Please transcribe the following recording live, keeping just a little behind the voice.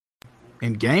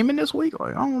in gaming this week?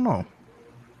 Like, I don't know.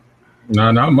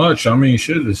 Nah, not much. I mean,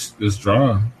 shit, it's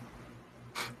dry.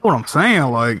 What I'm saying,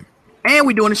 like, and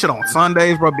we doing this shit on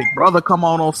Sundays, bro. Big Brother come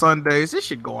on Sundays. This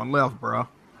shit going left, bro.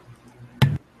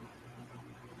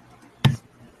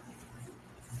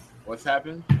 What's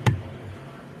happened?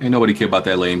 Ain't nobody care about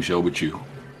that lame show but you.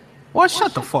 Boy,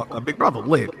 shut the fuck up. Big Brother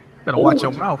lit. Better watch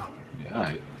your mouth. Yeah, all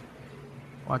right.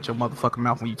 Watch your motherfucking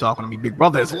mouth when you talking to me. Big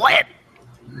Brother is lit.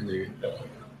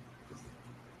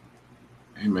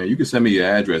 Hey, man, you can send me your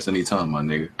address anytime, my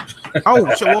nigga.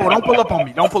 Oh, shit. Whoa, don't pull up on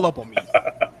me. Don't pull up on me.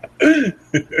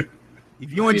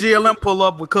 If you and GLM pull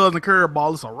up with Cousin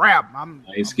Curveball, it's a wrap. I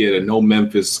ain't scared of no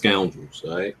Memphis scoundrels,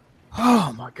 all right?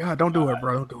 Oh, my God. Don't do it,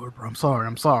 bro. Don't do it, bro. I'm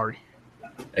sorry.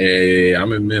 Hey,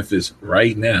 I'm in Memphis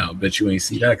right now. Bet you ain't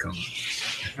see that coming.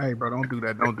 Hey, bro, don't do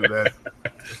that. Don't do that.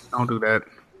 Don't do that.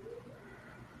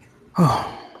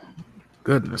 Oh,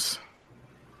 goodness.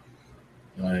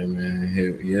 All right, man.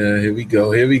 Here we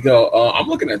go. I'm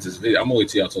looking at this video. I'm gonna wait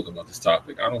till y'all talk about this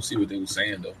topic. I don't see what they were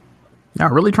saying though. Y'all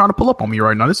really trying to pull up on me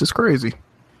right now. This is crazy.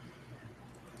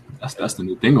 That's the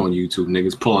new thing on YouTube.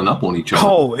 Niggas pulling up on each other.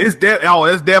 Oh, it's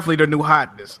definitely the new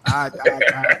hotness. I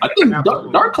think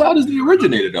Dark Cloud is the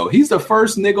originator though. He's the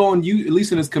first nigga on you, at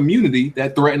least in his community,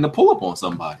 that threatened to pull up on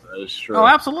somebody. That's true. Oh,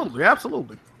 absolutely.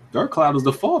 Dark Cloud is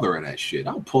the father of that shit.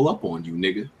 I'll pull up on you,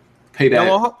 nigga. Pay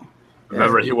that.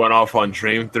 Remember, he went off on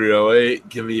Dream 308.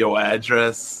 Give me your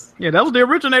address. Yeah, that was the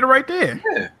originator right there.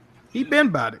 Yeah, he been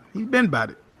about it.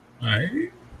 All right.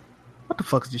 What the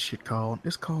fuck is this shit called?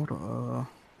 It's called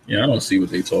Yeah, I don't see what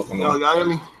they talking about. Y'all hear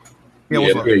me? Yeah,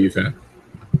 what's up? You fan.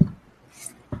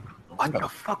 What the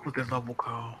fuck was this level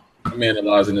called? I'm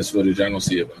analyzing this footage. I don't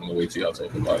see it, but I'm gonna wait till y'all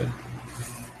talk about it.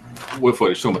 What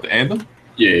footage? Talking about the anthem?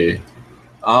 Yeah.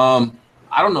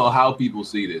 I don't know how people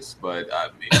see this, but I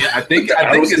think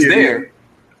it's there.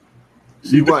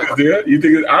 You think it's there? You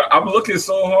think I'm looking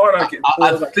so hard. I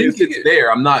think it's there.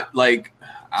 I'm not like.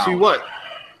 See what?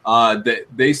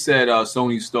 They said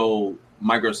Sony stole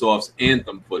Microsoft's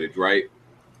Anthem footage, right?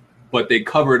 But they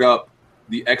covered up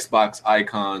the Xbox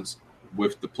icons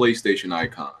with the PlayStation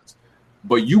icons.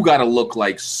 But you got to look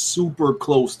like super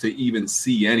close to even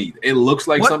see anything. It looks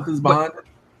like something's behind it.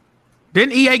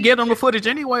 Didn't EA get them the footage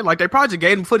anyway? Like, they probably just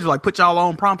gave them footage, like, put y'all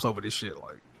own prompts over this shit.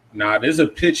 Like, nah, there's a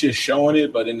picture showing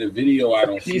it, but in the video, I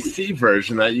don't see it. PC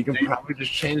version that you can probably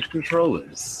just change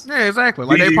controllers. Yeah, exactly.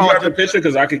 Like, you got the picture?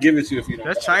 Because I could give it to you if you don't.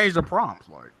 Let's change the prompts.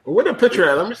 Like, where the picture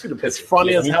at? Let me see the picture. It's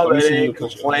funny as hell that they didn't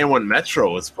complain when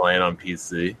Metro was playing on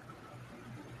PC.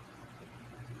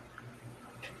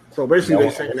 So basically,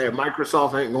 they're saying that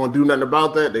Microsoft ain't going to do nothing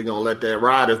about that. They're going to let that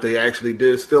ride if they actually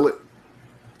did steal it.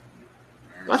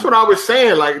 That's what I was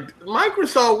saying. Like,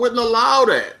 Microsoft wouldn't allow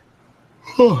that.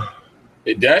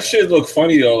 That shit look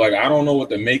funny though. Like, I don't know what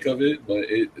to make of it, but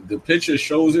the picture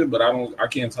shows it, but I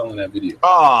can't tell in that video.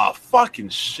 Oh, fucking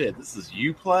shit! This is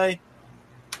Uplay.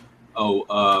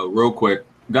 Oh, real quick,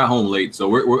 got home late,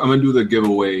 so I'm gonna do the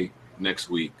giveaway next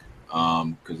week.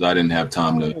 Because I didn't have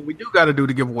time to. We do got to do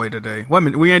the giveaway today. Wait a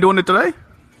minute, we ain't doing it today.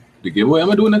 The giveaway, I'm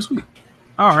gonna do it next week.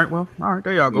 All right,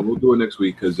 there y'all go. We'll do it next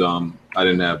week because I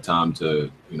didn't have time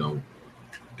to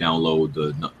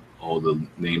download all the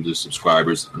names of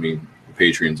subscribers. I mean,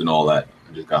 Patreons and all that.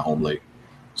 I just got home late,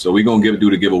 so we're gonna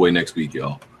do the giveaway next week,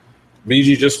 y'all.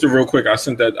 BG, just real quick, I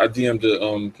DM'd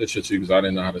the picture to you because I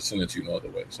didn't know how to send it to you no other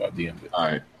way, so I DM'd it. All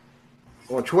right.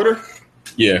 On Twitter?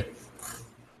 Yeah.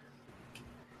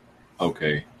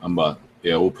 Okay,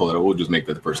 we'll pull it up. We'll just make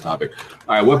that the first topic.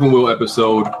 All right, Weapon Wheel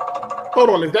episode. Hold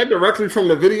on, is that directly from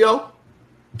the video?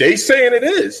 They saying it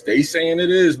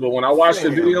is, but when I watched the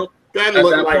video, that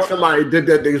looked like somebody did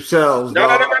that themselves. No.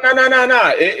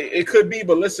 It could be,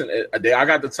 but listen, I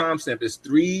got the timestamp. It's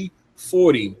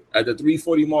 3:40 at the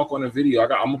 3:40 mark on the video. I'm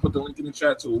gonna put the link in the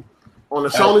chat too. On the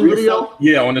Sony video?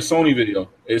 Yeah, on the Sony video.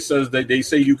 It says that they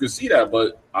say you can see that,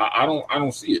 but I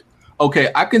don't see it.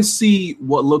 Okay, I can see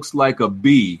what looks like a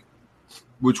B,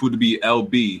 which would be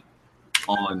LB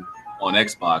on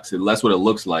Xbox. And that's what it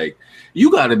looks like.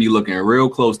 You got to be looking real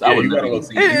close. I would never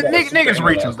see it. Niggas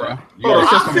reaching, bro.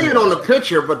 I see it on the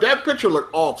picture, but that picture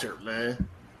looked altered, man.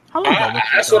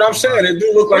 That's what I'm saying. It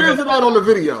do look like. Where is it out on the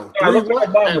video? Yeah,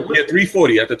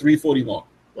 340 at the 340 mark.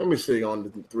 Let me see on the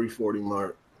 340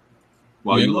 mark.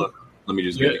 While you look, let me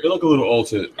just get it. Look a little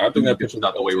altered. I think that picture's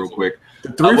out the way real quick.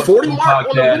 The 340 mark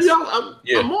on the video?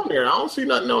 I'm on there. I don't see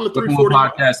nothing on the 340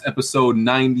 podcast episode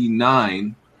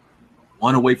 99.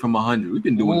 One away from 100. We've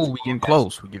been doing this. We getting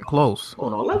close.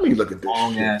 Hold on, let me look at this.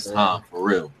 Long ass time, for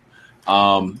real.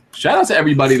 Shout out to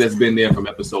everybody that's been there from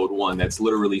episode 1. That's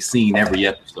literally seen every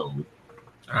episode.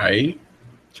 All right.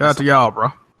 Shout out to y'all,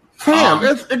 bro. Fam,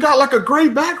 it got like a gray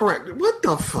background. What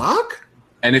the fuck?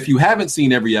 And if you haven't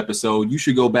seen every episode, you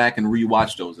should go back and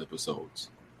rewatch those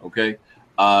episodes. Okay?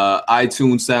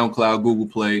 iTunes, SoundCloud, Google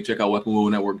Play. Check out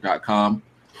weaponwheelnetwork.com.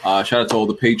 Shout out to all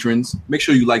the patrons. Make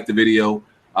sure you like the video.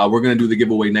 We're going to do the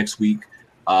giveaway next week.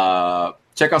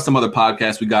 Check out some other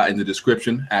podcasts we got in the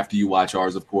description after you watch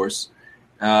ours, of course.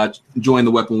 Join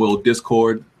the Weapon Wheel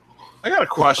Discord. I got a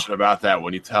question about that.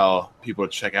 When you tell people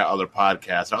to check out other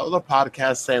podcasts, are other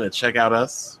podcasts saying to check out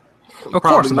us? Of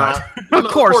course not. Of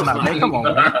course not, man. Come on,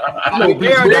 man.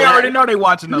 They already know they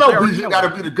watching us. You got to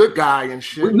be the good guy and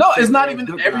shit. No, it's not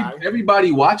even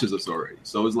everybody watches us already.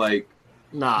 So it's like,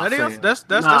 that's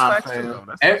facts too.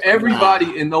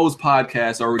 Everybody in those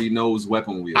podcasts already knows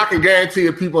Weapon Wheel. I can guarantee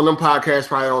you people in them podcasts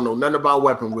probably don't know nothing about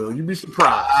Weapon Wheel. You'd be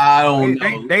surprised. I don't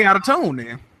know. They out of tune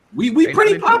then. We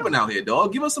pretty popping out here,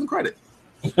 dog. Give us some credit.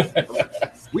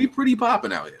 We pretty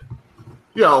popping out here.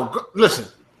 Yo, listen.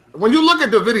 When you look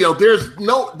at the video,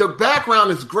 the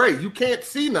background is gray. You can't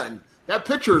see nothing. That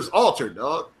picture is altered,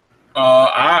 dog.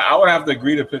 I would have to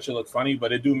agree the picture looked funny,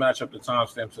 but it do match up the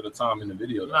timestamp to the time in the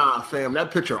video. Though. Nah, fam,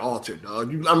 that picture altered,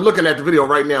 dog. I'm looking at the video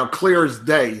right now, clear as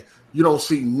day. You don't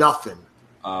see nothing.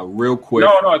 Real quick.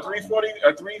 No, at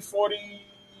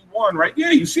 341, right?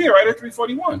 Yeah, you see it right at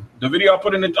 341. The video I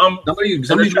put in the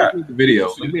Somebody chat. the video.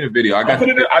 Send me the video. I put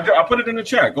it in the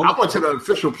chat. I went to the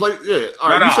official place. Yeah,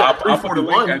 all right. I put the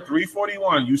link at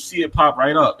 341. You see it pop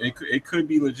right up. It could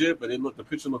be legit, but the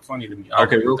picture looked funny to me.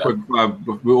 Okay, real quick.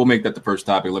 We'll make that the first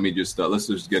topic. Let me just let's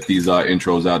just get these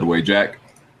intros out of the way, Jack.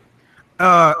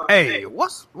 Hey,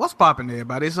 what's popping there,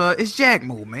 everybody? It's Jack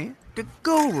Moore, man, the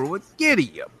guru with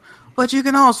Giddy Up. But you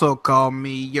can also call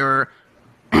me your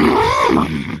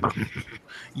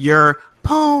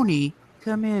pony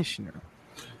commissioner.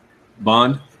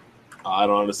 Bond. I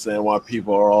don't understand why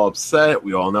people are all upset.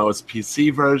 We all know it's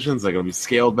PC versions. They're going to be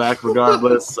scaled back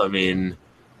regardless. I mean,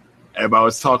 everybody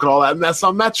was talking all that mess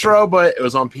on Metro, but it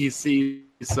was on PC.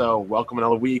 So welcome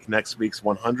another week. Next week's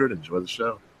 100. Enjoy the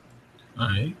show. All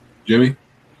right. Jimmy?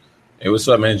 Hey, what's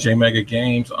up, man? J Mega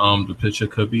Games. The picture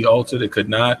could be altered. It could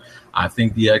not. I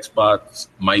think the Xbox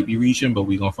might be reaching, but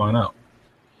we're going to find out.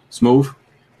 Smooth?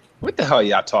 What the hell are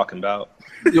y'all talking about?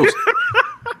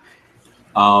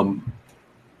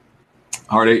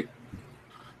 Heartache?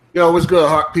 Yo, what's good,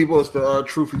 Heart people? It's the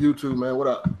True for YouTube, man. What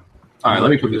up? All right, let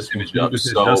me put this image up.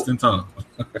 Just in time.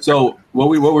 So what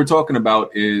we're talking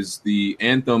about is the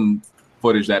Anthem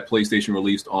footage that PlayStation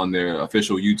released on their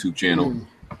official YouTube channel.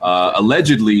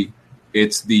 Allegedly,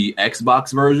 it's the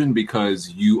Xbox version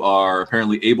because you are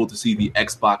apparently able to see the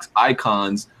Xbox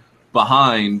icons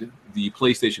behind the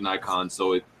PlayStation icons.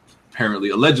 So it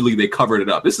allegedly they covered it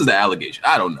up. This is the allegation.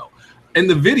 I don't know. In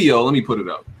the video, let me put it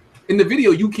up. In the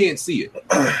video, you can't see it.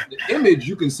 The image,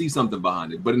 you can see something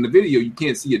behind it, but in the video, you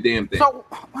can't see a damn thing. So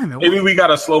wait a minute. Maybe we got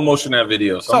to slow motion that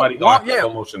video. Somebody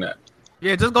slow motion that.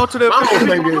 Yeah, just go to the. My whole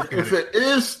thing is, if it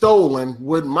is stolen,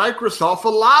 would Microsoft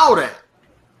allow that?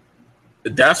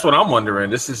 That's what I'm wondering.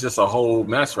 This is just a whole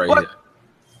mess here.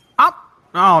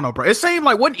 I don't know, bro. It seemed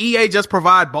like wouldn't EA just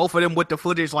provide both of them with the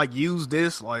footage? Like use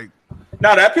this, like.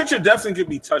 No, that picture definitely could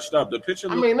be touched up. The picture.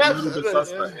 I mean, that's they can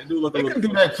do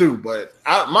that too. But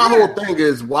my whole thing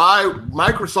is why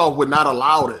Microsoft would not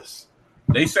allow this.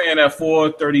 They saying that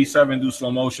 437 do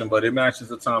slow motion, but it matches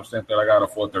the timestamp that I got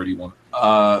at 431.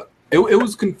 It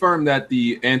was confirmed that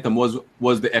the Anthem was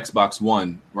the Xbox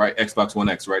One, right? Xbox One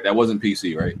X, right? That wasn't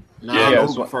PC, right? No,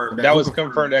 that was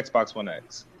confirmed Xbox One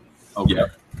X. Okay. Yeah.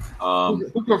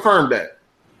 Who confirmed that?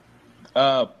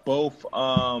 Both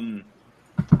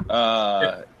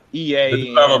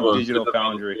EA and Digital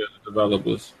Foundry. The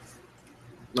developers.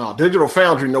 No, Digital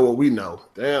Foundry know what we know.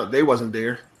 They wasn't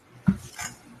there.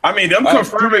 I mean, them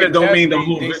confirming it don't mean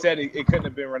they said it couldn't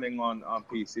have been running on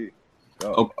PC.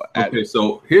 So, okay,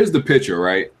 so here's the picture,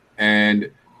 right?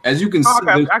 And as you can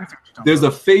see, there's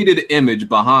a faded image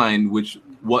behind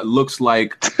what looks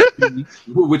like,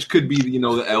 which could be, the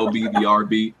LB, the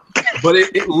RB, but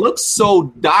it looks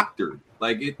so doctored.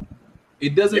 Like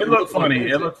it doesn't. It looked funny.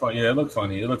 It looked funny. Yeah, it looked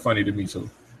funny. It looked funny to me too.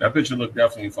 That picture looked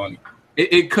definitely funny.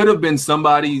 It could have been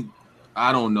somebody.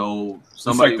 I don't know.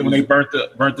 Somebody when they burnt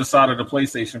the side of the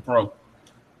PlayStation Pro.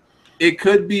 It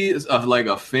could be like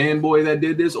a fanboy that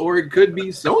did this, or it could be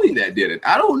Sony that did it.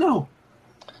 I don't know.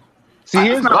 See,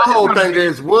 here's my whole thing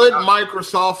is, would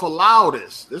Microsoft allow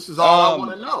this? This is all I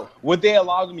want to know. Would they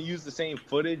allow them to use the same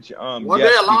footage? Would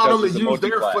they allow them to use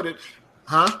their footage?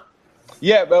 Huh?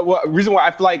 Yeah, but reason why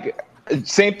I feel like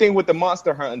same thing with the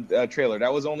Monster Hunt trailer.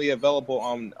 That was only available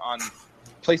on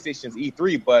PlayStation's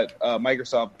E3, but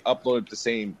Microsoft uploaded the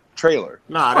same trailer.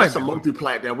 Nah, that's a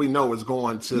multi-plat that we know is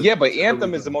going to. Yeah, but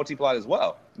Anthem is a multi-plat as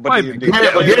well. But Wait the- a the-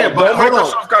 minute. but hold on.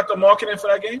 Microsoft got the marketing for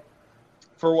that game.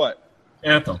 for what?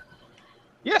 Anthem.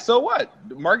 Yeah, so what?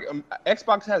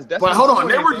 Xbox has Destiny. But hold 2 on, and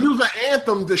they were everything. using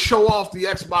Anthem to show off the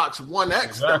Xbox One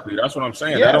X. Exactly. That's what I'm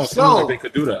saying. Yeah, That don't seem so- like they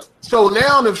could do that. So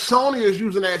now, if Sony is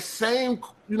using that same,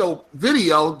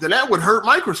 video, then that would hurt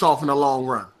Microsoft in the long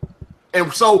run.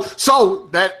 And so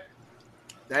that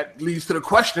leads to the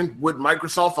question: would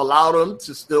Microsoft allow them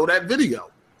to steal that video?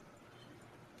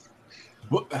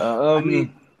 I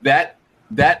mean that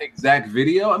exact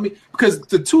video. I mean, because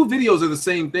the two videos are the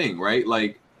same thing, right?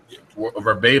 Like,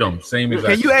 Verbatim, same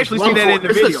exact. Can you actually see that in the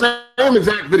It's video? the same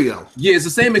exact video. yeah, it's the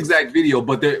same exact video,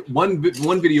 but one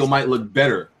video might look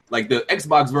better. Like the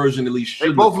Xbox version, at least They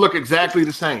should both look exactly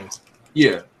the same.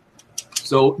 Yeah.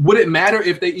 So would it matter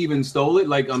if they even stole it?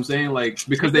 Like I'm saying, like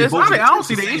because they It's both not- I don't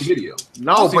see the same issue. video.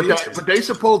 No, see but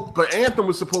the but Anthem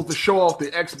was supposed to show off the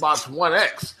Xbox One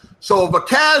X. So if a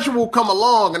casual come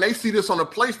along and they see this on the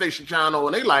PlayStation channel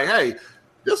and they like, hey,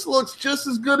 this looks just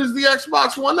as good as the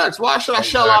Xbox One X. Why should I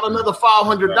shell out another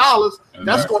 $500?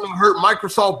 That's going to hurt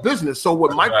Microsoft business. So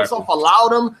would Microsoft allow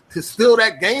them to steal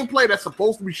that gameplay that's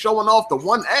supposed to be showing off the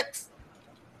One X?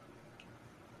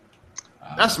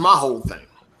 That's my whole thing.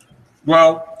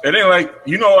 Well, it ain't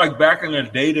like back in the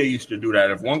day they used to do that.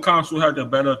 If one console had the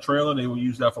better trailer, they would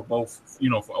use that for both,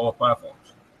 for all platforms.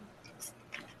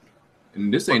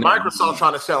 And this But ain't Microsoft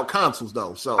trying to sell consoles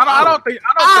though, so I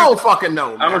don't fucking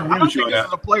know. I don't Man. agree I don't with you think on this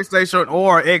is that. a PlayStation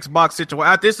or Xbox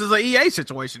situation. This is an EA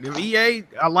situation. If EA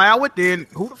allow it, then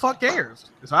who the fuck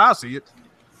cares? That's how I see it.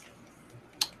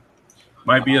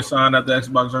 Might be a sign that the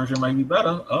Xbox version might be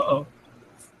better.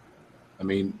 I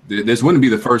mean, this wouldn't be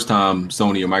the first time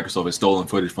Sony or Microsoft has stolen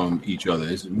footage from each other.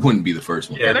 This wouldn't be the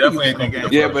first one. Yeah, they definitely use ain't gonna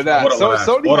be the Yeah, first. but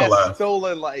Sony has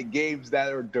stolen like games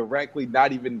that are directly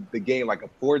not even the game, like a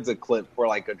Forza clip for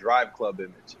like a Drive Club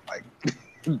image. Like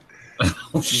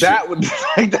that would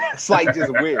that's like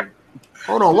just weird.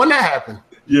 Hold on, when that happened?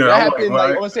 Yeah, That I'm happened like,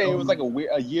 like I want to say it was like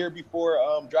a year before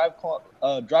Drive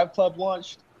Club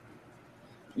launched.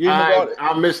 You know about it?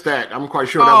 I missed that. I'm quite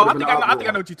sure. Oh, that I think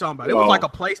I know what you're talking about. It was Well, like a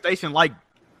PlayStation, like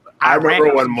I remember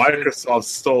Iraq or when some shit. Microsoft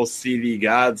stole CD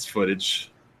Gods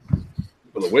footage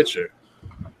for The Witcher.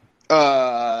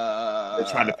 They're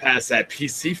trying to pass that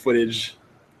PC footage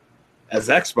as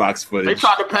Xbox They footage.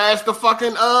 tried to pass the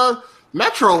fucking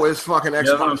Metro as fucking Xbox. Yeah,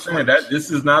 that's what I'm saying. That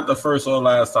this is not the first or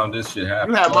last time this shit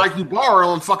happened. You had Mike Ybarra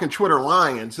on fucking Twitter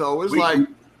lying, so it's like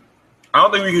I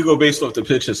don't think we could go based off the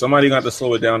picture. Somebody got to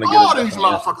slow it down to get all it. these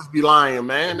motherfuckers be lying,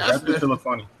 man. That picture look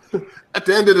funny. At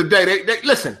the end of the day, they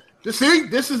listen. See,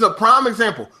 this is a prime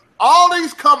example. All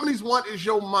these companies want is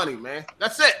your money, man.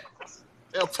 That's it.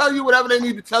 They'll tell you whatever they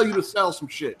need to tell you to sell some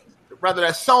shit, whether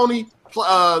that's Sony,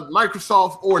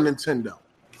 Microsoft, or Nintendo.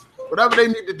 Whatever they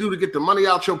need to do to get the money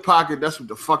out your pocket, that's what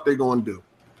the fuck they gonna do.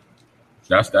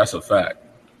 That's a fact.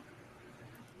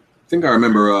 I think I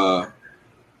remember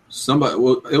somebody.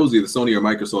 Well, it was either Sony or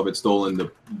Microsoft had stolen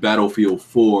the Battlefield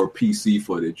 4 PC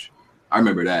footage. I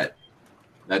remember that.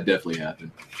 That definitely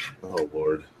happened Oh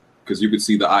Lord. because you could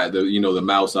see the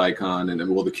mouse icon and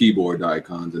the keyboard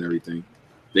icons and everything.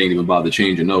 They ain't even bother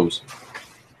changing those.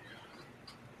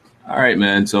 All right,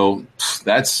 man. So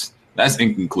that's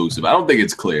inconclusive. I don't think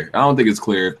it's clear. I don't think it's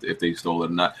clear if they stole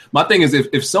it or not. My thing is, if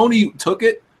Sony took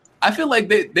it, I feel like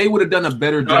they would have done a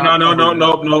better job.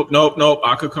 Nope.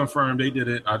 I could confirm they did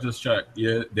it. I just checked.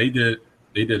 Yeah, they did.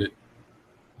 They did it.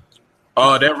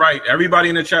 They're right. Everybody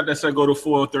in the chat that said go to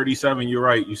 437, you're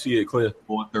right. You see it clear.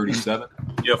 437.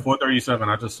 Yeah, 437.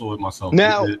 I just saw it myself.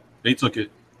 Now- they took it.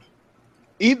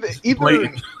 Either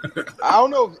Blatant. I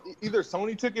don't know if either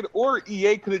Sony took it or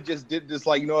EA could have just did this,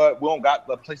 like, you know what, we don't got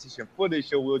the PlayStation footage,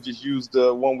 so we'll just use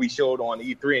the one we showed on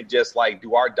E3 and just like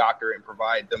do our doctor and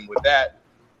provide them with that.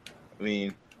 I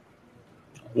mean,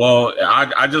 Well,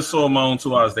 I just saw my own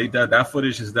 2 hours. That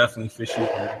footage is definitely fishy.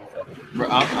 Bro,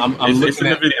 I'm It's looking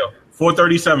in the at video.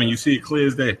 437. You see it clear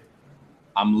as day.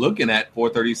 I'm looking at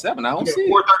 437. I don't see it.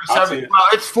 437. Well,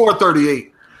 it's 438.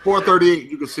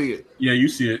 438. You can see it. Yeah, you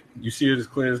see it. You see it as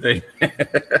clear as day.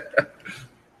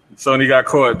 Sony got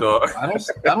caught, dog. I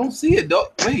don't see it,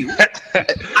 dog. Wait. When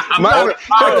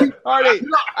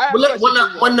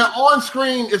the on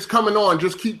screen is coming on,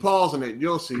 just keep pausing it.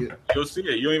 You'll see it. You'll see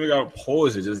it. You don't even got to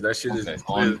pause it. Just that shit is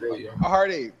clear as day.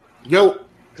 Hardy, Yo,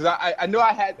 because I know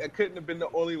I couldn't have been the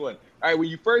only one. All right, when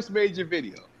you first made your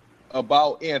video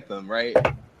about Anthem, right?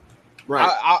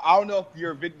 right. I don't know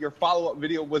if your follow-up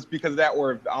video was because of that,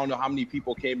 or if, I don't know how many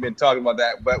people came in talking about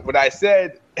that. But when I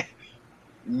said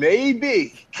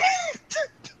maybe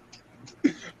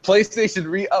PlayStation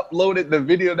re-uploaded the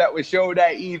video that was showed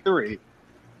at E3,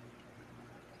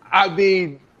 I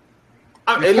mean,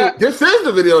 This is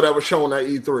the video that was shown at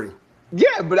E3.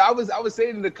 Yeah, but I was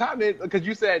saying in the comment because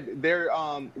you said they're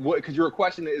because you were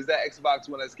questioning is that Xbox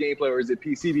One S gameplay or is it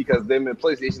PC because them and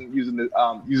PlayStation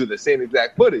using the same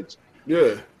exact footage.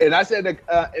 Yeah, and I said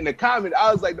in the comment I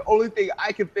was like the only thing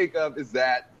I can think of is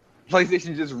that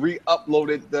PlayStation just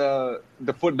re-uploaded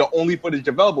the only footage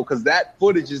available because that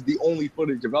footage is the only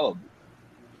footage available.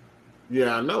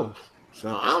 Yeah, I know.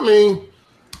 So I mean,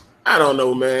 I don't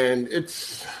know, man.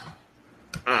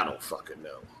 I don't fucking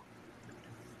know.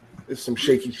 It's some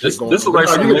shaky shit going on. This is like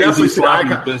some lazy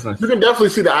sloppy business. You can definitely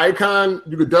see the icon.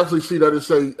 You can definitely see that it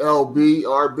say LB,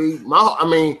 RB. I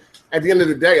mean, at the end of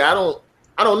the day, I don't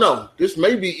know. This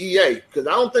may be EA because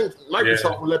I don't think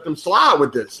Microsoft would let them slide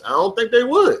with this. I don't think they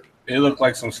would. It looked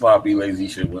like some sloppy, lazy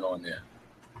shit went on there.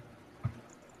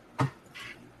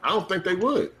 I don't think they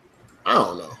would. I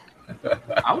don't know.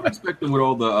 I would expect them with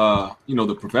all the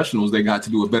the professionals they got to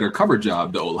do a better cover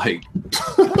job though. Like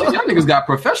y'all niggas got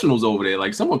professionals over there.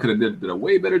 Like someone could have did a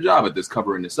way better job at this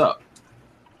covering this up.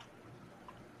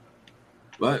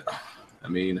 But I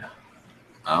mean,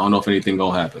 I don't know if anything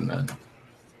gonna happen, man.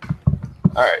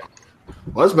 All right.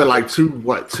 Well, it's been like two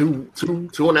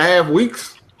and a half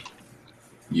weeks.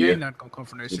 Yeah, not gonna come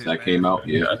from that shit. That came out.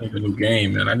 Yeah, I think a new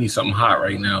game, man. I need something hot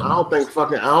right now. I don't think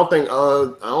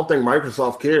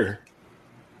Microsoft care.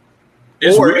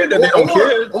 It's weird that they don't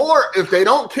care. Or if they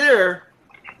don't care,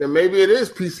 then maybe it is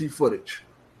PC footage.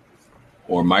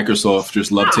 Or Microsoft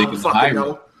just love taking the high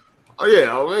road. Oh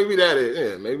yeah, or maybe that is.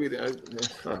 Yeah, maybe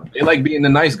that. They like being the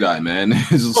nice guy, man.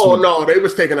 No, they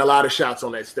was taking a lot of shots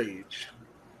on that stage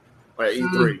at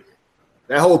E3.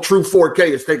 That whole True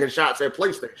 4K is taking shots at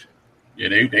PlayStation. Yeah,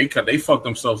 they fucked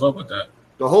themselves up with that.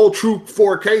 The whole True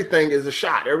 4K thing is a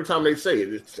shot. Every time they say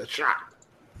it, it's a shot.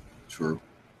 True.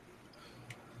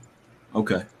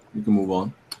 Okay, we can move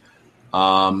on.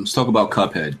 Let's talk about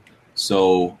Cuphead.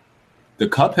 So, the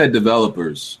Cuphead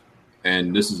developers,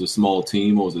 and this is a small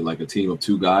team, or was it like a team of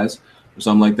 2 guys or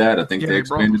something like that? I think they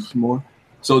expanded some more.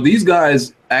 So these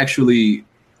guys actually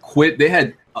quit. They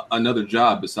had another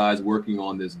job besides working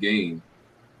on this game.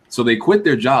 So they quit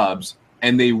their jobs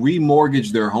and they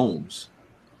remortgaged their homes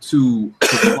to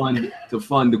fund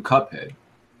the Cuphead.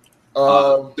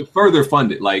 To further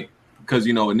fund it, like because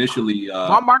initially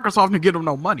why Microsoft didn't give them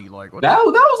no money? Like that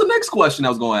was the next question I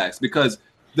was going to ask because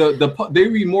they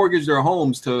remortgaged their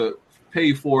homes to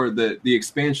pay for the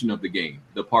expansion of the game,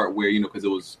 the part where because it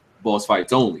was boss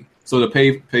fights only. So to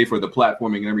pay for the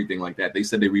platforming and everything like that, they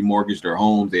said they remortgaged their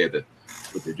homes, they had to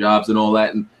quit their jobs and all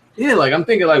that. And yeah, like I'm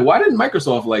thinking, like why didn't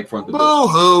Microsoft front the bill?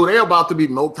 Boo-hoo, they're about to be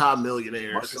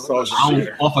multi-millionaires.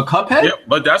 Off a Cuphead? Yeah,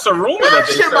 but that's a rumor that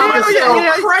shit about to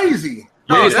sell crazy.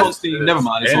 Yeah, it's on Steam. Never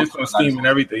mind. It's on Steam and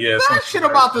everything. Yeah, that shit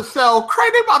about to sell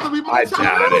crazy. They about to be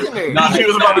multi-millionaires. Nah, he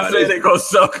was about to say they go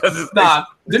sell because it's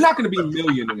they're not going to be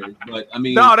millionaires. But I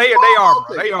mean, no, they are,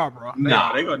 bro. They are, bro.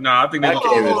 Nah, they go. Nah, I think they're that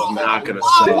game is not going to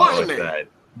sell like that.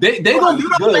 They gonna be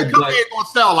good. Ain't gonna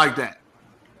sell like that.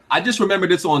 I just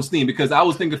remembered it's on Steam because I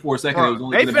was thinking for a second it was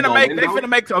only they finna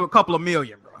make a couple of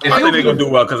million, bro. I think they're gonna do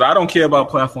well because I don't care about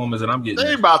platformers and I'm getting.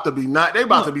 They about to be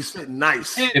sitting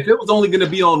nice. If it was only gonna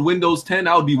be on Windows 10,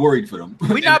 I would be worried for them.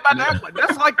 We not about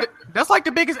that. That's like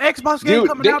the biggest Xbox game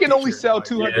coming out. They can only sell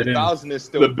 200,000. Is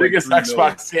still the biggest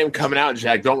Xbox game coming out.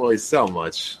 Jack don't really sell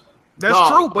much. That's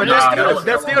true, but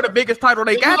that's still the biggest title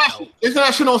they got. Isn't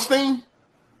that shit on Steam?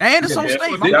 And it's on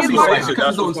Steam.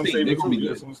 That's on Steam. They're gonna be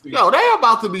good. Yo, they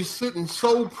about to be sitting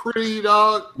so pretty,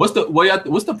 dog. What's the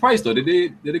price though? Did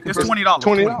it? It's $20.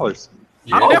 $20.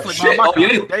 Yeah. I'm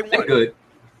definitely they're good.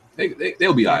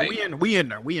 They'll be all right. We in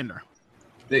there.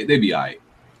 They be all right.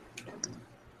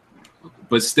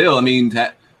 But still, I mean,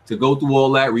 to go through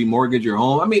all that, remortgage your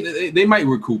home. I mean, they might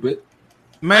recoup it.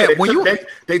 Man,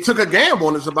 they took a gamble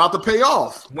and it's about to pay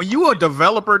off. When you a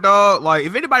developer, dog, like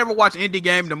if anybody ever watched Indie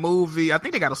Game the movie, I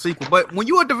think they got a sequel. But when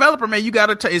you a developer, man, you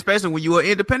gotta take, especially when you an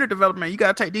independent developer, man, you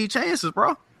gotta take these chances,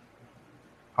 bro.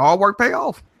 All work pay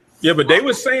off. Yeah, but they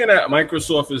were saying that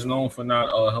Microsoft is known for not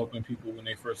helping people when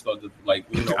they first started, I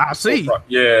see.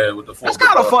 With the that's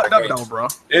kind of fucked up, though, bro.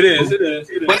 It is.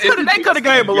 But they could have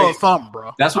gave a little something,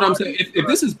 bro. That's what I'm saying. If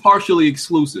this is partially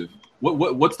exclusive,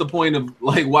 what's the point of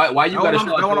why you got to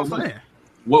show what I'm saying?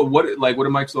 What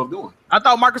are Microsoft doing? I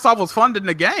thought Microsoft was funding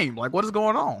the game. Like, what is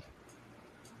going on?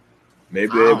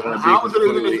 Maybe they want to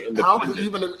be how is it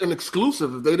even an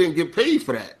exclusive if they didn't get paid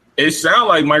for that? It sounded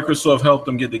like Microsoft helped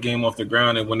them get the game off the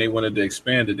ground, and when they wanted to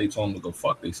expand it, they told them to go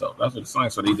fuck themselves. That's what it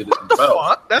sounds. So they did it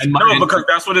themselves. Because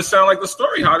that's what it sounded like. The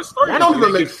story. That don't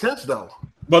even make sense though.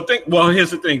 But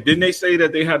here's the thing. Didn't they say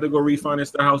that they had to go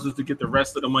refinance their houses to get the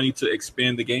rest of the money to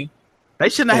expand the game? They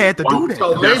shouldn't have had to do that.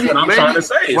 So That's maybe, what I'm trying to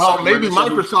say. Well, So maybe maybe-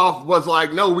 Microsoft was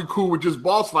like, no, we cool with just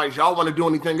boss fights. Y'all want to do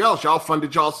anything else? Y'all fund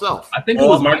it yourself. I think it Or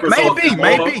was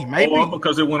Microsoft, Maybe. or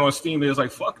because it went on Steam, it was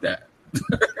like, fuck that.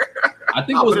 I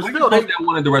think No, it was but it's still- Microsoft that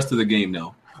wanted the rest of the game,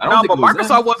 though. I don't No, think but it was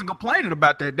Microsoft them. wasn't complaining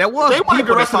about that. That was They wanted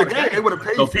people the rest that of the saw game. They would have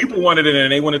paid. So people wanted it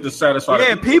and they wanted to satisfy.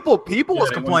 Yeah, the people was Yeah, they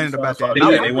wanted complaining to about satisfy that. the-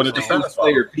 Not yeah, they wanted to Microsoft. satisfy.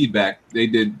 Player feedback. They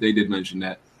did mention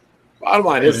that. Bottom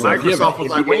line is, like, Microsoft was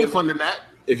like, we ain't if funding that.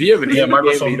 you have an Yeah, indie game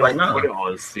Microsoft and you like, don't nah. put it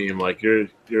on Steam, like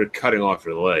you're cutting off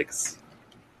your legs.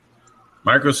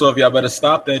 Microsoft, y'all better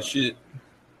stop that shit.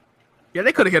 Yeah,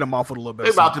 they could have hit them off with a little bit. They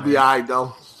of about to something. be all right,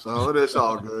 though. So it's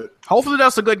all good. Hopefully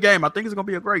that's a good game. I think it's gonna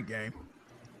be a great game.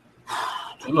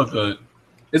 It look good.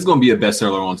 It's going to be a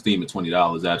bestseller on Steam at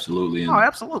 $20, absolutely. And Oh,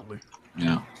 absolutely.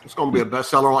 yeah, It's going to be a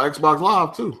bestseller on Xbox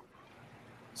Live, too.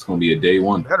 it's going to be a day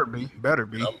one. Better be.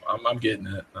 I'm getting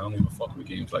that. I don't even fuck with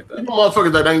games like that. People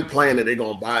motherfuckers that ain't playing it, they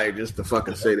going to buy it just to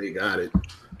fucking say they got it.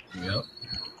 Yep.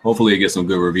 Hopefully, it gets some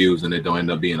good reviews and it don't end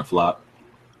up being a flop.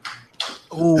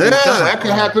 Ooh, Yeah, that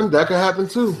could happen. That could happen,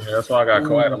 too. Yeah, that's why I got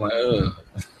quiet. I'm like, ugh.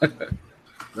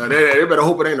 Now, they better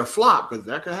hope it ain't a flop, because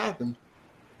that could happen.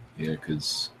 Yeah,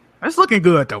 because It's looking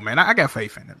good though, man. I got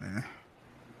faith in it, man.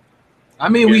 I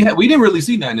mean, we didn't really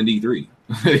see that in E3.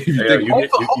 If you Yeah, think-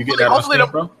 you get that on hopefully Steam,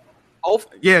 the- bro?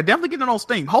 Yeah, definitely getting it on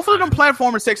Steam. Hopefully them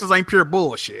platformer sexes ain't pure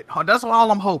bullshit. That's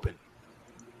all I'm hoping.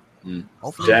 Mm.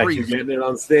 Hopefully Jack, it you agrees. getting it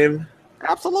on Steam?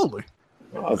 Absolutely.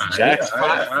 Oh, Jack's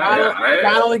I-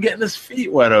 finally getting his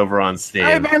feet wet over on Steam.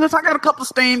 Hey man, listen, I got a couple of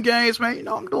Steam games, man. You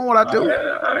know, I'm doing what I do.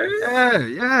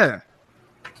 Yeah.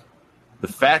 The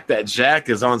fact that Jack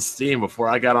is on Steam before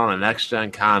I got on a next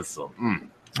gen console.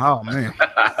 Oh man.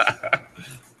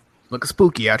 Looking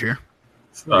spooky out here.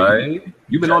 Right.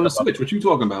 You've been on the Switch. What you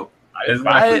talking about?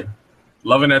 Exactly.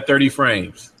 Loving that 30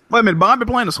 frames. Wait a minute, Bond been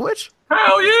playing the Switch?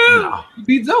 Hell yeah. You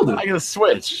beat Zelda. I get a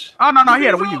Switch. Oh no, he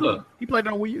had a Wii U. Zelda. He played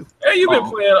it on Wii U. Hey, you've been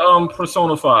playing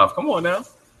Persona 5. Come on now.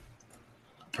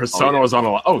 Persona was on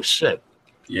a shit.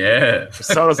 Yeah.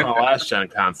 Persona's on the last gen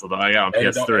console though. I got on Hey,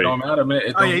 it PS3. don't matter, man.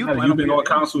 It Oh, don't yeah, you matter. playing You've been on on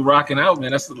console rocking out,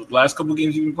 man. That's the last couple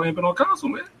games you've been playing been on console,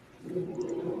 man.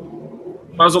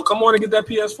 Might as well come on and get that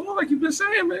PS4 like you've been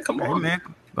saying, man. Come Hey on. man,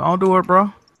 don't do it,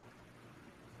 bro.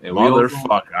 And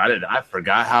Motherfucker, I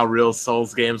forgot how real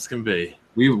Souls games can be.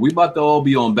 we about to all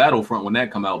be on Battlefront when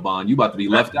that come out, Bond. You about to be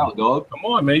left out, dog. Come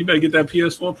on, man. You better get that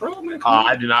PS4 Pro, man. Come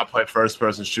I do not play first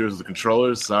person shooters with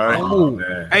controllers. Sorry. on,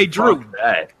 man. Hey Drew. Fuck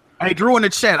that. Hey Drew in the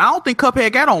chat. I don't think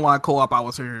Cuphead got online co-op. I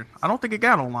was hearing. I don't think it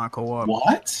got online co-op.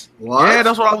 What? What? Yeah,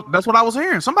 that's what I was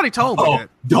hearing. Somebody told me Oh, that.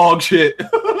 dog shit.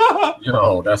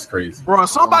 Yo, that's crazy. Bro,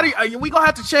 somebody we gonna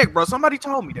have to check, bro. Somebody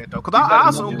told me that though, because I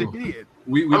assumed it did.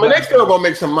 we I mean, they still going to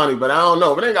make some money, but I don't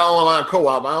know. If it ain't got online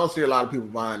co-op, I don't see a lot of people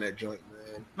buying that joint,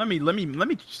 man. Let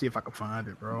me see if I can find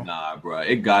it, bro. Nah, bro.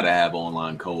 It gotta have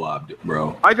online co-op,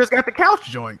 bro. I just got the couch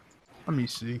joint. Let me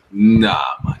see. Nah,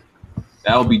 man.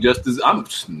 That would be just as I'm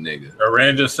nigga.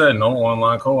 Rand just said no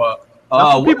online co-op.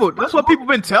 That's what people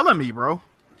been telling me, bro.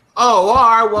 Oh, all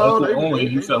right. Well, Local only.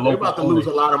 You said they local about to only. lose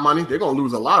a lot of money. They're going to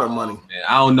lose a lot of money. Man,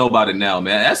 I don't know about it now,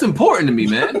 man. That's important to me,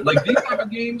 man. Like these type of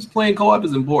games, playing co-op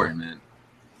is important, man.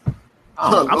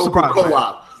 I'm Local surprised.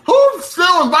 co-op. Who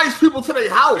still invites people to their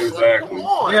house? Exactly. Come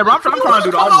on. Yeah, but I'm trying to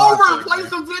do the Come online over and thing, play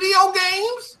some video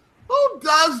games? Who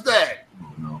does that?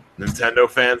 No. Nintendo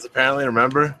fans apparently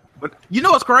remember. But you know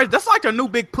what's crazy? That's like a new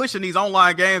big push in these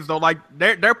online games, though. Like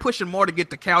they're pushing more to get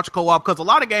the couch co-op because a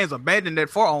lot of games abandon that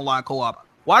for online co-op.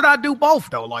 Why did I do both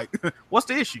though? Like, what's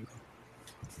the issue?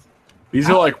 These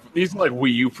are like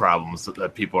Wii U problems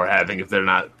that people are having if they're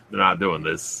not doing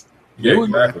this. Yeah,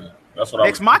 exactly. That's what I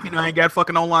Ex Machina ain't got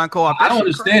fucking online co-op. I don't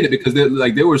understand it because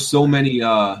there were so many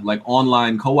like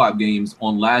online co-op games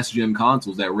on last gen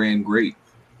consoles that ran great.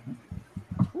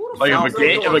 Like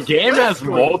if a game has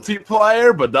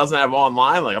multiplayer but doesn't have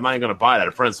online, like I'm not even gonna buy that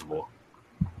in principle.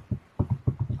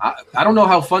 I don't know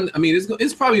how fun. I mean,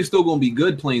 it's probably still going to be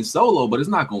good playing solo, but it's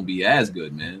not going to be as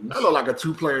good, man. That look like a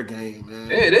two-player game,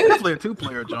 man. Yeah, it is Definitely a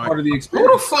two-player joint. part of the Who the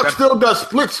experience. fuck still does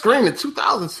split screen in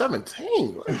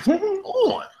 2017? What's going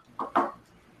on?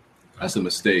 That's a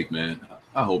mistake, man.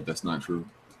 I hope that's not true.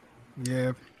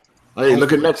 Yeah, Hey,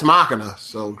 look at Next Machina.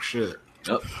 So shit.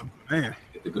 Yep. man.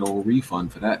 Get the good old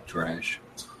refund for that trash.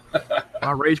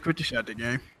 I rage quit the shot the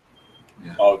game.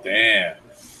 Oh, damn.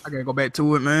 I gotta go back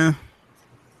to it, man.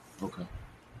 Okay.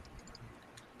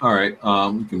 All right.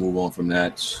 We can move on from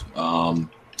that.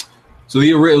 So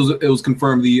it was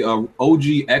confirmed the OG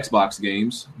Xbox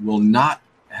games will not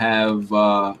have the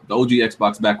OG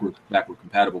Xbox backward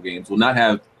compatible games will not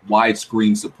have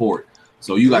widescreen support.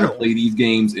 So you got to play these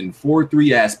games in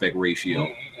 4:3 aspect ratio.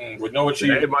 With no Did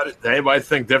achievement. anybody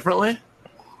think differently?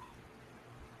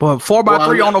 But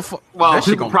 4x3 on the well, that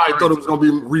shit people gonna probably be thought it was gonna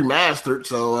be remastered,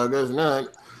 so I guess not.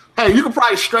 Hey, you could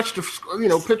probably stretch the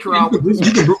picture out with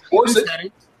You can brute force it.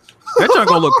 that joint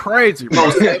gonna look crazy, bro.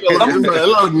 It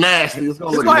look nasty. It's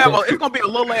It's gonna be a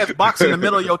little ass box in the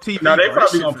middle of your TV. Now they bro.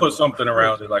 probably That gonna shit put something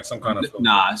around it, like some kind of.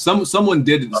 Nah, someone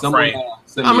did it. Someone. frame.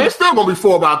 Sent me it's still gonna be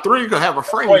 4x3. You could have a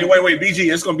frame. Wait,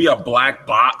 BG, it's gonna be a black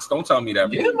box. Don't tell me that.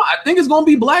 Bro. Yeah, I think it's gonna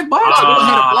be black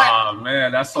box.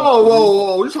 Man, that's so.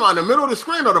 Whoa! You talking about in the middle of the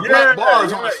screen or the black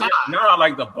bars on the side? No,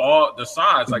 like the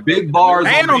sides, like Big bars.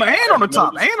 and on the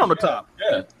top, and on the top.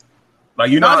 Yeah. Like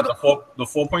like the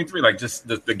 4.3, like just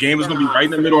the game is gonna be right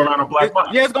in the middle around a black box.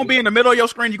 Yeah, it's gonna be in the middle of your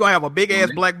screen. You're gonna have a big ass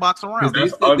black box around. They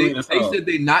said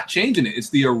they're not changing it. It's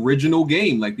the original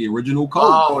game, like the original code.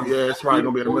 Oh yeah, it's probably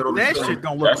gonna be in the middle of the That screen. shit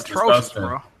gonna look That's atrocious, disgusting.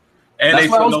 bro. And That's they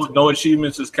why I said was- no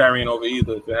achievements is carrying over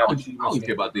either. If they have I achievements, don't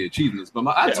care about the achievements, but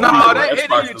No,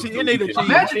 Xbox it need achievements.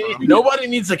 Imagine- Nobody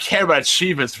needs to care about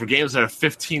achievements for games that are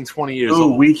 15, 20 years Dude,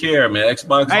 old. we care, man.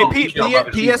 Xbox. Hey, we care about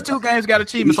achievements. PS2 games got We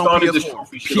achievements on started this PS4.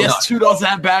 trophy shit off. PS2 doesn't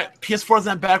have PS4 doesn't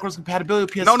have backwards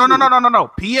compatibility. PS2.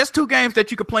 No. PS2 games that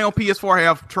you can play on PS4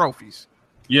 have trophies.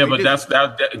 Yeah, but that's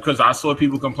because I saw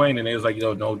people complaining. They was like,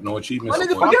 no achievements. My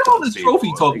nigga, forget all this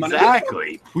trophy talk. my nigga.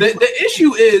 Exactly. The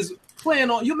issue is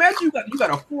playing on. You imagine you got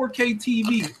a 4K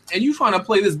TV and you trying to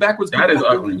play this backwards. That is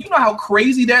compatibility. ugly. You know how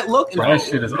crazy that look. That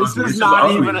shit is This ugly. is It's not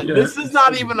ugly. even. Yeah. This is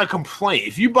not even a complaint.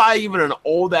 If you buy even an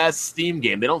old ass Steam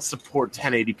game, they don't support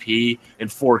 1080p and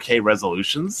 4K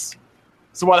resolutions.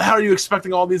 So why the hell are you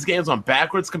expecting all these games on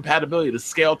backwards compatibility to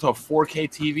scale to a 4K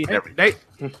TV and everything?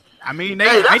 Hey,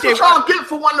 that's what y'all get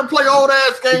for wanting to play old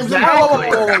ass games. Exactly.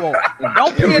 Whoa.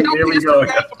 Don't Here we PS2 go.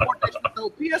 games support that shit, though.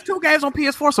 PS2 games on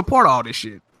PS4 support all this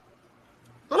shit.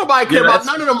 Nobody care about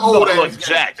none of them old ass Look, games.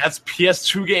 Jack, that's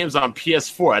PS2 games on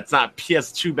PS4. That's not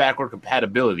PS2 backward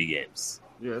compatibility games.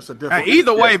 Yeah, it's a different.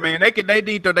 Either way, man,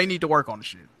 they need to work on the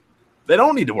shit. They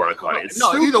don't need to work on it. It's No,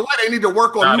 stupid. either way, they need to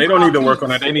work on. Nah, they don't need to work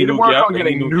on it. They need to work get on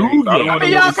getting new games. games. I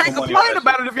mean, y'all can't complain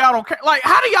about it if y'all don't care. Like,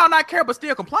 how do y'all not care but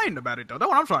still complaining about it, though? That's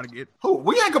what I'm trying to get. Who?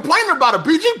 We ain't complaining about it.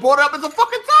 BG brought it up as a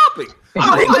fucking topic.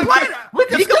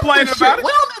 He He complaining about it.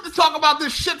 We don't need to talk about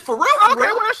this shit for real. Okay,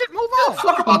 well, that shit move on.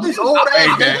 Talk about these old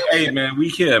ass games. Hey, man, we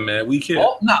care, man. We care.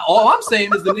 All I'm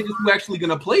saying is the niggas who actually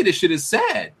gonna play this shit is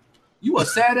sad. You a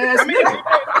sad ass nigga.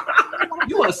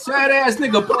 You a sad ass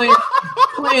nigga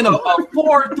playing a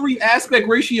 4:3 aspect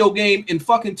ratio game in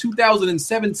fucking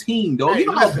 2017, dog. You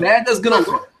know how bad that's gonna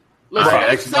look. Listen,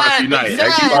 Right, it's Xbox sad. Unite.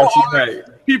 It's sad. Xbox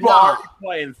Unite. People Nah. are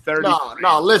playing 30.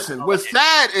 No, listen. What's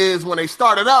sad is when they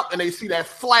start it up and they see that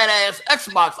flat ass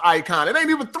Xbox icon. It ain't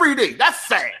even 3D. That's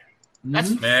sad.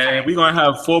 That's Man, we gonna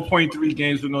have 4.3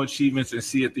 games with no achievements and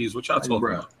Sea of Thieves. What y'all talking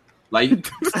Bro. about?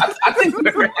 Like,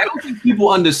 I don't think people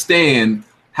understand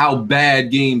how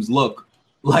bad games look.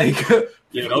 Like,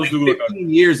 Yeah, those like do look 15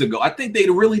 years ago. I think they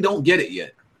really don't get it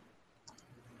yet.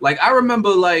 Like, I remember,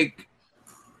 like,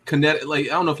 Connecticut. Like, I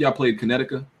don't know if y'all played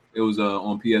Connecticut. It was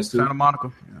on PS2. Santa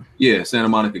Monica. Yeah, Santa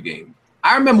Monica game.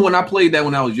 I remember when I played that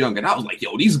when I was young, and I was like,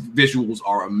 yo, these visuals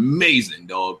are amazing,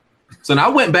 dog. So now I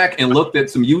went back and looked at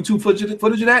some YouTube footage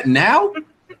of that. Now,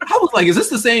 I was like, is this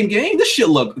the same game? This shit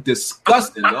look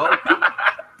disgusting, dog.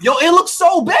 Yo, it looks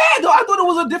so bad, though. I thought it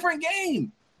was a different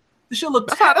game. This shit look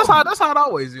That's how it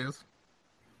always is.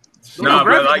 Nah, graphics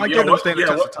but like, like yo, that don't stand the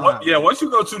test of time. once you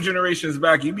go 2 generations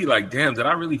back, you be like, damn, did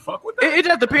I really fuck with that? It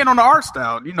just depends on the art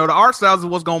style. You know, the art styles is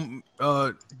what's gonna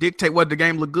dictate whether the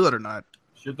game look good or not.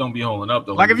 Shit don't be holding up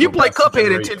though. Like if you play Go back to Cuphead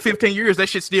in generation. 10, 15 years, that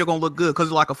shit's still gonna look good because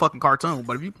it's like a fucking cartoon.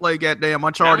 But if you play goddamn Now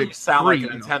Uncharted, you sound 3,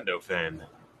 like a you know, Nintendo fan.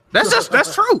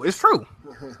 that's true. It's true.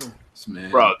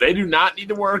 Man. Bro, they do not need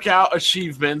to work out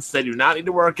achievements. They do not need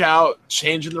to work out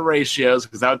changing the ratios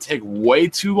because that would take way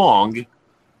too long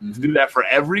to do that for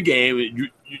every game. You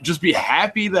just be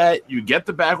happy that you get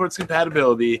the backwards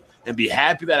compatibility and be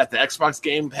happy that if the Xbox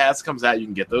Game Pass comes out, you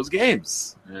can get those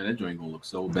games. Man, that joint gonna look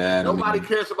so bad. Nobody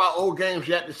cares about old games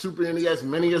yet. The Super NES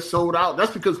Mini is sold out.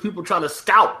 That's because people trying to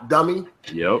scout, dummy.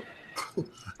 Yep.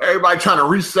 Everybody trying to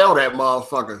resell that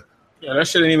motherfucker. Yeah, that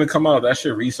shit didn't even come out. That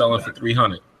shit reselling for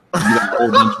 300. You got a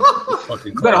whole bunch of,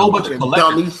 Fucking you got a whole bunch of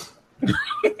collectors. Dummies.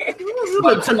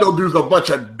 Nintendo dudes a bunch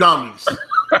of dummies.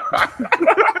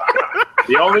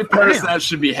 The only person that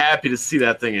should be happy to see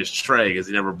that thing is Trey because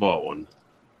he never bought one.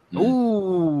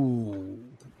 Ooh,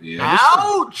 Yeah,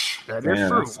 Ouch! that is Damn,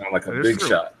 true. that sound like a That is big true.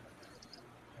 shot.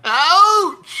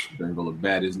 Ouch! they're gonna look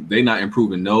bad. They not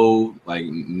improving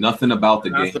nothing about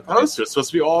the Not game. supposed to. It's supposed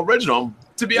to be all original.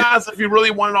 To be honest, if you really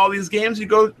wanted all these games, you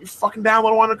fucking download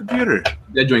them on a computer.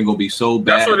 That joint gonna be so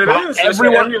bad. That's what it is. That's Every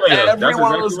an one emulator. of That's those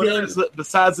exactly what it games, is.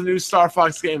 besides the new Star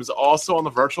Fox games, also on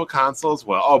the virtual console as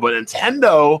well. Oh, but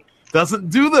Nintendo doesn't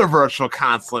do their virtual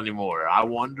console anymore. I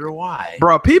wonder why.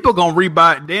 Bro, people gonna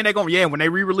rebuy. Then they gonna when they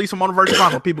re-release them on the virtual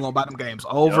console, people gonna buy them games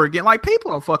over again. Like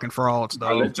people are fucking frauds,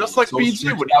 though. Just like BG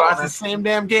when he buys the same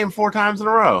damn game 4 times in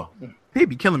a row. He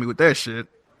be killing me with that shit.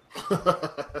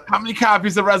 How many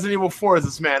copies of Resident Evil 4 does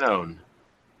this man own?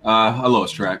 I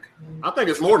lost track. I think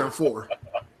it's more than 4.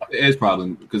 It's probably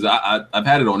because I've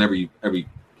had it on every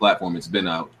platform it's been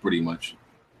out pretty much.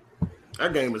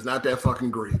 That game is not that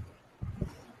fucking great.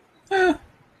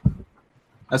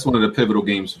 That's one of the pivotal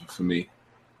games for me,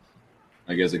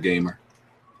 I guess, a gamer.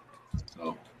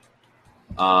 So,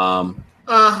 yeah,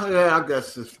 I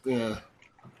guess it's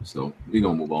So we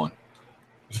gonna move on.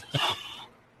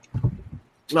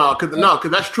 No,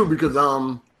 because that's true. Because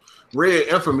Red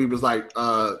Infamy was like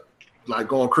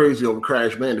going crazy over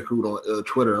Crash Bandicoot on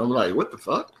Twitter. I'm like, what the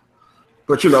fuck?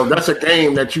 But that's a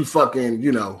game that you fucking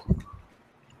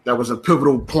that was a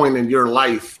pivotal point in your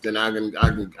life. Then I guess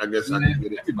I can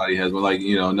get it. Everybody has, but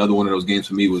another one of those games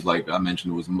for me was like I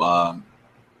mentioned was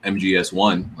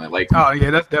MGS1. Like oh yeah,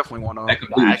 that's definitely one of them.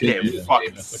 That game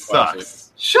fucking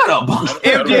sucks. Shut up,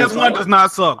 MGS1 does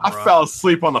not suck. Bro. I fell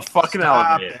asleep on the fucking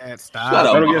elevator. Stop. Shut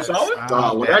up, Metal Gear Solid?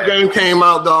 Dog, when that game came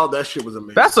out, dog, that shit was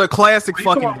amazing. That's a classic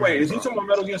fucking. Wait, is he talking about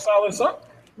Metal Gear Solid? Suck?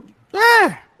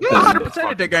 Yeah,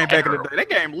 100% that game back in the day. That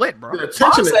game lit, bro. The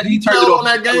attention said he turned it on off.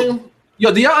 that game.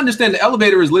 Yo, do y'all understand the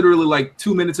elevator is literally like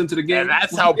 2 minutes into the game? And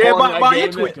that's how Yeah, boring but that you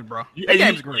game tweaking, is. bro. You, That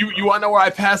game's great. you want to know where I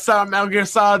passed out on Metal Gear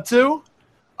Solid 2?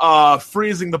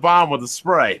 Freezing the bomb with a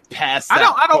spray. Passed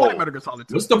out I don't cold. like Metal Gear Solid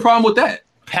 2. What's the problem with that?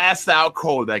 Passed out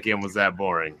cold. That game was that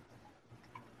boring.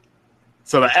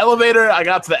 So the elevator, I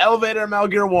got to the elevator in Metal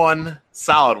Gear 1.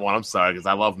 Solid 1, I'm sorry, because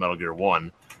I love Metal Gear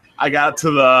 1. I got to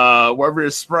the wherever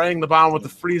you're spraying the bomb with the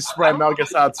freeze spray. Metal Gear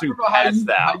Solid 2 passed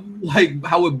out.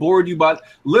 How it bored you, but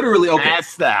literally, okay.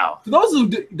 Passed out. For those who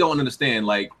don't understand,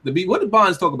 like what the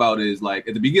bonds talk about is like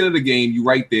at the beginning of the game, you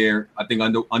right there, I think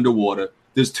underwater.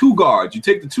 There's 2 guards. You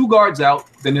take the 2 guards out,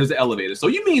 then there's the elevator. So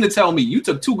you mean to tell me you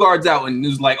took 2 guards out and it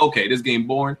was like, okay, this game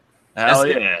boring? Hell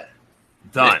That's yeah.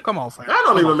 Done. Come on, fam. That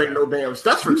don't even make no damn.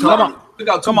 That's Come retarded. on. Took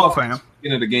out 2 Come on, guards fam. at the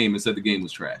beginning of the game and said the game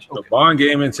was trash. The Okay. Bond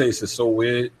gaming taste is so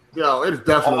weird. Yo, it's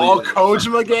definitely All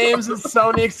Kojima games and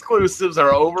Sony exclusives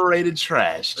are overrated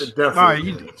trash. It's All right,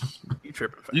 definitely. you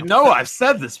tripping, fam. You know I've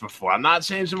said this before. I'm not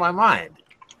changing my mind.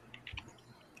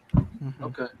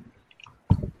 Okay.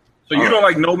 So you don't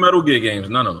like no Metal Gear games?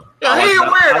 None of them. Yeah, he a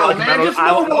weirdo, man. Just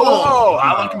move on.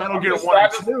 I like Metal Gear 1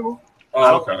 and 2. I Oh,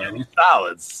 don't okay. like any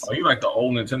solids. Oh, you like the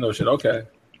old Nintendo shit? Okay.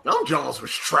 Them Jones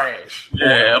was trash.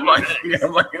 Yeah, I'm like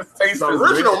it tastes The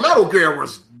original Metal Gear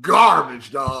was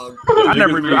garbage, dog. I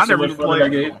never even played that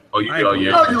game. Oh, you I ain't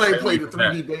yeah. No, you ain't played the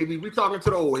 3D, baby. We talking to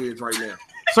the old heads right now.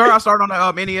 Sir, I started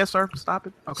on the NES, sir. Stop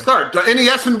it. Okay. Start the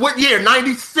NES in what year?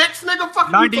 96, nigga?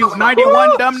 Fuck 90, you talking about?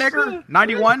 91, dumb nigga.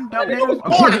 91, dumb nigga.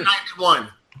 Born in 91.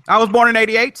 I was born in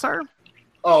 88, sir.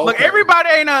 Oh, Look, okay. everybody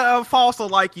ain't a fossil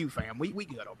like you, fam. We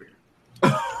good over here.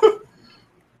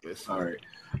 Yes, All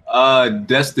right.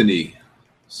 Destiny.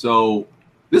 So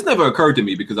this never occurred to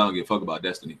me because I don't give a fuck about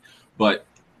Destiny. But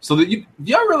so that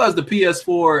y'all realize the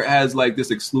PS4 has like this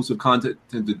exclusive content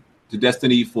to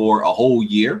Destiny for a whole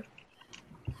year?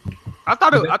 I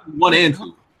thought it. 1 and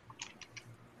 2.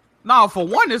 No, for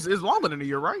one, it's longer than a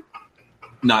year, right?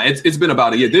 No, it's been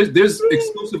about a year. There's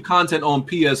exclusive content on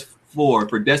PS4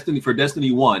 for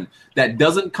Destiny 1 that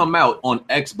doesn't come out on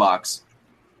Xbox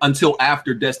until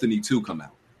after Destiny 2 come out.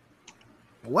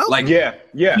 Well, Like Yeah.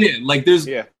 like there's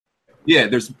Yeah.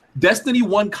 there's Destiny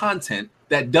 1 content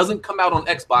that doesn't come out on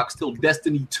Xbox till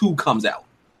Destiny 2 comes out.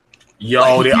 Yo,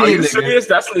 Like, are you nigga. serious?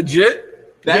 That's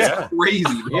legit. That's Yeah. crazy,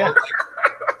 bro. Yeah.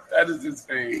 That is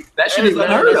insane. That shit Hey, is man,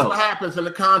 unheard that's of. what happens in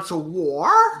the console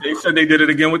war. They said they did it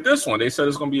again with this one. They said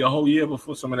it's gonna be a whole year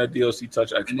before some of that DLC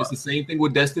touch And it's the Xbox. same thing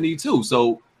with Destiny 2.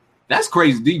 So that's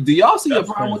crazy. Do y'all see That's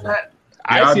a problem with crazy.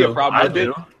 that? Yeah, I I see do. a problem I with it.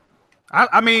 do.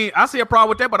 I mean, I see a problem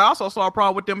with that, but I also saw a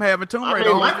problem with them having Tomb I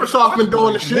Raider. mean, Microsoft been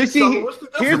doing the shit. But see, So what's the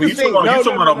here's difference? the thing. You No,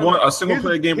 talking no, about no, no. a single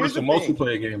player game Here's versus a the thing.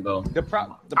 multiplayer game, though.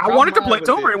 I wanted to play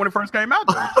Tomb Raider when it first came out.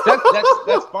 Though.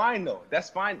 That's fine though. That's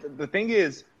fine. The thing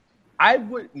is, I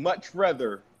would much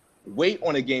rather wait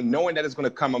on a game knowing that it's going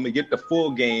to come. I'm going to get the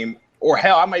full game, or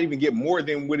hell, I might even get more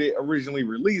than what it originally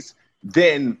released.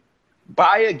 Than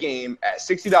buy a game at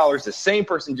 $60 the same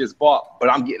person just bought, but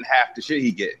I'm getting half the shit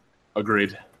he get.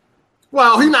 Agreed.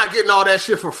 Well, he's not getting all that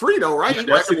shit for free though, right? He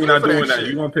That's might you're pay not for doing that. shit.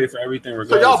 You're gonna pay for everything So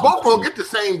regardless. y'all both gonna get the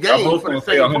same Y'all game both for the gonna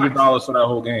pay same price. $100 for that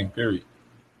whole game. Period.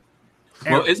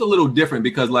 Well, it's a little different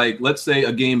because, like, let's say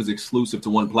a game is exclusive to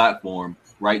one platform,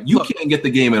 right? You can't get the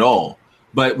game at all.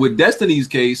 But with Destiny's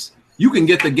case, You can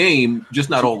get the game, just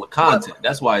not all the content.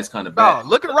 That's why it's kind of bad. No,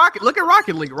 look at Rocket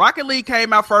League. Rocket League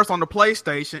came out first on the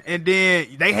PlayStation, and then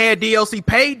they had DLC,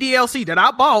 paid DLC that I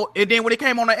bought, and then when it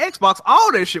came on the Xbox,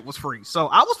 all that shit was free. So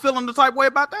I was feeling the type way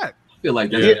about that. I feel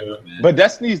like Yeah, but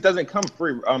Destiny's doesn't come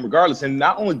free, regardless. And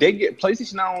not only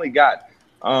PlayStation not only got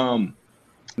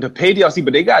the paid DLC,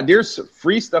 but there's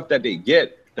free stuff that they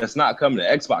get that's not coming to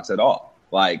Xbox at all.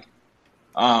 Like,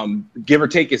 give or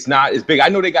take, it's not as big. I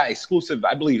know they got exclusive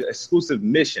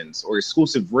missions or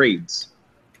exclusive raids,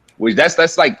 which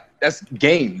that's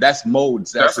game, that's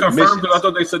modes, that's confirmed. Because I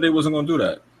thought they said they wasn't going to do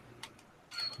that.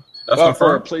 That's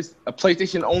for a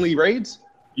PlayStation only raids.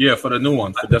 Yeah, for the new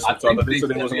one. I think they said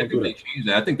they wasn't going to do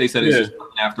that. I think they said it's just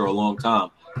after a long time.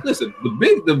 Listen,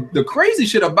 the crazy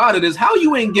shit about it is how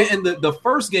you ain't getting the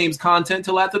first game's content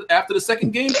till after the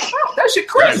second game. That shit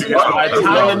crazy. Hey,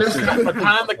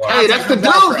 that's the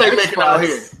deals they making out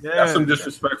here. Yeah. That's some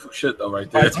disrespectful shit though,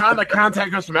 right there. By the time the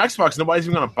content comes from Xbox, nobody's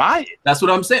even gonna buy it. That's what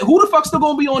I'm saying. Who the fuck's still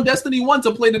gonna be on Destiny 1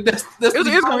 to play the Destiny? It's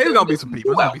gonna be some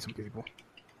people. It's gonna be some people.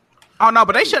 Oh no,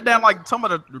 but they shut down like some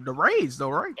of the raids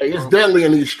though, right? Hey, it's deadly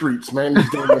in these streets, man.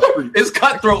 It's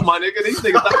cutthroat, my nigga. These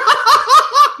niggas.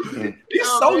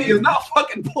 Sony is not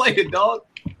fucking playing, dog.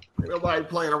 Nobody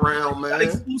playing around, man. Got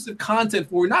exclusive content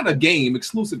for not a game,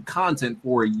 exclusive content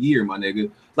for a year, my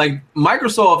nigga. Like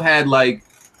Microsoft had like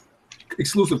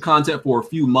exclusive content for a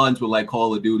few months with like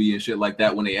Call of Duty and shit like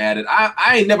that when they added.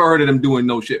 I ain't never heard of them doing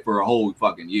no shit for a whole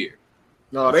fucking year.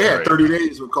 No, they had 30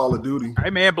 days with Call of Duty. Hey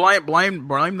man, blame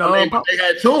no. They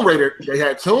had Tomb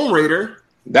Raider.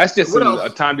 That's just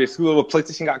a time the exclusive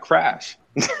PlayStation got crashed.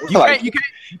 You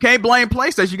can't blame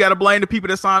PlayStation. You got to blame the people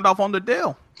that signed off on the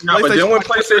deal. No, but then when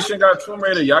PlayStation got Tomb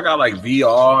Raider, y'all got like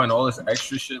VR and all this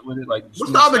extra shit with it. Like, what's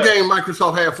the other game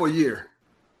Microsoft had for a year?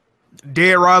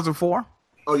 Dead Rising 4.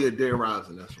 Oh yeah, Dead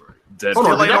Rising. That's right. Hold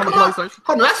on,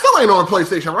 that still ain't on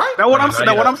PlayStation, right? That's what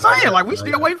I'm saying. Like we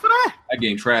still waiting for that. That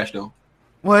game trash though.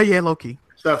 Well, yeah, low key.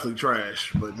 It's definitely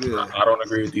trash, but yeah. I don't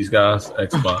agree with these guys.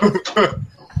 Xbox.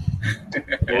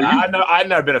 I've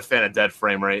never been a fan of dead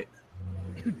frame rate.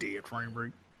 You dead frame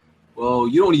rate. Well,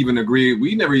 you don't even agree.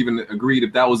 We never even agreed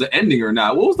if that was the ending or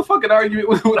not. What was the fucking argument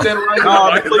with that?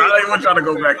 I ain't even trying to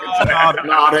go back into that.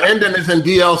 No, the ending is in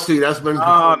DLC. That's been.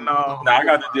 Oh no. I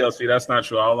got the DLC. That's not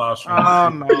true. I'll allow stream. Oh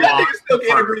no. Y'all niggas still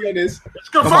can't agree on this. It's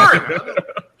confirmed.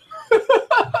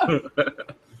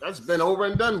 That's been over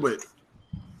and done with.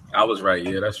 I was right.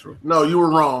 Yeah, that's true. No, you were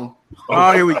wrong.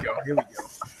 Oh, here we go.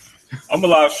 I'm gonna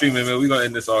live stream it, man. We're gonna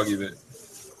end this argument.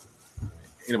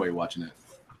 Anybody watching that?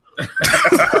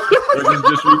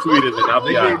 just retweeted it. I'll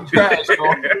be out.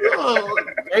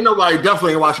 Ain't nobody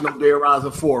definitely watching no Dead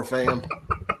Rising 4, fam.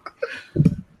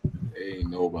 Ain't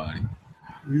nobody.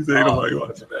 You say nobody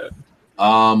watching that.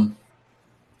 All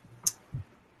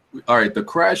right, the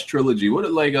Crash trilogy.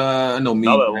 What like I know me.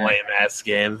 Another lame ass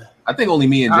game. I think only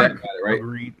me and Jack got it, right?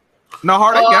 Agreed. No,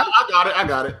 Hardy got it. I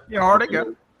got it. Yeah, Hardy got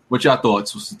it. What y'all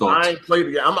thoughts? What's the thoughts? I ain't played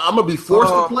it yet. I'm gonna be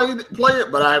forced to play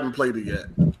it, but I haven't played it yet.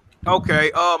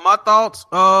 Okay. My thoughts.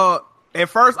 At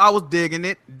first I was digging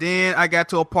it. Then I got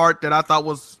to a part that I thought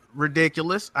was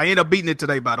ridiculous. I ended up beating it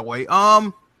today, by the way.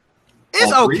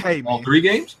 It's okay, man. All 3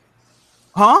 games?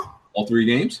 Huh? All 3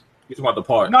 games? He's about the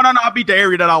part. No. I beat the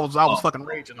area that I was fucking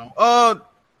raging on.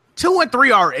 2 and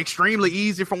 3 are extremely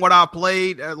easy from what I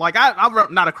played. Like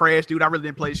I'm not a Crash dude. I really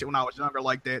didn't play shit when I was younger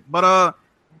like that. But I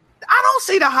don't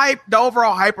see the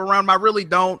overall hype around them. I really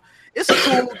don't. It's a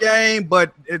cool game,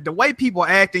 but the way people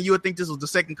acting, you would think this was the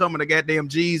second coming of goddamn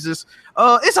Jesus.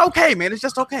 It's okay, man. It's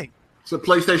just okay. It's a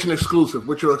PlayStation exclusive.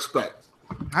 What you expect?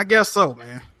 I guess so,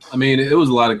 man. I mean, it was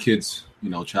a lot of kids,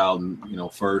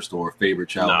 child, first or favorite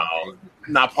child. No,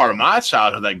 not part of my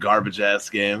childhood. That garbage ass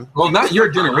game. Well, not your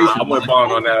generation. I went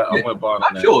bond on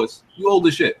that. Not yours. You old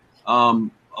as shit. A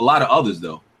lot of others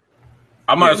though.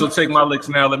 I might as well take my licks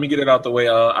now. Let me get it out the way.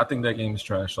 I think that game is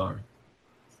trash. Sorry.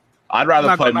 I'd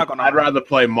rather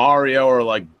play Mario or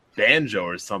like Banjo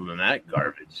or something than that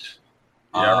garbage.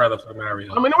 Yeah, I'd rather play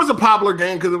Mario. I mean, it was a popular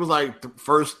game because it was like the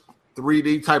first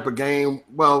 3D type of game.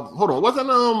 Well, hold on, wasn't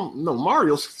no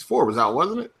Mario 64 was out,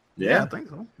 wasn't it? Yeah, I think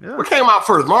so. Yeah. What came out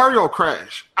first, Mario or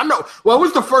Crash? I know. Well, it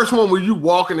was the first one where you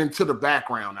walking into the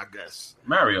background, I guess.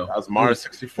 Mario. That was Mario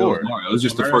 64. It was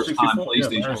just the first time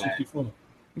PlayStation had.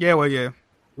 Yeah, well, yeah.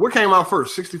 What came out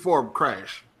first, 64 or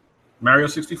Crash? Mario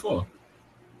 64.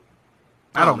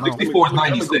 I don't know. 64 is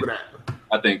 96,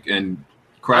 I think, and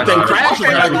Crash. I think Crash is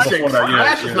 96.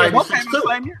 Crash is 96 too.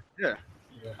 Yeah.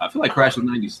 I feel like Crash was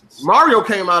 96. Mario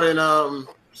came out in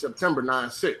September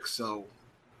 96, so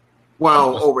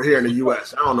over here in the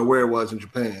US. I don't know where it was in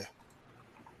Japan.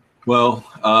 Well,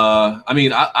 I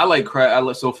mean, I like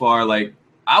Crash. So far, like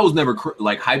I was never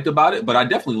like hyped about it, but I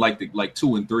definitely liked it. Like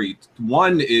 2 and 3.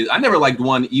 1 is I never liked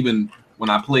 1 even when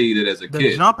I played it as a The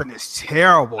kid. jumping is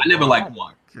terrible. I never bro. liked Oh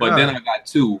 1, my but then God. I got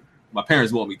 2. My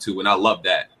parents want me to, and I love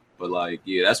that. But like,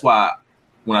 yeah, that's why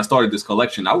when I started this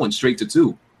collection, I went straight to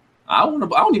 2. I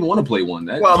don't even want to play 1.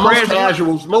 Well,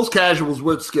 most casuals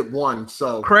would skip 1.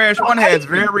 So Crash 1 has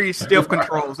very stiff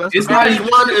controls. That's It's the not thing. even-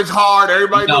 1 is hard.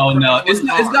 Everybody No, knows it's Crash 1 is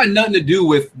not. It's hard. got nothing to do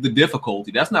with the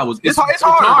difficulty. That's not what It's it's. It's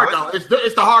hard bro. though.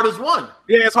 It's the hardest one.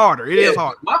 Yeah, it's harder. It is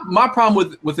hard. My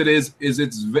problem with it is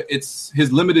it's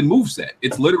his limited moveset.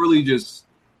 It's literally just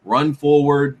run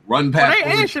forward, run Well, past.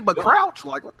 they ain't shit but crouch.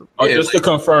 Like what the? Yeah, Just to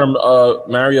confirm,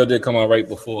 Mario did come out right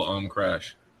before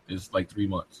Crash. It's like 3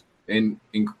 months. in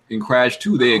Crash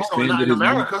 2, they Hold on, expanded not in his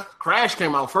America. Crash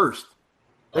came out first.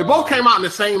 They both came out in the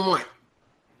same month.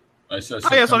 It says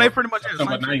Oh, yeah, so they pretty much is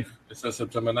September like- 9th. It says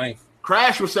September 9th.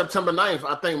 Crash was September 9th.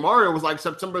 I think Mario was like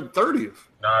September 30th.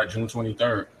 Nah, June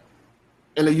 23rd.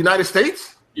 In the United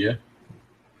States? Yeah.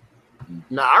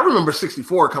 Nah, I remember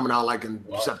 64 coming out like in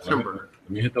Well, September. Let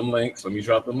me hit them links. Let me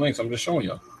drop them links. I'm just showing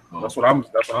y'all. That's what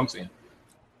I'm seeing.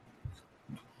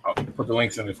 I'll put the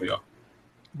links in there for y'all.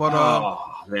 But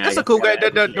man, it's I a cool game. gotta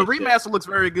The appreciate remaster looks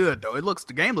very good though.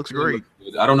 The game looks great.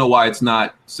 I don't know why it's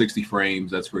not 60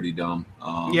 frames. That's pretty dumb.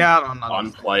 Yeah, I don't know.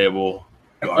 Unplayable.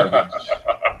 The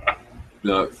You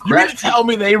mean to Crash tell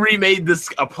me they remade this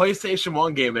a PlayStation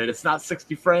 1 game and it's not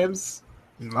 60 frames?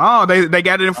 No, they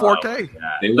got it in 4K.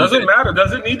 they Does it want matter?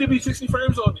 Does it need to be 60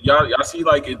 frames? Or y'all see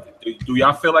like it? Do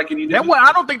y'all feel like it needs to That be? way,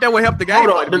 I don't think that would help the game.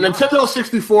 Hold on. The Nintendo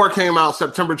 64 came out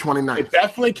September 29th. It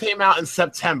definitely came out in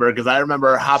September because I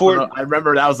remember I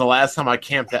remember that was the last time I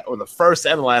camped out, or the first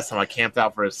and the last time I camped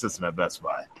out for a system at Best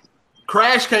Buy.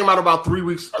 Crash came out about 3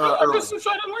 weeks I early. just showed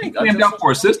the link. to came out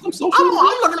for a system. So I'm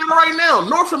looking at it right now.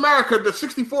 North America, the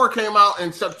 64 came out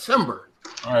in September.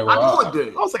 All right, I well, know it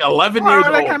did. I was like 11 Well, years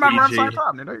that old. came out around the BG. same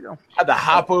time. There you go. I had to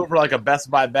hop over like a Best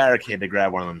Buy barricade to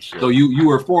grab one of them shit. So you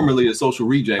were formerly a social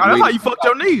reject. Oh, that's how waiting you fucked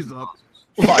your knees up.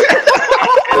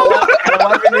 At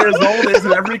 11 years old,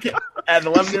 isn't every kid? At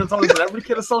 11 years old, isn't every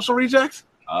kid a social reject?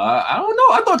 I don't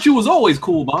know. I thought you was always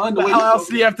cool, Bond. What the hell else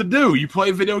do you have to do? You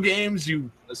play video games.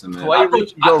 You Listen, man. play, I thought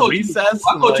you go you- recess.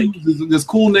 I thought you was this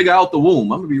cool nigga out the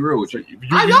womb. I'm gonna be real with you.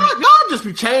 Y'all just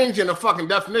be changing the fucking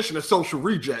definition of social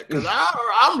reject because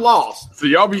I'm lost. So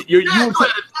y'all be you Yeah, were go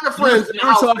ahead. Tell your friends in the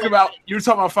house, talking man.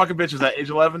 about fucking bitches at age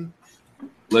 11.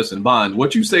 Listen, Bond.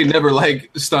 What you say never like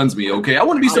stuns me. Okay, I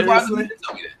wouldn't be surprised if you didn't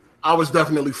tell me that. I was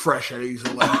definitely fresh at age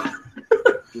 11.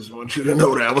 Just want you to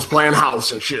know that I was playing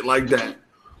house and shit like that.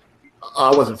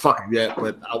 I wasn't fucking yet,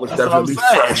 but I was That's what I'm definitely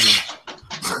saying.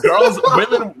 fresh. Girls,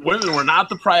 women were not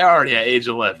the priority at age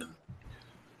 11.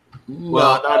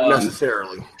 Well, not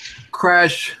necessarily.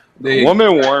 Crash. They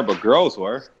Women weren't, but girls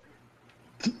were.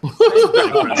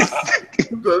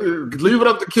 Leave it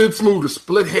up to Kid Smooth to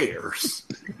split hairs.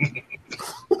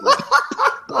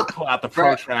 Pull out the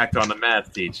protractor on the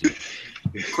math teacher.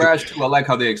 Crash 2, I like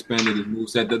how they expanded his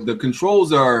moveset. The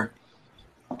controls are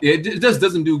it just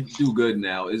doesn't do good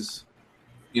now. Is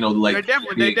like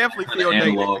They definitely feel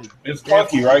analog. dated. it's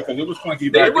clunky, right? Because it was clunky They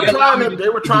back were then. trying to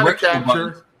Directional capture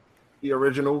buttons. the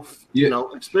original, Yeah.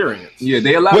 experience. Yeah,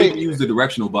 they allow Wait. you to use the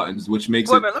directional buttons, which makes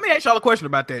Wait a it. minute, let me ask y'all a question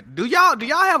about that. Do y'all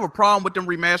have a problem with them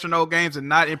remastering old games and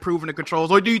not improving the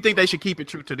controls, or do you think they should keep it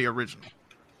true to the original?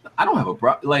 I don't have a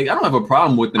problem. I don't have a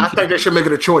problem with them. I think they should make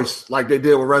it a choice, like they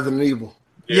did with Resident Evil.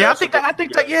 Yeah, I think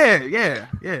that.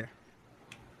 Yeah.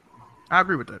 I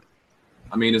agree with that.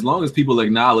 I mean, as long as people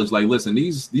acknowledge, like, listen,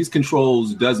 these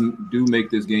controls do make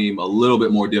this game a little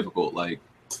bit more difficult. Like,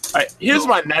 All right, here's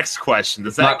my next question.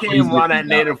 Does that Not game crazy run at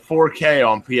now. native 4K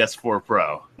on PS4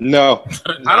 Pro? No,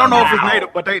 I don't know if it's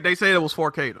native, but they said it was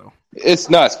 4K though. it's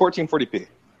not. It's 1440p.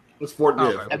 It's for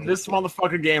Okay. And this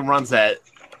motherfucker game runs at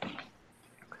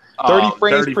 30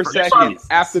 frames 30 per frames. second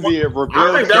after the reveal.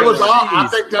 I think that was trailer. I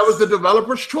think that was the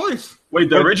developer's choice. Wait,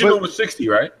 the But- original but- was 60,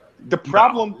 right? The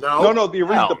problem, No. no, the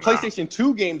Hell the no. PlayStation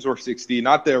 2 games were 60,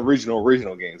 not the original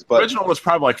games. But original was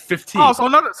probably like 15. Oh, so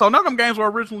none of them games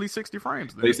were originally 60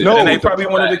 frames. Then. they said, No. And they probably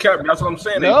wanted to cap. That's what I'm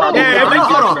saying. They No. probably Yeah, wanted they to did.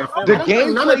 cap Hold that on. film. The I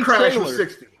think none of gameplay Crash was trailer.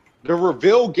 60. the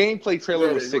reveal gameplay trailer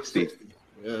Yeah, was they were 60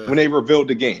 Yeah. when they revealed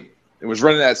the game. It was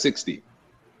running at 60.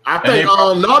 I think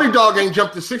Naughty Dog ain't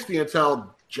jumped to 60 until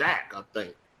Jack, I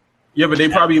think. Yeah, but they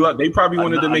probably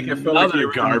wanted to make it feel like the another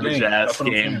original garbage game. ass That's what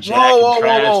I'm game. saying.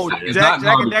 Whoa. It's Jack not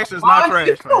and garbage. Daxter is not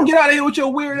trash. Don't get out of here with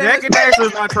your weird Jack ass and Daxter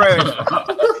is not trash.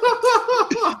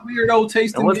 weirdo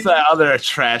tasting. And what's that other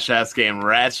trash ass game?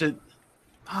 Ratchet?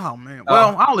 Oh man.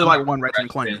 Well, I only like one Ratchet and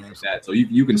Clank game. That, so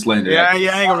you can slander Yeah, that.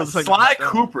 yeah, I ain't gonna say Sly that.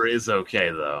 Cooper is okay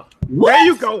though. There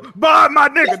you go, Bond, my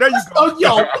nigga. There you go. Oh,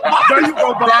 yo, There you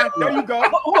go, Bond. There you go.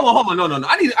 Hold on, no.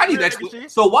 I need explanation.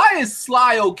 So why is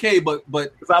Sly okay, but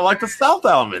Because I like the stealth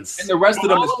elements. and the rest of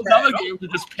them All is those other games are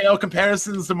just pale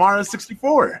comparisons to Mario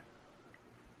 64.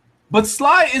 But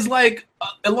Sly is like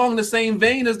along the same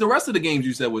vein as the rest of the games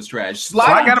you said was trash. Sly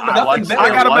I don't got do a- nothing better. I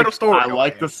got a better story. I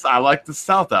like the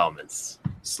stealth elements.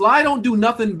 Sly don't do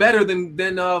nothing better than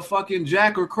fucking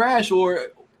Jack or Crash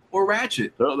or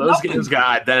Ratchet. Those Nothing. games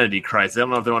got identity crisis. I don't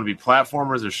know if they want to be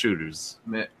platformers or shooters.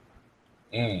 Man,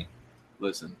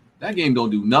 listen, that game don't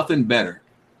do nothing better.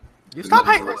 You stop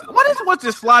hating. What's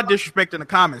this Sly disrespect in the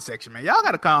comment section, man? Y'all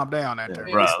gotta calm down out there.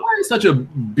 Man, Bro. Sly is such a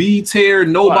B-tier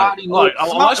nobody. Look,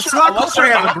 Sly Cooper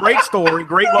has a great story,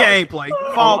 great gameplay.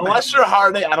 Fall back. Unless you're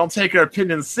hard, I don't take your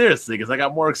opinions seriously because I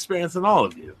got more experience than all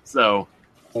of you. So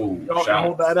don't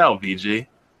hold that out, VG.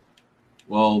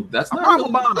 Well, that's I'm not riding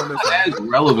really, with Bond on this not one. as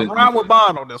relevant. I'm riding with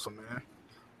Bond on this one, man.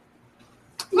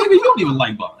 Nigga, you don't even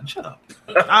like Bond. Shut up.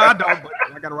 I don't, but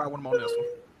I gotta ride with him on this one.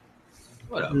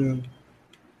 Whatever.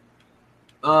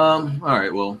 All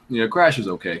right. Well, yeah, Crash is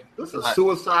okay. This is a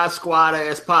Suicide Squad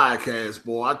ass podcast,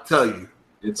 boy. I tell you.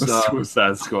 It's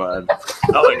Suicide Squad.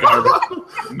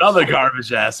 Another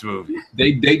garbage ass movie.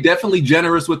 they definitely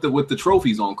generous with the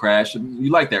trophies on Crash.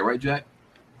 You like that, right, Jack?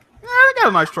 Yeah, I got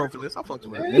a nice trophy list. I fucked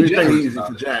with it. Anything easy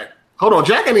for Jack. Hold on,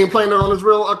 Jack ain't even playing it on his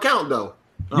real account though.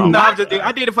 No, I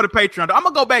did it for the Patreon. I'm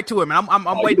gonna go back to it, man.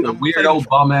 I'm waiting. You a I'm weirdo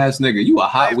bum ass nigga. You a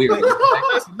hot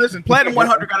weirdo. Listen, Platinum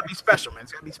 100 gotta be special, man.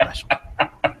 It's gotta be special.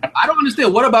 I don't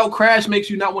understand. What about Crash makes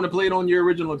you not want to play it on your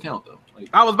original account though? Like,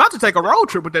 I was about to take a road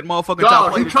trip with that motherfucker.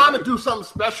 Dog, he's trying to do something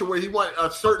special where he want a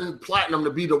certain platinum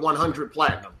to be the 100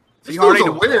 platinum. This You dude's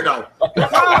already a weirdo. He's a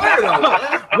weirdo,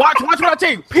 man. Watch what I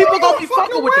tell you. People gonna be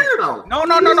fucking with it. weirdo.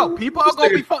 No. People are gonna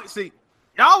be fucking. See,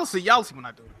 y'all see when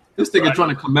I do it. this nigga trying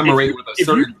to commemorate with a If you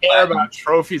certain care platinum. about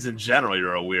trophies in general,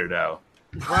 you're a weirdo.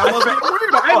 I was a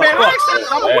weirdo. Hey man, I accept it.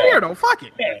 I'm a weirdo. Fuck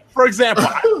it. For example,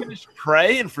 I finished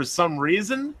Prey, and for some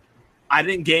reason, I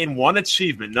didn't gain one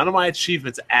achievement. None of my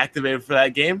achievements activated for that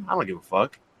game. I don't give a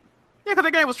fuck. Yeah, because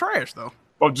the game was trash though.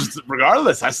 Well, just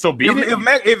regardless, I still beat it.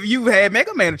 If you had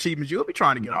Mega Man achievements, you would be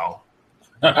trying to get them. No.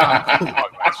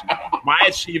 My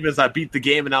achievement is I beat the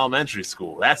game in elementary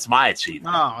school. That's my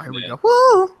achievement. Oh, here we go.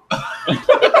 Woo!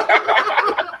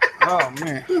 Oh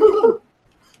man.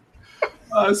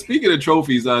 Speaking of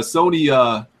trophies,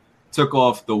 Sony took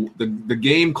off the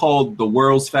game called the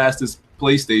World's Fastest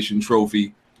PlayStation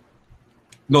Trophy.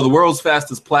 No, the World's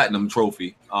Fastest Platinum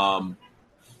Trophy.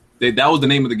 That was the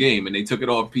name of the game, and they took it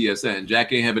off PSN.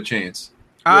 Jack ain't have a chance.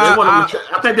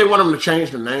 I think they want him to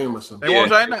change the name or something. They won't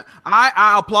say that.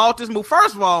 I applaud this move.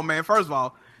 First of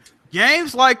all,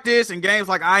 games like this and games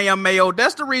like I Am Mayo,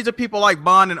 that's the reason people like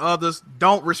Bond and others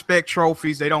don't respect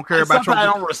trophies. They don't care about trophies. I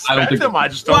don't respect them. I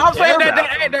just don't Well, I'm care saying about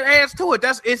that them. adds to it.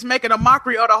 It's making a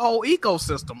mockery of the whole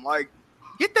ecosystem. Like,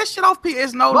 get that shit off.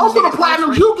 It's no. Most of the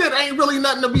platinums you get ain't really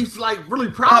nothing to be like really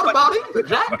proud about either,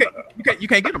 Jack. You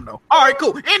can't get them though. All right,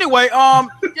 cool. Anyway,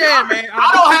 yeah, man.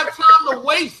 I don't have time to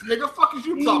waste, nigga. Fuck is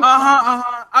you talking?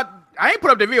 I ain't put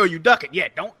up the video. You duck it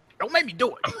yet? Don't make me do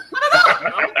it.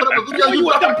 I don't put up a video. You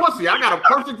ducking pussy. I got a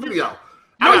perfect video.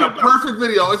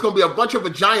 It's gonna be a bunch of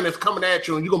vaginas coming at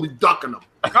you, and you're gonna be ducking them.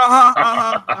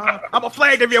 I'm a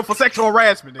flag the video for sexual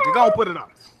harassment, nigga. Go and put it up.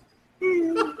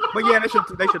 But yeah, they should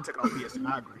take it off PSN.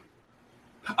 I agree.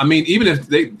 I mean, even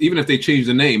if they change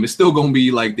the name, it's still gonna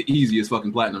be like the easiest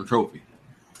fucking platinum trophy.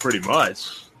 Pretty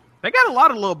much. They got a lot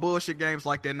of little bullshit games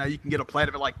like that now. You can get a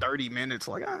platinum in like 30 minutes.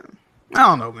 Like I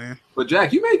don't know, man. But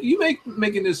Jack, you make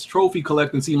making this trophy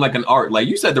collecting seem like an art. Like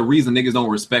you said, the reason niggas don't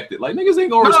respect it. Like niggas ain't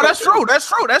gonna. No, respect that's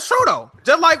true. That's true though.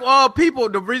 Just like people,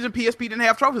 the reason PSP didn't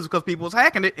have trophies is because people was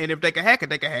hacking it, and if they can hack it,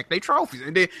 they can hack their trophies,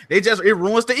 and then it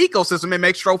ruins the ecosystem and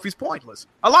makes trophies pointless.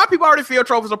 A lot of people already feel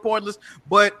trophies are pointless,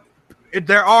 but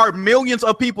there are millions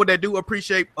of people that do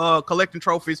appreciate collecting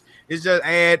trophies. It's just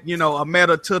add a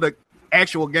meta to the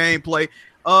actual gameplay.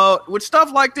 With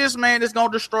stuff like this, man, it's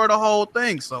gonna destroy the whole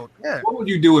thing. So yeah. What would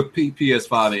you do if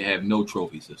PS5 they have no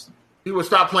trophy system? He would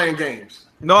stop playing games.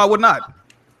 No, I would not.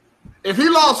 If he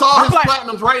lost all his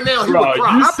platinums right now, he would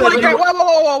cry.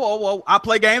 Whoa. I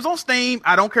play games on Steam.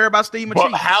 I don't care about Steam But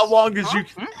achievements. how long did you?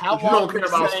 How You long don't care did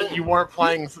about you say Steam. you weren't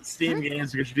playing Steam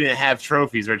games because you didn't have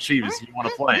trophies or achievements? You want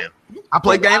to play them. I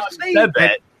play Well, games now on Steam. you said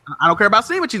that. I don't care about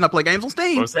Steam achievements. I play games on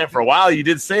Steam. I'm saying for a while you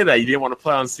did say that you didn't want to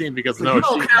play on Steam because You no don't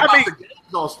achievements. care about the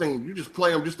games on Steam. You just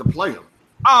play them just to play them.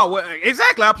 Oh, well,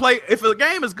 exactly. I play. If the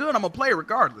game is good, I'm gonna play it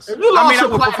regardless. If you lost I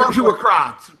your platform, you would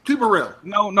cry. Keep it real.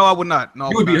 No, I would not. No,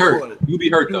 You would be hurt. You would be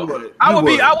hurt though. I would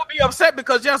be upset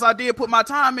because yes, I did put my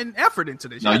time and effort into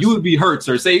this. No, yes. you would be hurt,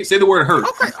 sir. Say the word hurt.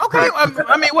 Okay.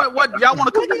 I mean, what y'all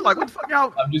want to compete? Like, what the fuck,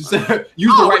 y'all? I'm just saying.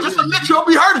 Use the right just word. admit you'll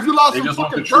be hurt if you lost They some just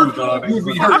want fucking the truth, trophy. dog. You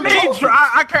would be I hurt. mean,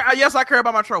 I care. Yes, I care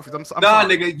about my trophies. I'm Nah,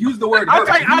 sorry. nigga, use the word I hurt.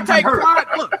 take You would be hurt. pride.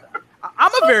 Look,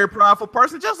 I'm a very prideful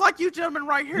person, just like you gentlemen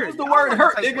right here. Use the word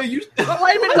hurt, nigga. You. But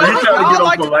wait a minute. You trying to get Y'all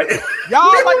like on polite.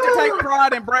 to take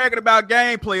pride in bragging about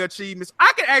gameplay achievements.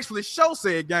 I can actually show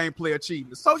said gameplay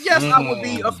achievements. So yes, I would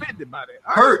be offended by that.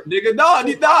 All right? Hurt, nigga. Nah,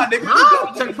 nigga.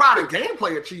 I don't take pride in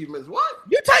gameplay achievements. What?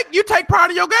 You take pride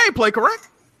in your gameplay, correct?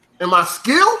 In my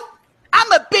skill? I'm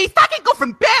a beast. I can go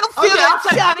from battlefield I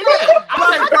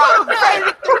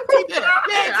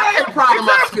take pride in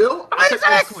my skill. I take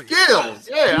Exactly. skills.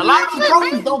 Yeah, a lot of the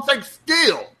trophies don't take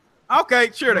skill.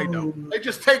 Okay, sure they don't. They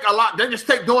just take a lot. They just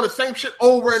take doing the same shit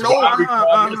over and over. Why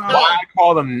I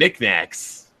call them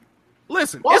knickknacks.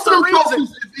 Listen, Most it's of a them reason. trophies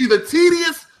is either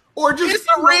tedious or just.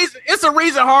 It's a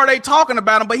reason Hard ain't talking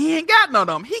about him, but he ain't got none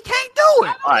of them. He can't do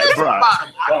it. All right, bro.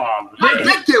 My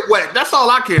dick get wet. That's all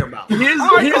I care about. Here's why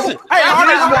why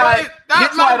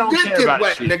I don't dick care get about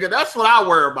wet, shit. nigga. That's what I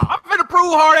worry about. I'm finna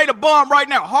prove Hard ain't a bum right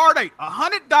now. Hard ain't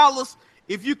 $100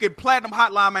 if you can platinum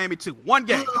Hotline Miami 2. One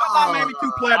game. Hotline Miami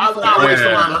 2 platinum.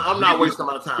 I'm not wasting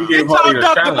my time. He gave Get Hardy your a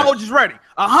duck challenge. emojis ready.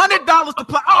 $100 to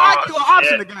play. Oh, I do an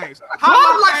option of games.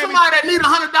 I would like somebody that need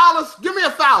 $100. Give me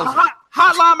 $1,000.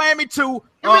 Hotline Miami 2, me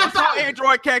 $1,000.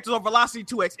 Android Cactus or Velocity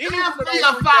 2X. Any one of those Give me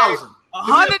 $1,000.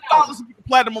 $100 if you can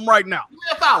platinum them right now. Give me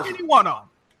 $1,000. Any one of them.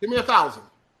 Give me $1,000.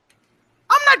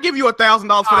 I'm not giving you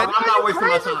 $1,000 for that. I'm not wasting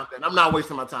my time. Then I'm not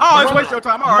wasting my time. Oh, it's waste your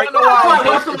time. All right. I'm not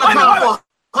wasting my time for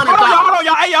Hold on,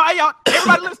 y'all. Hey, y'all.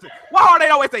 Everybody listen. Why Hard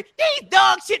ain't always say, these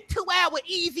dog shit 2-hour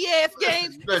easy ass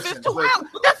games. If it's 2 hours,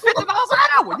 that's $50 an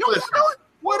hour. You don't want to do it?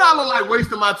 What I look like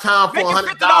wasting my time for Make it $50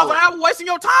 an $100? hour wasting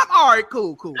your time? All right,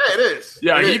 cool. Yeah, it is.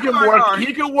 Yeah, It he is. can All work. right.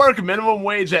 He can work minimum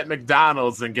wage at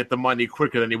McDonald's and get the money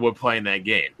quicker than he would playing that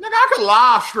game. Nigga, I can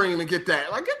live stream and get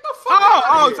that. Like, get the fuck out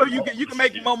Oh, of so here. you can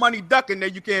make more money ducking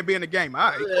than you can be in the game.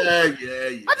 All right.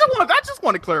 Yeah. I just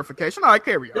wanted clarification. All right,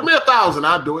 carry Give on. me $1,000.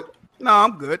 I'll do it. No,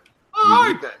 I'm good. All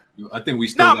right, then. I think we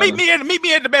still. No, meet me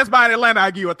at the Best Buy in Atlanta. I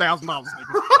give you $1,000.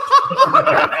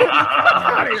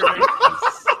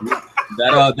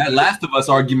 That Last of Us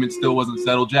argument still wasn't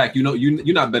settled, Jack. You know,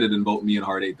 you're not better than both me and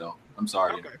Hard 8 though. I'm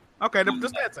sorry. Okay. The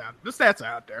stats are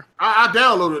out there. I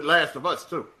downloaded Last of Us,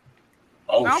 too.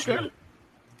 Oh, Okay. shit.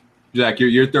 Jack,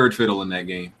 you're third fiddle in that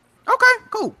game. Okay,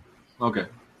 cool. Okay.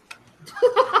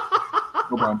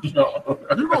 No problem.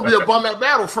 You're going to be a bum at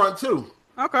Battlefront, too.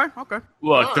 Okay.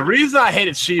 Look, the reason I hate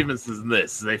achievements is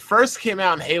this. They first came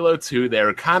out in Halo 2. They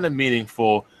were kind of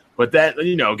meaningful, but then,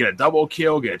 get a double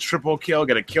kill, get a triple kill,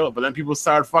 get a kill, but then people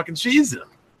started fucking cheesing them.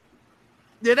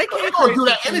 Yeah, they They're can't going to do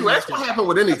that anyway. That's going to happen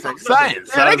with anything. Science.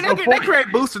 Yeah, That's they the point.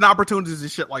 create boosting opportunities and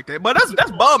shit like that. But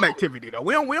that's bum activity though.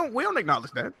 We don't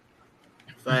acknowledge that.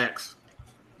 Facts.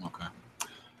 Okay.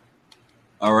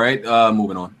 All right.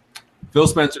 Moving on. Phil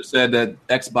Spencer said that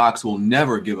Xbox will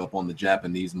never give up on the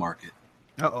Japanese market.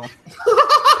 Oh,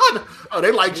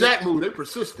 they like Jack move. They're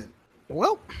persistent.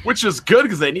 Well, Which is good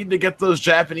because they need to get those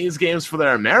Japanese games for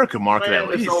their American market Fam,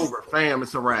 at it's least. over. Fam,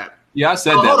 it's a wrap. Yeah, I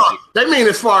said Oh, that. hold on. They mean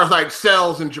as far as like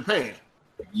sales in Japan.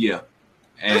 Yeah.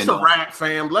 It's And a wrap,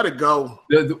 fam. Let it go.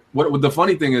 what the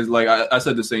funny thing is, like I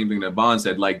said the same thing that Bond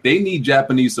said. Like they need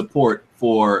Japanese support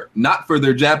not for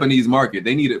their Japanese market.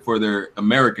 They need it for their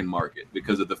American market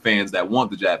because of the fans that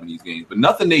want the Japanese games. But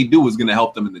nothing they do is going to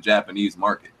help them in the Japanese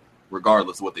market,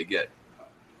 regardless of what they get.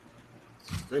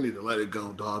 They need to let it go,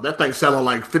 dog. That thing's selling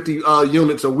like 50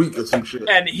 units a week or some shit.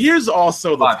 And here's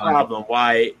also the 500. problem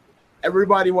why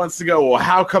everybody wants to go, well,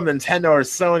 how come Nintendo or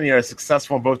Sony are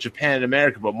successful in both Japan and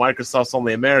America, but Microsoft's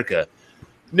only America?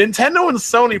 Nintendo and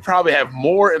Sony probably have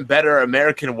more and better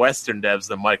American Western devs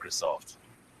than Microsoft.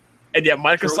 And yet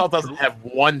Microsoft doesn't have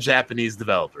one Japanese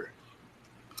developer.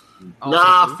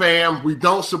 Nah, fam. We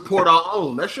don't support our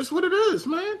own. That's just what it is,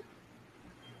 man.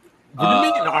 What do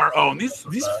you mean our own? These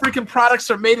freaking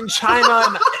products are made in China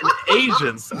and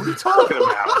Asians. What are you talking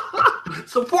about?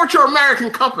 Support your American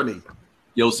company.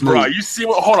 Yo, Smooth. Bro, you see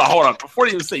what? Hold on. Before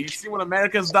you even say, you see what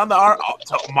America's done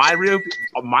to my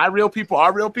real people,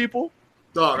 our real people?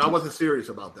 Dog, I wasn't serious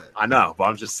about that. I know, but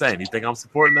I'm just saying. You think I'm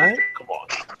supporting that? Come on.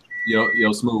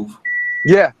 Yo, Smooth.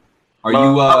 Yeah. Are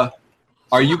you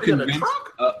in a convinced truck?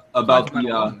 about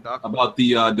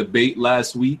the debate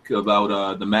last week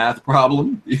about the math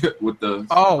problem with the?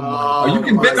 oh Are you my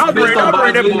convinced? God. based on Don't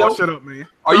bring that Bond's video? bullshit up, man.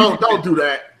 Are you Don't do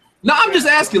that. No, I'm just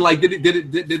asking. Like, did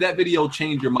that video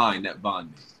change your mind? That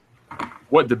Bond.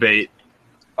 What debate?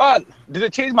 Did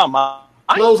it change my mind?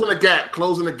 Closing the gap,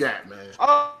 man.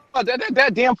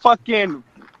 That damn fucking.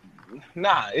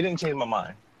 Nah, it didn't change my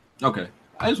mind. Okay,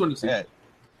 I just wanted to see. Yeah.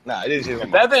 Nah, it didn't change my If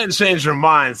mind. that didn't change your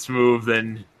mind, Smooth,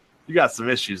 then you got some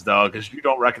issues, dog, because you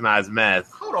don't recognize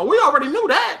meth. Hold on, we already knew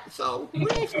that, so we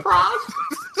ain't surprised.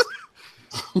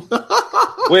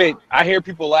 Wait, I hear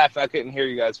people laugh. I couldn't hear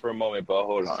you guys for a moment, but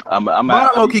hold on. I'm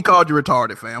Low-key called you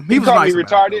retarded, fam. He was called nice me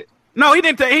about retarded. it, no, he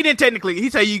didn't. He didn't technically. He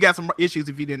said you got some issues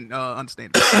if you didn't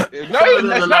understand it. No,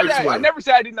 it's not that. I never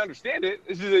said I didn't understand it.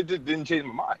 It's just, it just didn't change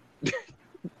my mind.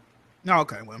 No,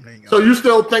 okay, well, there you go. So you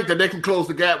still think that they can close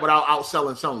the gap without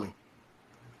outselling Sony?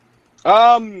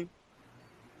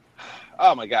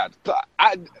 Oh my God,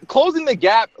 closing the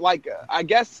gap. Like, I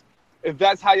guess if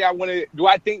that's how y'all want to. Do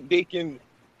I think they can?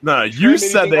 No, you trim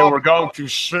said anything they off? were going to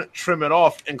trim it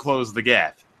off and close the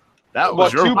gap. That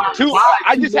was your.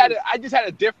 I just had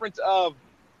a difference of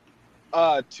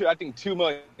I think 2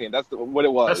 million. That's what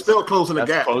it was. That's still closing the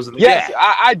gap. Closing the Yes, gap.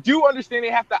 I do understand they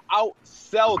have to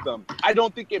outsell them. I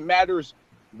don't think it matters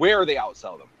where they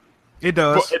outsell them. It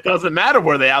does. But it doesn't matter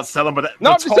where they outsell them, but No, the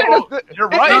I'm just saying. total, you're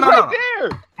right. It's right No.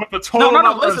 there. But the total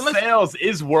number listen. of sales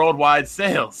is worldwide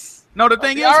sales. No, the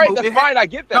thing is, All right, Smooth, that's fine. I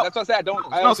get that. No. That's what I said. I don't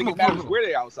think Smooth, it matters Smooth. where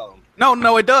they outsell them.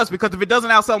 No, it does, because if it doesn't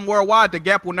outsell them worldwide, the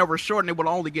gap will never shorten. It will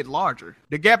only get larger.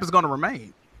 The gap is going to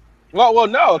remain. Well,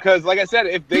 no, because like I said,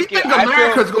 if they You can, think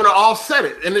America's going to offset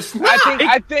it, and it's not.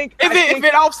 I think If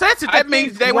it offsets it, that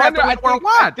means they will have to win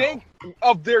worldwide. I think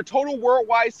of their total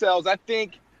worldwide sales, I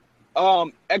think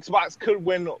Xbox could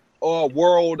win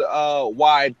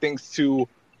worldwide thanks to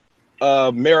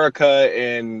America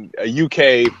and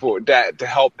UK for that to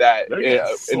help that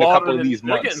in a couple of these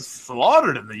They're getting months.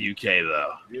 slaughtered in the UK,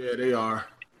 though. Yeah, they are.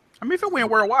 I mean, if it win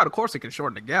worldwide, of course it can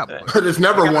shorten the gap. but- But it's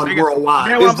never won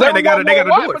worldwide. Yeah, well, I'm saying they gotta do it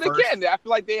but first. again, I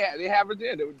feel like they have it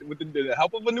in with the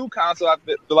help of a new console. I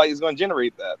feel like it's going to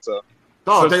generate that. So,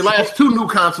 Dog, they last 2 new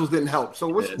consoles didn't help. So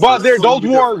what's but those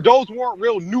different? weren't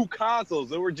real new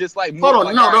consoles. They were just like Hold on,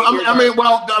 like, no, all right, I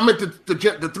mean,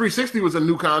 the 360 was a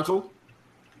new console.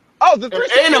 oh, the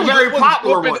 360 and a very was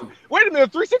popular whooping- one. Wait a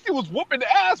minute, the 360 was whooping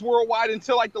the ass worldwide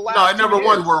until like the last. No, it 2 never years.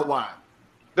 won worldwide.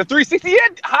 The 360,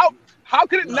 how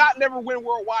could it not never win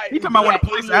worldwide? He talking about when the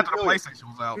Yeah, PlayStation, after the really. PlayStation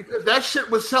was out. Because that shit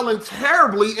was selling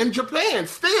terribly in Japan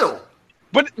still.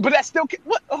 But that still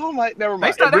what? Oh my, never They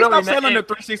mind. stopped really selling ne- the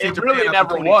 360 in It Japan really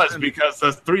after never was 2010. because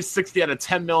the 360 had a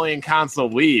 10 million console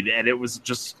lead, and it was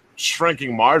just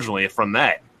shrinking marginally from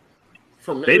that.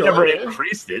 From They there, never yeah.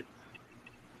 increased it.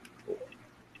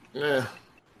 Yeah.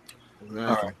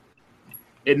 Alright.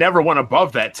 It never went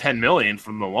above that 10 million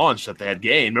from the launch that they had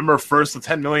gained. Remember first the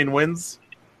 10 million wins?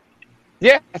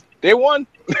 Yeah, they won.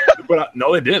 But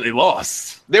no, they didn't. They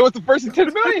lost. They was the first in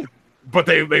 10 million. But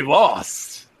they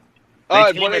lost.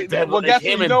 They came in dead, well, they guess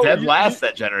came what, in you know, dead you- last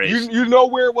that generation. You know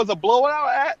where it was a blowout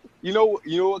at? You know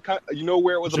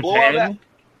where it was a blowout at? Japan?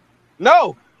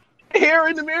 No, here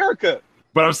in America.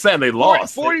 But I'm saying they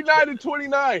lost. 49 to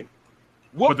 29.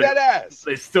 Whoop But they- that ass.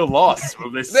 They still lost.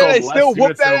 They sold They less still whoop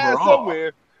units that ass overall.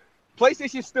 somewhere.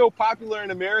 PlayStation's still popular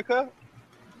in America.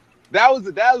 That was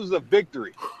a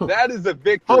victory. That is a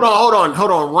victory. Hold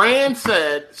on. Rand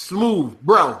said, "Smooth,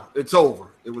 bro, it's over.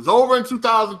 It was over in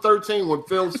 2013 when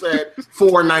Phil said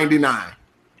 $4.99."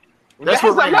 That's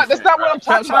what Rand that's said. not what I'm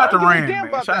talking Shout out about. to I don't Rand, give a damn man.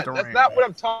 about Shout out that. to That's Rand. not what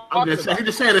I'm talking about. He's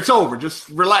just saying it's over. Just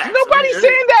relax. Nobody's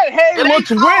saying that. Hey, it let's ain't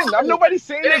win. closing. I'm nobody's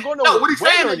saying they're going to No, what he's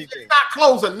win saying or is anything. it's not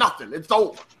closing nothing. It's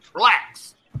over.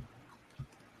 Relax.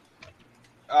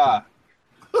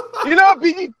 You know,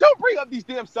 BG, don't bring up these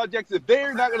damn subjects if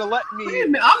they're not going to let me.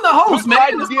 I'm the host, man.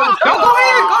 Go ahead. Go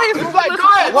ahead. It's like, Go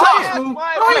ahead. why Talk, ask Smooth.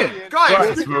 my Go opinion? ahead. Go ahead.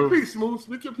 ahead, Speak your Smooth. piece, Smooth.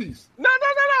 Speak your piece. No.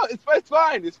 It's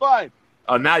fine. It's fine.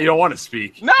 Oh, now you don't want to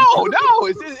speak. No.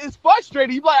 It's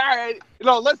frustrating. You like, all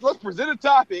right, let's present a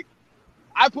topic.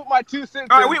 I put my 2 cents.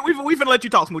 All in. right, we finna let you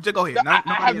talk, Smooth. Just go ahead. I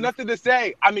have nothing to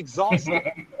say. I'm exhausted.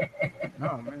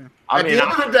 Oh man. At the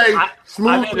end of the day, I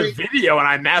Smooth. made a video and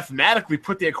I mathematically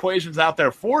put the equations out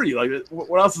there for you. Like,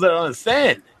 what else is there to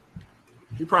understand?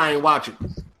 He probably ain't watching.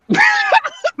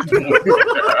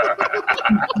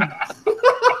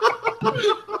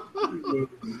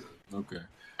 Okay.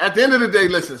 At the end of the day,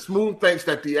 listen, Smooth thinks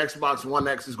that the Xbox One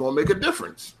X is going to make a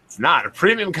difference. It's not. A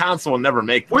premium console will never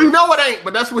make that. We know it ain't,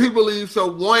 but that's what he believes.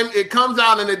 So when it comes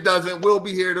out and it doesn't, we'll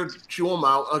be here to chew them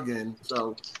out again.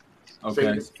 So save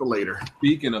Okay. this for later.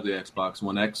 Speaking of the Xbox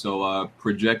One X, so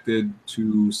projected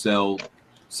to sell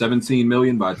 17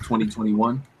 million by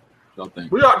 2021. What y'all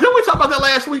think? Didn't we talk about that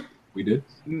last week? We did.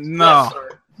 No. Yes,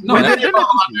 sir. No, We that- did-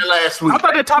 last week. I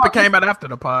thought that topic came out after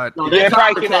the pod. No, Yeah, that it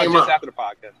probably topic came out came just up. after the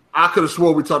podcast. I could have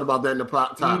swore we talked about that in the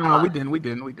top. No, we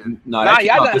didn't. Nah, that came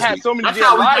y'all out done this had week. so many That's damn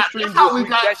how we live got- streams that's how this we week.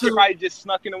 got That shit to- probably just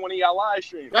snuck into one of y'all live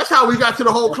streams. That's how we got to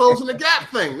the whole closing the gap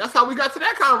thing. That's how we got to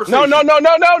that conversation.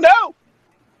 No.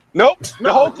 Nope.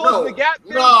 The whole closing the gap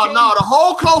thing. No, came- the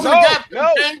whole closing the gap thing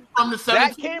no. came from the 17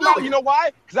 That came million. out. You know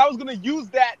why? Because I was gonna use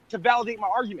that to validate my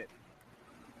argument.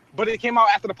 But it came out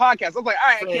after the podcast. I was like, all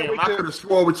right, I can't Damn, wait I could to. have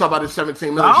sworn we talked about the 17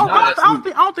 I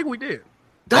million. don't think we did.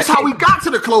 That's how we got to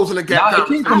the closing the gap. Nah, it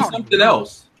came from something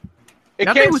else. It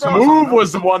I came think we from. saw- Move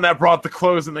was the one that brought the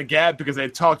close in the gap because they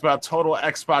talked about total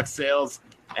Xbox sales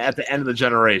at the end of the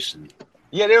generation.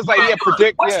 Yeah, there was like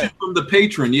predict. Question Yeah. from the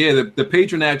patron. Yeah, the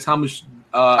patron asked how much.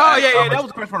 Oh asked how yeah, much that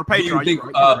was a question from the do you Patreon. think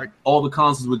You're right. all the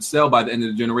consoles would sell by the end of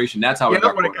the generation? That's how Yeah, it got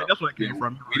that's where it brought up. that's where it came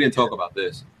from. We didn't talk about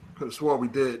this. Could have swore we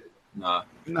did. Nah.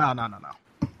 No.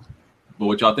 But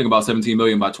what y'all think about 17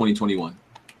 million by 2021?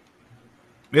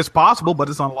 It's possible, but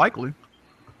it's unlikely.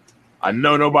 I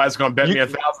know nobody's gonna bet me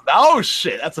 $1,000. Oh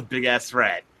shit, that's a big ass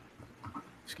threat.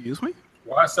 Excuse me?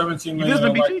 Why 17 You million?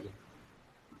 listening, BG? unlikely?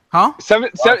 Huh?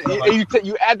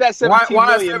 You add that 17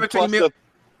 Why is million 17 plus mil- the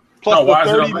plus No, why the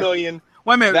is it 30 unlikely? million.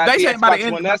 Wait a minute. That They the say by the Xbox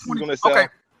end One of S is 20 gonna sell. Okay.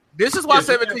 This is why Yeah,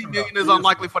 17 yeah, million is yeah.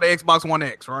 unlikely for the Xbox One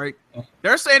X, right?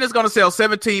 They're saying it's going to sell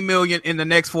 17 million in the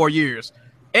next 4 years.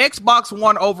 Xbox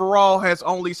One overall has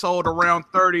only sold around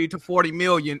 30 to 40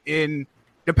 million in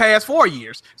the past 4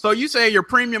 years. So you say your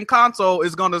premium console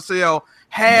is going to sell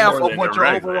half More of than what the your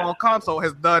regular. overall console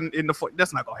has done in the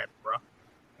that's not going to happen, bro.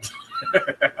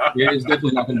 Yeah, it's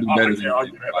definitely not going to do better than I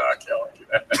can't argue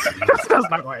that. That's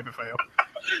not going to happen, fam.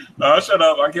 No, shut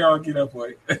up. I can't argue that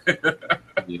point.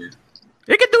 Yeah.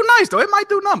 It can do nice though. It might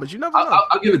do numbers. You never know.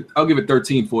 I'll give it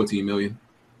 13, 14 million.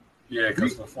 Yeah,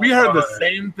 because We heard the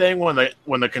same thing when the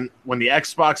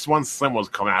Xbox One Slim was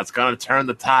coming out. It's gonna turn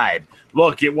the tide.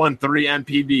 Look, it won 3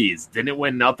 MPBs. Didn't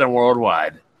win nothing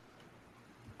worldwide.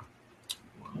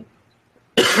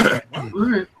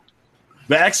 The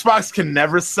Xbox can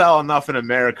never sell enough in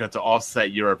America to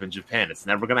offset Europe and Japan. It's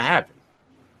never gonna happen.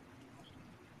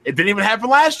 It didn't even happen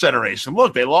last generation.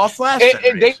 Look, they lost last And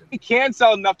generation. they can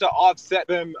sell enough to offset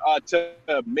them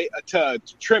to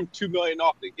trim 2 million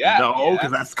off the gap. No,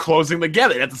 because that's closing the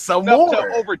gap. They have to sell enough more,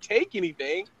 to overtake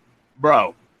anything.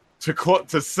 bro.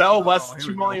 To sell less, here 2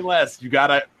 we million less, you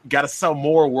gotta sell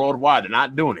more worldwide. They're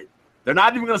not doing it. They're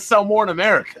not even gonna sell more in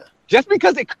America, Just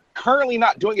because they're currently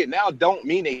not doing it now, don't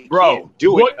mean they bro. can't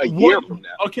do it a year from now.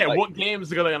 Okay, Like- what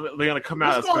games are gonna come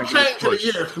out? What's That's going gonna to change get in a pushed?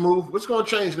 year, Smooth? What's going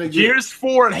to change in a year? Gears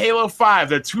 4 and Halo 5,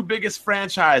 their two biggest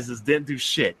franchises, didn't do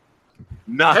shit.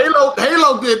 Nothing.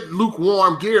 Halo did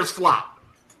lukewarm. Gears flop.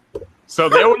 So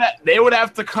they would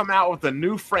have to come out with a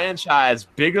new franchise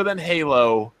bigger than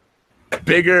Halo,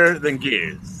 bigger than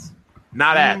Gears.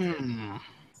 Not happening.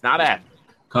 It's not happening.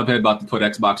 Cuphead about to put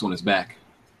Xbox on his back.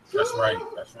 That's right.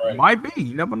 That's right. Might be.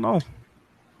 You never know.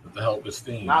 With the help of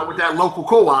Steam. Not with that local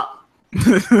co-op.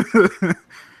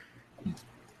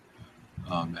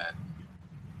 Oh man.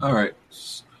 All right.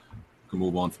 Can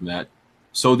move on from that.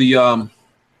 So the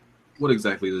what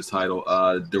exactly is this title?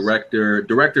 Director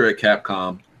at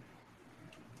Capcom.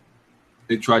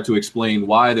 They tried to explain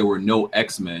why there were no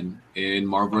X-Men in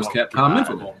Marvel vs. Capcom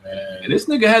Infinite. Oh, man. And this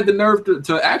nigga had the nerve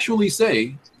to actually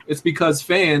say it's because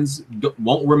fans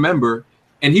won't remember,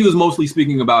 and he was mostly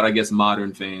speaking about, I guess,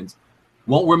 modern fans,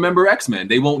 won't remember X-Men.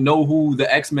 They won't know who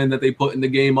the X-Men that they put in the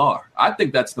game are. I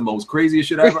think that's the most craziest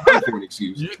shit I ever heard for an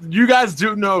excuse. You guys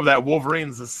do know that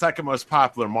Wolverine's the second most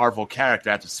popular Marvel character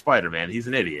after Spider-Man. He's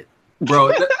an idiot.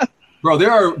 Bro,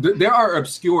 there are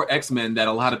obscure X-Men that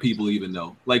a lot of people even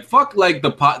know. Like, fuck, like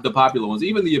the popular ones,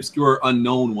 even the obscure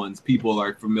unknown ones, people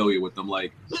are familiar with them.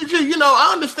 Like, You know,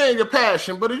 I understand your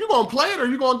passion, but are you going to play it or are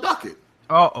you going to duck it?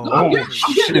 I'm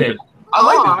getting it. I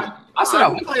like it. I said I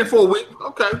like play it for a week.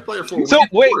 Okay, play it for a week. So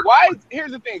wait, why?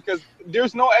 Here's the thing, because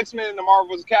there's no X-Men in the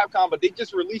Marvel vs. Capcom, but they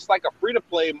just released like a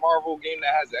free-to-play Marvel game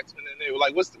that has X-Men in it.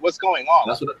 Like, what's going on?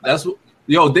 That's what.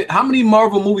 Yo, how many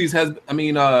Marvel movies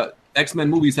X-Men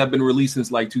movies have been released since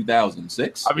like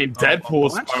 2006? I mean,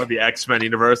 Deadpool's part of the X-Men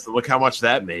universe. Look how much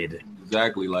that made.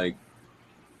 Exactly. Like,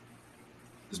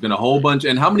 there's been a whole bunch.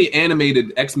 And how many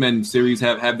animated X-Men series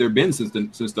have there been since the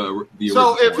original?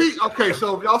 So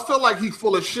so if y'all feel like he's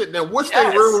full of shit, then what's the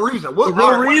real reason? The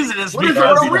real reason is what is the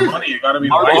because real reason? Money, you gotta be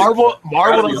Marvel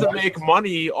Gotta be doesn't right. make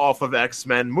money off of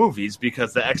X-Men movies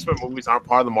because the X-Men movies aren't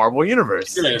part of the Marvel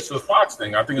universe. Yeah, it's a Fox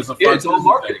thing. I think it's a Fox Yeah, it's all Disney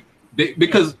marketing.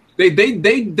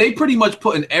 They pretty much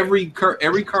put in every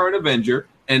current Avenger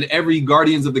and every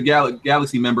Guardians of the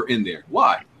Galaxy member in there.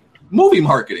 Why? Movie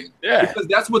marketing. Yeah. Because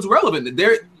that's what's relevant.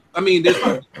 I mean, there's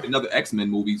probably another X-Men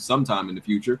movie sometime in the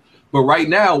future. But right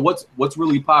now, what's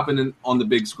really popping on the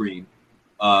big screen?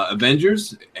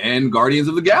 Avengers and Guardians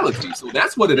of the Galaxy. So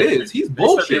that's what it is. He's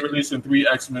bullshit. They're releasing 3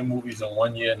 X-Men movies in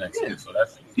 1 year next year. So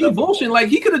that's he's bullshit. Like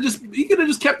he could have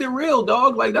just kept it real,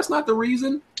 dog. Like that's not the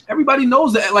reason. Everybody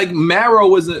knows that. Like Marrow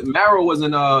was in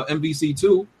MVC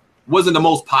 2. Wasn't the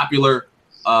most popular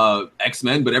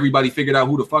X-Men, but everybody figured out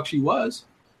who the fuck she was.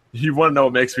 You want to know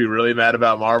what makes me really mad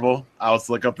about Marvel? I was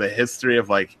looking up the history of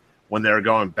like when they were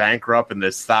going bankrupt and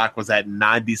their stock was at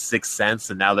 96 cents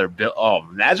and now they're built. Oh,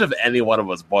 imagine if any one of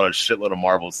us bought a shitload of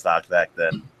Marvel stock back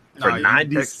then for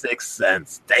 96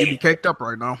 cents. They be kicked up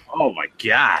right now. Oh my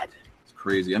God. It's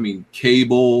crazy. I mean,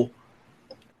 Cable.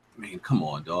 I mean, come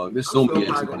on, dog. There's so many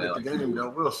X-Men that like, game, though.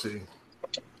 We'll see.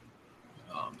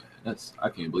 Oh man, I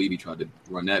can't believe he tried to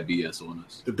run that BS on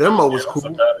us. The demo was cool. a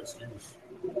bad excuse.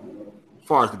 As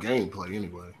far as the gameplay,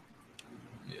 anyway.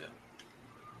 Yeah.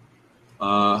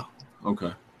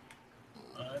 Okay.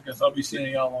 I guess I'll be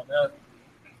seeing y'all on that.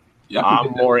 Yeah,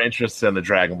 I'm more interested in the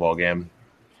Dragon Ball game.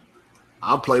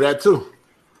 I'll play that too.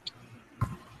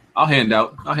 I'll hand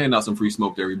out some free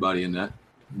smoke to everybody in that.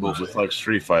 Well, just like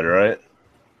Street Fighter, right?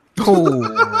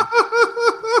 Oh.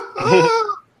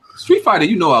 Street Fighter,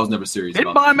 you know I was never serious Did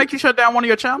about Bond make you shut down one of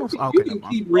your channels? You Okay, can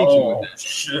keep reaching with that.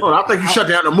 Shit. Oh, I think you shut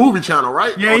down the movie channel,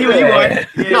 right? Yeah, he right.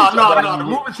 Yeah, No. The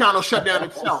movie channel shut down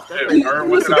itself. That thing- Ern,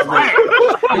 what did I say?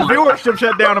 the viewership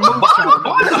shut down the movie channel.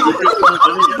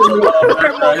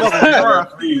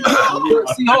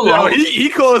 See, hold on. He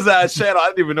closed that channel. I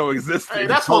didn't even know existed. Hey,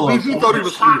 that's what BG thought he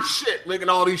was hot shit, making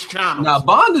all these channels. Now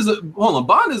Bond is a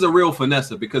real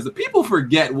finesser because the people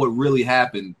forget what really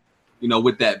happened,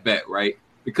 with that bet, right?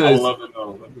 I Because love it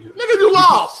though. Nigga, you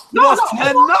lost. You lost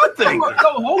 10-0.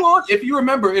 No, hold on. If you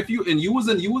remember, you was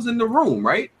in the room,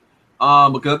 right?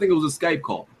 Because I think it was a Skype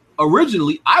call.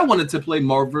 Originally, I wanted to play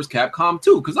Marvel vs. Capcom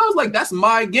 2 because I was like, that's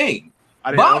my game.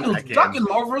 Bond was stuck in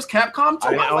Marvel vs. Capcom 2.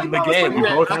 I didn't own the game. We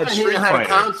both I had think he Street had a Fighter.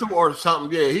 console or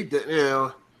something. Yeah, he did.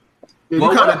 Yeah. You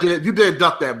Well, kind of did. You did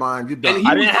duck that, Bond. You ducked. And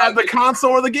I didn't have the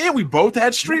console or the game. We both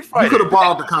had Street You Fighter. could have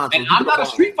borrowed the console. And I'm not a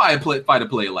Street Fighter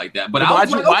player like that. But I Why'd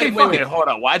was you, like, okay, wait, fine. hold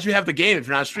on. Why'd you have the game if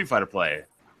you're not a Street Fighter player?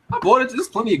 I bought it. There's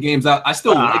plenty of games out. I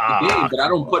still like the game, but I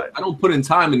don't put in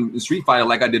time in Street Fighter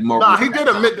like I did Marvel. Nah, he did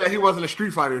admit that he wasn't a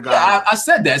Street Fighter guy. Yeah, I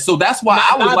said that, so that's why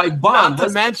I was like, Bond. Not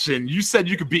to mention, you said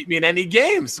you could beat me in any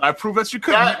game, so I proved that you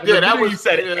could. That was. You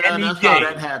said any that's game. how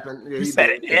that happened. Yeah, You he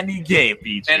said did. any game,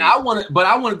 BG. And I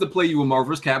wanted to play you in Marvel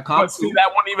vs. Capcom. But see, that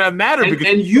wouldn't even matter And- because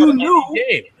and you you said knew- any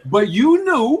game. But you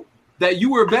knew that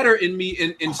you were better in me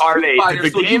in Street Fighter. The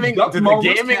so gaming, you ducked the Marvel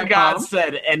vs. gaming Capcom. god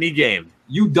said any game.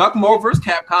 You duck Marvel vs.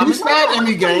 Capcom. He said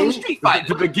any game. Street Fighter.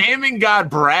 Did the gaming god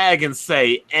brag and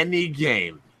say any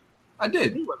game? I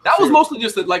did. That was mostly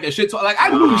just a shit talk. Like I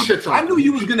knew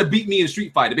you was gonna beat me in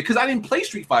Street Fighter because I didn't play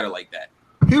Street Fighter like that.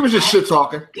 He was just shit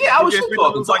talking. Yeah, I was shit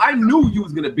talking, so I knew you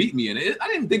was gonna beat me in it. I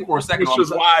didn't think for a second. Which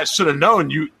is why I should have known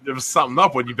there was something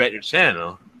up when you bet your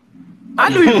channel. I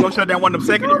knew you were gonna shut down one of them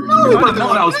secondary. I didn't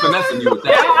know I was finessing you with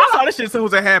Yeah, that. I saw this shit as soon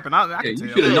as it happened. I Yeah, can you tell.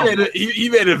 should have known. He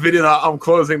made a video that I'm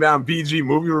closing down BG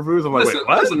movie reviews. I'm like, Listen, wait,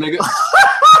 what? listen, nigga.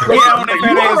 Yeah, on that You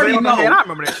fat ass already on the know. head. I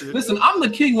remember that shit. Listen, I'm the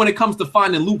king when it comes to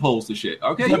finding loopholes to shit.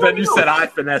 Okay, But then you said I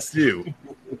finessed you.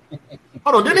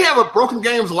 Hold on, didn't he have a Broken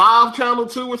Games live channel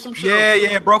too with some shit?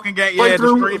 Yeah, Broken Game. Yeah, the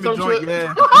Playthrough or streaming some joint. shit?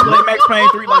 Yeah, play Max Payne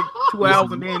 3 like 2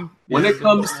 hours and then. when it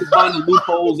comes to finding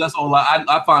loopholes, that's all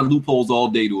I find loopholes all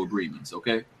day to agreements.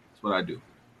 Okay, that's what I do.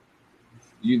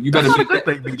 You better That's make not a that.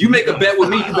 good thing, You make a bet with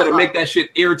me, you better make that shit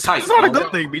airtight. It's not a bro.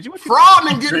 good thing, BG. What you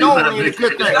Fraud and getting no rain is a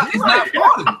good thing. It's not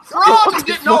fraud. Fraud and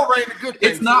getting no rain is a good thing.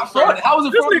 It's not fraud. How is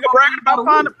it This fraud? nigga bragging about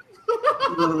finding.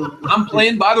 I'm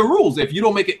playing by the rules. If you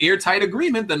don't make an airtight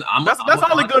agreement, then That's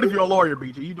only good if you're a lawyer,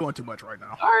 BG. You doing too much right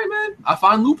now. All right, man. I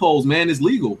find loopholes, man. It's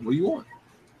legal. What do you want?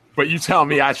 But you tell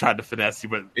me I tried to finesse you,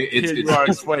 but It's- here you are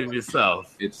explaining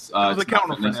yourself. It's It was a it's not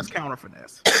counter finesse. finesse. Counter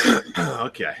finesse.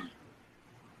 Okay.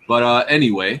 But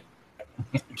anyway,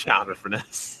 Counter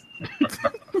finesse.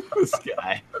 This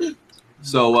guy.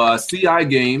 so CI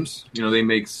Games, they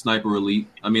make Sniper Elite.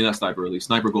 I mean, not Sniper Elite,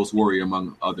 Sniper Ghost Warrior,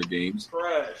 among other games.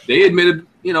 They admitted,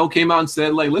 came out and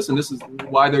said, like, listen, this is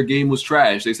why their game was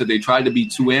trash. They said they tried to be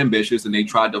too ambitious and they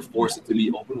tried to force it to be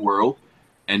open world,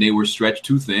 and they were stretched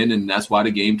too thin, and that's why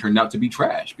the game turned out to be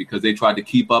trash because they tried to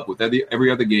keep up with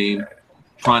every other game,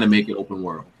 trying to make it open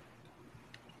world.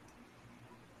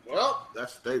 Well,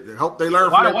 they hope they learn.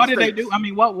 from their Why did they mistakes. do? I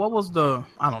mean, what was the?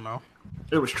 I don't know.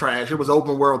 It was trash. It was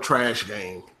open world trash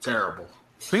game. Terrible.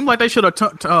 Seemed like they should have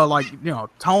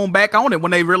toned back on it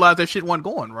when they realized that shit wasn't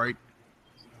going right.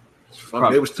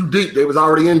 Fuck, they was too deep. They was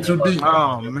already in too deep.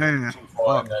 Oh man.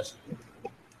 Fuck that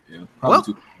shit. Yeah,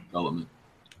 probably too development.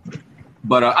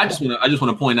 But I just want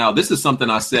to point out this is something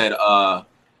I said. I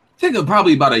think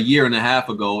probably about a year and a half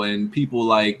ago, and people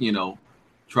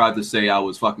tried to say I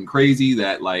was fucking crazy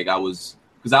that I was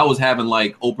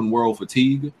having open world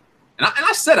fatigue. And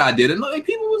I said I did, and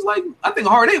people was like, I think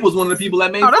Hard 8 was one of the people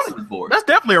that made fun for it. That's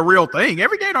definitely a real thing.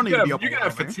 Every game don't need to be open world. You can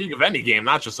have fatigue of any game,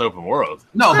 not just open world.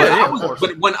 No,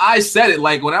 but when I said it,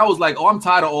 when I was like, oh, I'm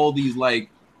tired of all these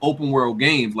open world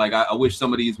games, I wish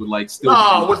some of these would still.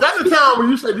 No, was that the time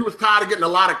when you said you was tired of getting a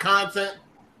lot of content?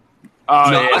 Oh,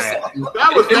 no, yeah.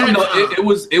 That was that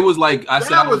time. It was like I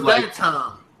said. That was that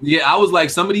time. Yeah, I was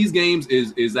like, some of these games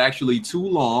is actually too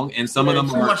long, and some of them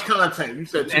too much content. You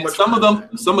said too and much some content. of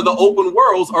them, some of the open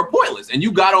worlds are pointless, and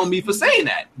you got on me for saying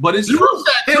that. But it's true.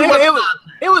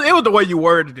 It was the way you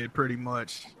worded it, pretty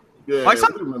much. Yeah,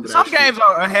 some games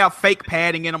have fake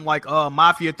padding in them, like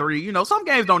Mafia 3. Some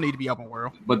games don't need to be open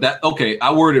world. But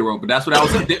I worded it wrong. But that's what I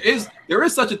was saying. There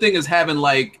is such a thing as having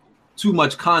too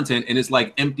much content, and it's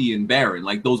empty and barren,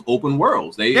 those open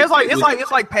worlds.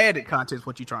 It's like padded content. Is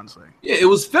what you trying to say? Yeah, it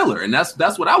was filler, and that's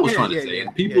what I was trying to say.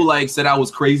 And people said I was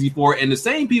crazy for it, and the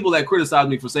same people that criticized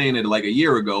me for saying it a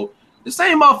year ago, the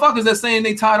same motherfuckers that saying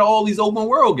they tired of all these open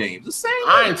world games. The same.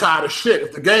 I ain't tired of shit.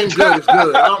 If the game's good, it's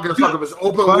good. I don't give a fuck if it's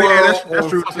open world. That's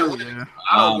true too. Yeah.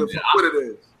 I don't give a fuck what it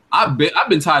is. I've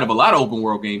been tired of a lot of open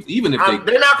world games, even if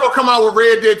they're not gonna come out with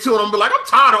Red Dead 2 and I'm be like, I'm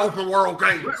tired of open world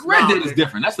games. Red Dead is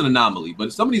different. That's an anomaly.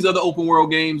 But some of these other open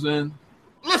world games, man.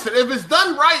 Listen, if it's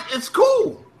done right, it's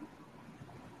cool.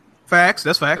 Facts.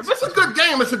 That's facts. If it's a good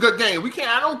game, it's a good game.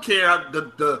 I don't care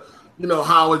the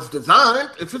how it's designed.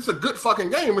 If it's a good fucking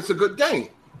game, it's a good game.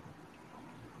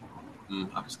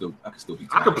 I can still be tired.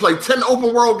 I could play 10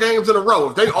 open world games in a row.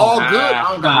 If they all good,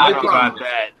 I don't got no problem.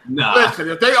 Listen,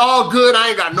 if they all good, I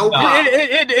ain't got no problem.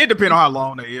 It depends on how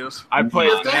long they is. If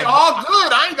they all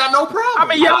good, I ain't got no problem.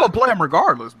 I'm gonna play them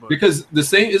regardless. But. Because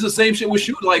it's the same shit with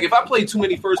shooting. If I play too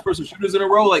many first person shooters in a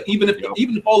row, even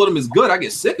if all of them is good, I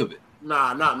get sick of it.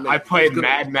 Nah, not me. I played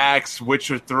Mad Max,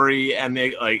 Witcher 3, and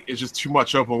they it's just too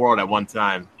much open world at one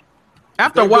time.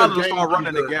 After a while, they'll start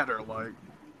running together.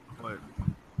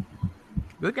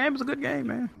 Good game is a good game,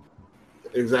 man.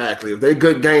 Exactly. If they're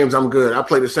good games, I'm good. I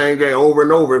play the same game over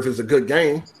and over if it's a good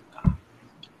game.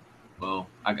 Well,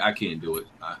 I can't do it.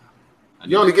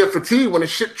 You only get fatigued when the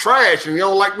shit trash and you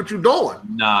don't like what you're doing.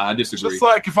 Nah, I disagree. Just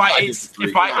like if I ate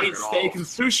steak and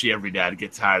sushi every day, I'd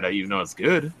get tired of it, even though it's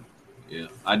good. Yeah,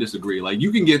 I disagree.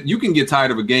 You can get tired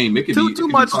of a game. It can be too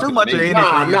much of anything.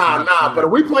 Nah. But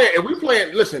if we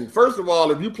playing, listen. First of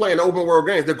all, if you playing open world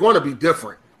games, they're going to be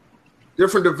different.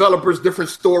 Different developers, different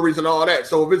stories, and all that.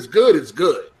 So if it's good, it's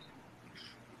good.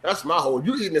 That's my whole.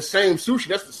 You eating the same sushi?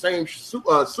 That's the same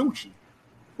sushi,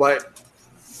 but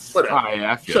whatever. Oh,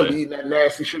 yeah, I feel shouldn't be eating that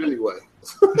nasty shit anyway.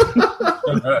 You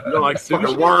don't like sushi?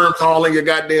 Fucking worms all in your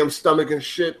goddamn stomach and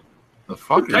shit. The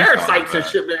fuck parasites and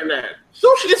shit in that.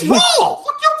 Sushi is raw.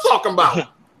 What you talking about?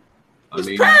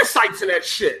 There's parasites in that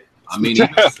shit. I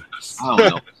don't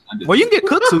know. Well, you can get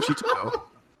cooked sushi too, though.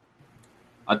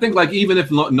 I think even if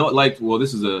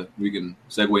this is we can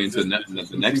segue into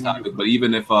the next topic, but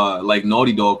even if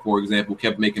Naughty Dog, for example,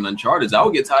 kept making Uncharted, I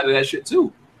would get tired of that shit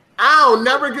too. I'll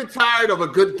never get tired of a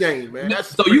good game, man.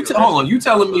 So hold on, you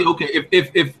telling me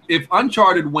if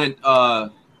Uncharted went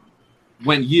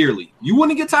yearly, you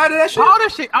wouldn't get tired of that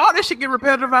shit? All this shit get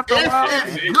repetitive after a while.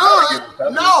 If it's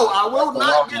good, no, I will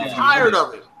not get tired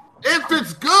of it. If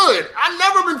it's good, I've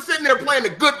never been sitting there playing a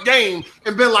good game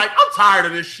and been like, I'm tired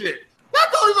of this shit. That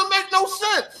don't even make no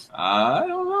sense. I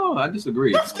don't know. I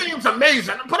disagree. This game's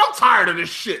amazing, but I'm tired of this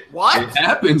shit. What? It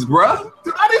happens, bro.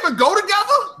 Did that even go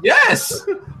together? Yes.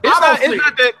 It's not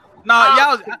that.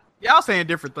 No, y'all saying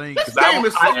different things. This game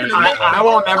is fucking amazing.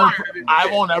 I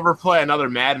won't ever play another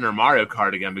Madden or Mario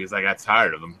Kart again because I got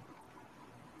tired of them.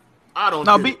 I don't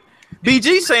know.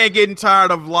 BG saying getting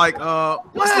tired of what's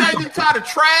that? Getting tired of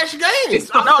trash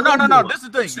games? No. This is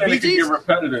the thing. BG get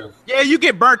repetitive. Yeah, you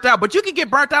get burnt out, but you can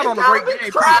get burnt out on a great game.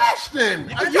 Trash then.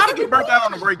 You can get burnt out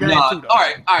on a great game too. Though.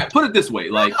 All right. Put it this way,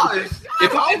 if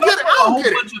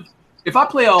I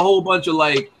play a whole bunch of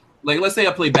let's say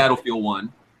I play Battlefield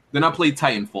 1, then I play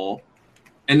Titanfall,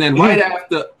 and then right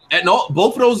after. And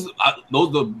both of those are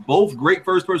both great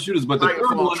first-person shooters. But the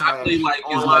third one I play is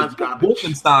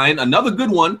Wolfenstein, another good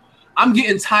one. I'm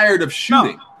getting tired of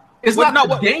shooting. It's not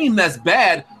the game that's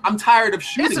bad. I'm tired of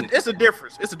shooting. It's a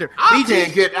difference. It's a difference.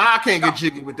 I can't get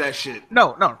jiggy with that shit.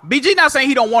 No. BG not saying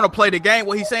he don't want to play the game.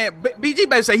 What he's saying, BG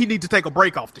basically say he needs to take a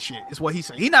break off the shit. Is what he's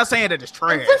saying. He's not saying that it's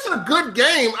trash. If it's a good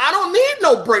game, I don't need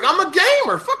no break. I'm a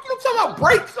gamer. Fuck you talking about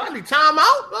breaks. I need time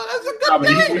out. That's a good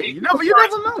game. You never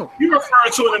know. You refer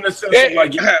to it in the sense of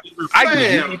like you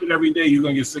eat it every day, you're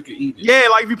gonna get sick of eating. Yeah,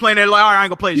 like if you playing that, like, all right, I ain't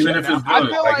gonna play even shit if now. it's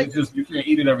good. Like it's just you can't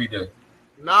eat it every day.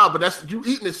 Nah, but that's you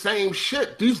eating the same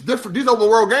shit. These open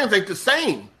world games ain't the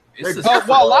same. A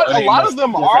lot of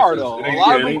them are though. A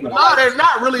lot of them. No, they're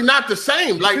not really not the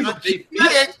same. Like they ain't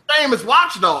the same as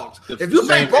Watch Dogs. If you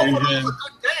think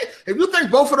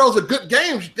both of those are good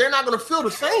games, they're not going to feel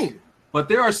the same. But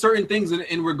there are certain things,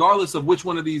 in regardless of which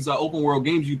one of these open world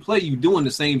games you play, you doing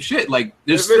the same shit. Like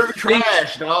there's certain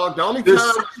trash, dog. The only time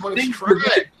when it's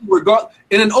trash.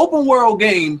 In an open world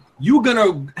game, you're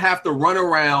gonna have to run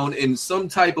around in some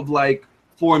type of like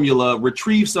formula,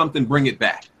 retrieve something, bring it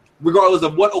back, regardless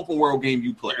of what open world game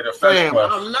you play. Fam,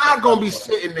 I'm not gonna be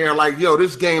sitting there like, yo,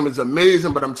 this game is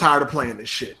amazing, but I'm tired of playing this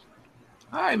shit.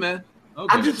 All right, man.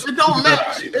 Okay. It don't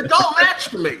match. It don't match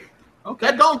to me. Okay.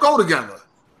 That don't go together.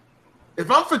 If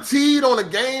I'm fatigued on a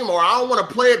game or I don't want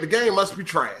to play it, the game must be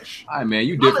trash. All right, man,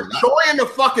 you different. I'm enjoying the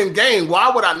fucking game. Why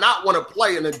would I not want to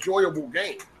play an enjoyable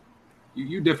game?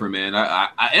 You different, man. I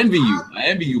envy you. I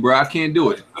envy you, bro. I can't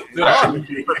do it. I don't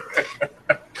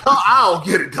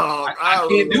get it, dog. I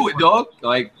can't do it, dog.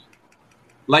 Like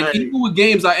even with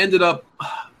games, I ended up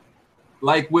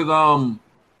like with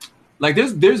like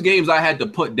there's games I had to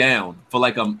put down for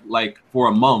for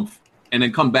a month and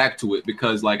then come back to it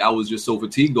because like I was just so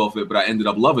fatigued off it, but I ended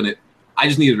up loving it. I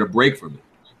just needed a break from it.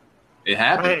 It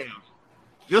happened. Damn.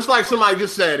 Just like somebody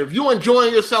just said, if you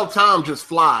enjoying yourself, time just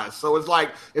flies. So it's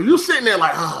like if you're sitting there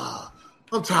like,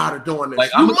 I'm tired of doing this.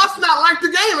 Like, you must not like the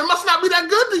game. It must not be that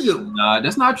good to you. Nah,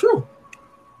 that's not true.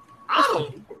 I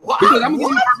don't. Because I'm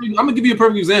gonna give you a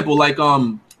perfect example. Like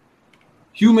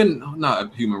Human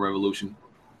Revolution,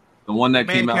 the one that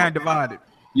came out. Mankind Divided.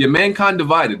 Yeah, Mankind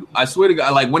Divided. I swear to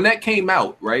God, like when that came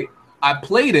out, right? I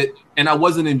played it and I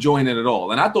wasn't enjoying it at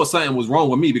all. And I thought something was wrong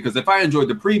with me because if I enjoyed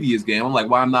the previous game, I'm like,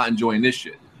 why I'm not enjoying this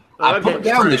shit? I put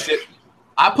down the shit.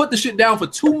 I put the shit down for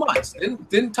 2 months.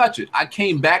 Didn't touch it. I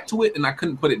came back to it and I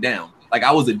couldn't put it down. Like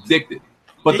I was addicted.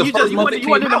 But the first month it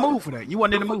came out, you wasn't in the mood for that. You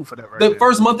wasn't in the mood for that. The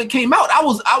first month it came out, I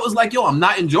was like, yo, I'm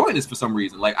not enjoying this for some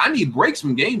reason. Like I need breaks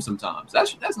from games sometimes.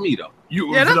 That's me though.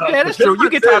 That's true.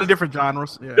 You get tired of different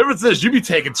genres. Yeah. Difference is you be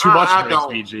taking too much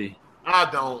breaks, BG. I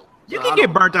don't. You can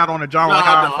get burnt out on a genre.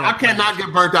 I cannot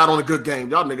get burnt out on a good game.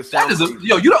 Y'all niggas sound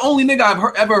you're the only nigga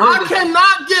I've ever heard. I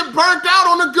cannot get burnt out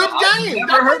on a good game. I've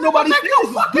never heard nobody say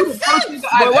no fucking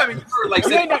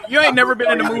sense. You ain't never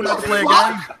been in the mood to play a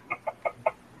game.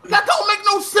 That don't make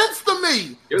no sense to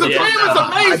me. The game is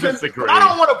amazing, but I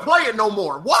don't want to play it no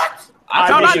more. What?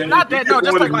 Not that. No,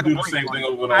 that's like do the same thing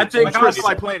over. I think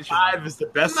like playing 5 is the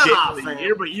best game of the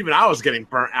year, but even I was getting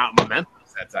burnt out in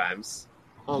Mementos at times.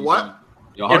 On what?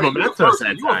 You first,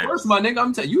 my nigga.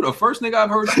 I'm telling you, the first nigga I've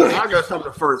heard. I got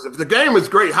something first. If the game is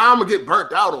great, how am I gonna get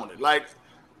burnt out on it? Like,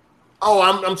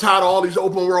 I'm tired of all these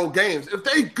open world games. If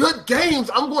they good games,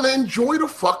 I'm gonna enjoy the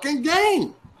fucking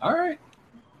game. All right.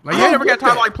 Like you ever got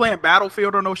tired of like playing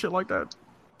Battlefield or no shit like that?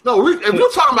 No, if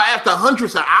you're talking about after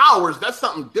hundreds of hours, that's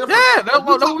something different. Yeah, that's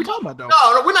what we're talking about though.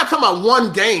 No, we're not talking about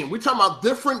one game. We're talking about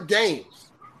different games.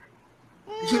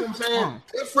 You see what I'm saying?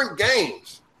 Different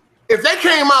games. If they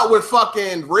came out with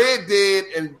fucking Red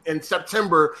Dead in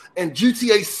September and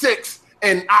GTA 6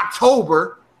 in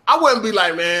October, I wouldn't be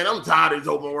like, man, I'm tired of these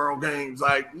open world games.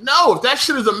 Like, no, if that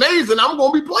shit is amazing, I'm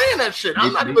going to be playing that shit.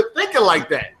 I'm not even thinking like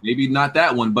that. Maybe not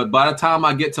that one, but by the time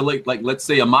I get to like let's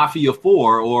say a Mafia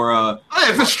 4 or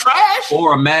if it's trash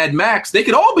or a Mad Max, they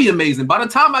could all be amazing. By the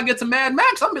time I get to Mad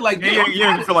Max, I'll be like, yeah,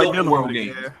 you feel like world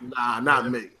game. Nah, not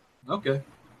me. Okay.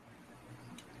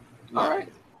 All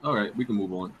right, we can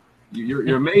move on.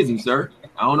 You're amazing, sir.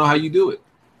 I don't know how you do it.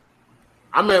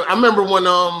 I remember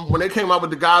when they came out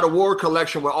with the God of War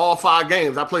collection with all 5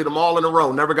 games. I played them all in a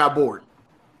row. Never got bored.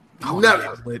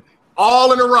 Never.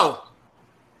 All in a row.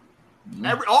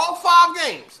 All 5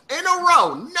 games in a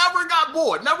row. Never got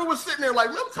bored. Never was sitting there like,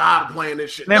 I'm tired of playing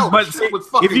this shit. Man, but shit was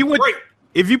fucking great.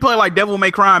 If you play like Devil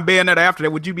May Cry and Bayonetta after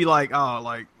that, would you be like,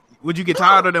 would you get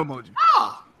tired of them? Would you?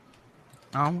 All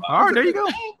right, there you go.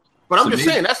 But I'm just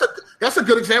saying that's a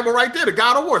good example right there. The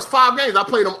God of War, 5 games. I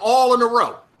played them all in a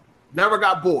row. Never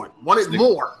got bored. Wanted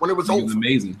more when it was over.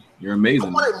 Amazing. You're amazing.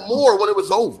 I wanted more when it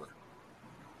was over.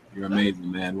 You're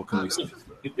amazing, man. What can we say?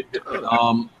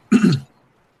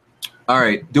 All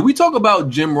right. Did we talk about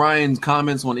Jim Ryan's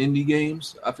comments on indie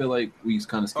games? I feel like we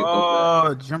kind of skipped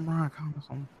over that. Jim Ryan comments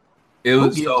on. It Who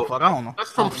was gives a so fuck? I don't know.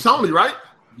 That's from Sony, right?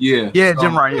 yeah. Yeah,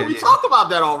 Jim Ryan. Yeah, Yeah, we yeah. talked about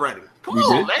that already. Come We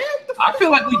on, did? man. I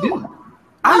feel like we did.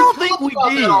 I don't We think we talked about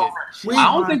did. that already.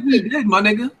 I don't think we did, my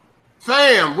nigga.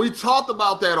 Fam, we talked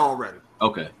about that already.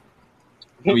 Okay.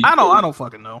 I don't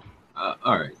fucking know.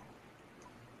 All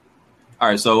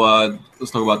right. So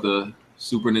let's talk about the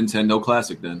Super Nintendo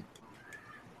Classic then.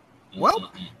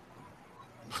 Well,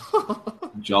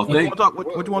 What y'all what you think? want to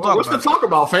talk What's about? to talk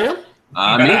about, fam?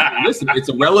 I mean, listen, it's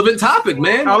a relevant topic,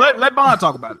 man. No, let Bond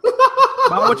talk about it.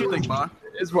 Bond, what you think, Bond?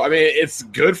 It's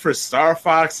good for Star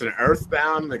Fox and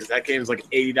Earthbound because that game's like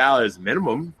 $80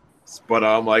 minimum. But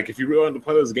like, if you really want to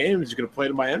play those games, you can play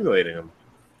them by emulating them.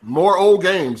 More old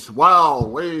games.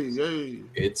 Wow. Hey.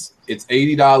 It's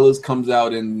 $80. Comes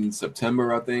out in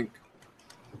September, I think.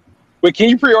 Wait, can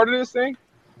you pre-order this thing?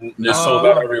 It's sold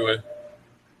out everywhere.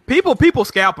 People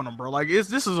scalping them, bro. Like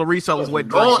this is a reseller's wet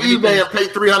dream. Go on eBay and pay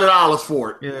 $300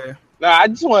 for it. Yeah. Nah,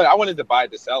 I wanted to buy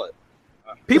it to sell it.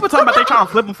 People talking about they trying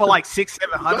to flip them for like $600-700.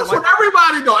 That's Like, what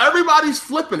everybody do. Everybody's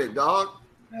flipping it, dog.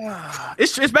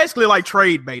 it's basically like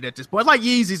trade bait at this point. It's like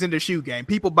Yeezys in the shoe game.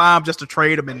 People buy them just to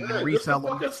trade them and Yeah, resell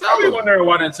them. fucking I sell be them. wondering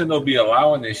why Nintendo be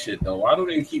allowing this shit though. Why do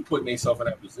they keep putting themselves in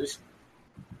that position?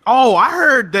 Oh, I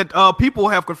heard that people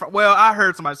have confirmed. Well, I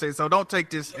heard somebody say so. Don't take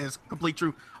this as complete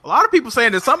truth. A lot of people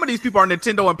saying that some of these people are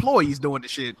Nintendo employees doing the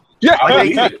shit. Yeah, I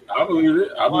believe it. I believe it.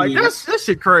 I Like believe it. that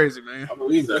shit crazy, man. I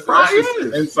believe that. It probably That's just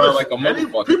is. inside like a And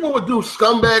motherfucker. people would do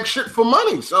scumbag shit for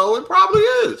money, so it probably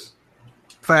is.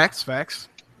 Facts.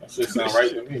 That shit sound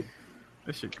right to me.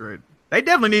 That shit great. They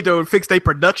definitely need to fix their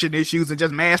production issues and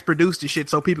just mass produce the shit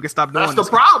so people can stop doing That's the this.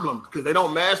 problem because they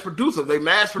don't mass produce it. They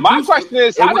mass produce. My question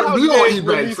is, it how the wouldn't hell be do on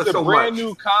they eBay release for a so brand much.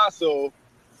 new console,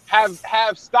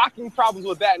 have stocking problems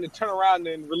with that, and then turn around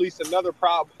and release another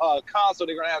console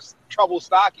they're gonna have trouble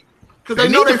stocking? Because they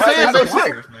know need their to fan find base.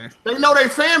 suppliers, man. They know their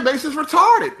fan base is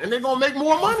retarded, and they're gonna make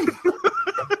more money.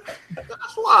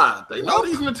 That's why they know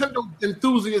these Nintendo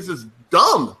enthusiasts is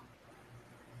dumb.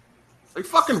 They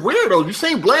fucking weirdos. You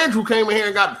seen Blanche who came in here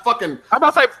and got fucking How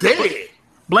about say, dead?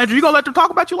 Blandrew, you gonna let them talk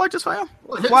about you like this, fam?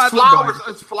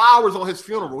 It's flowers on his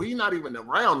funeral. He's not even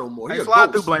around no more. He Hey, a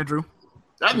slide through, ghost. Blandrew.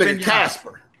 That Continue. nigga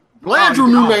Casper. Blandrew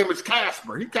new name is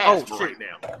Casper. He Casper shit. right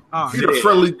now. Oh, He's a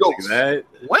friendly ghost. That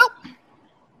well,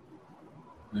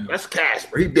 That's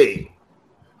Casper. He dead.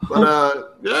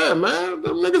 But yeah, man,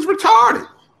 them niggas retarded.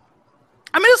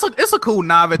 I mean, it's a cool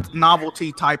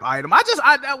novelty type item.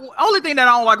 The only thing that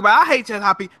I don't like about it, I hate just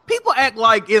how people act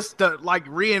like it's the like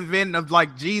reinventing of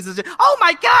like Jesus. Oh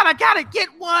my God, I gotta get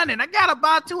one and I gotta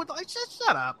buy two. Like,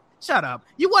 shut up.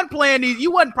 You wasn't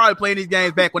probably playing these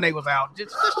games back when they was out.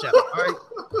 Just shut up, all right?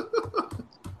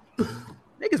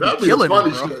 Niggas That'd be be the killing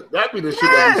funny me, bro. shit. That'd be the shit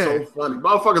that'd be so funny.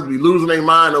 Motherfuckers be losing their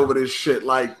mind over this shit.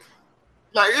 Like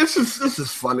this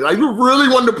is funny. Like, you really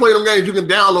wanted to play them games, you can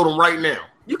download them right now.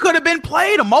 You could have been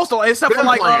played them most of them, except for Been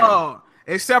like playing.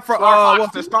 except for Star Fox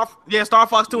what's the Star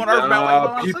Fox 2 and Earthbound. Like,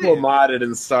 what I'm people saying. modded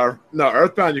in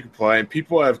Earthbound you can play, and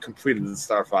people have completed the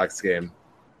Star Fox game.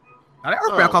 Now, that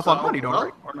Earthbound costs a lot of so, money, though, well,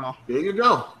 right? Or no? There you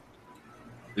go.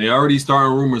 They already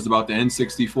starting rumors about the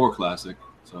N64 Classic.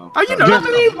 So Oh, you know, I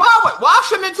mean, why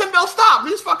should Nintendo stop?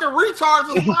 These fucking retards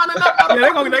are lining up. yeah,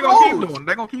 they're gonna keep doing.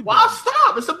 They're gonna keep. Why doing.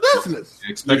 stop? It's a business.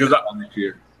 expect Because that next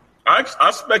year.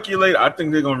 I speculate. I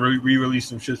think they're gonna re-release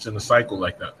some shits in the cycle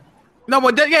like that. No,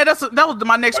 but that was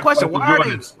my next question. Like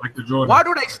the Jordans. Why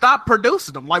do they stop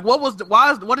producing them? Like, what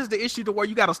is the issue to where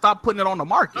you got to stop putting it on the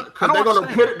market? Because they're gonna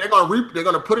put it. They're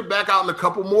gonna put it back out in a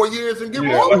couple more years and get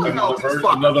more money out these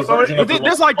fuckers. another version of the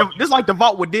This like the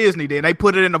vault with Disney. Then they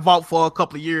put it in the vault for a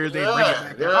couple of years. Then bring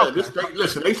it back. Yeah.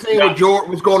 Listen, they seen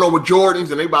what's going on with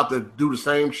Jordans, and they about to do the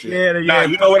same shit. Nah,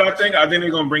 you know what I think? I think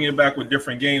they're gonna bring it back with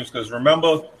different games because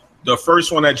remember the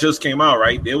first one that just came out,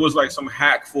 right? There was like some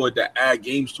hack for it to add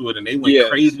games to it, and they went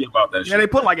crazy about that Yeah, shit. they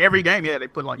put like every game. Yeah, they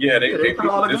put like they put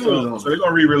all the games on. so they're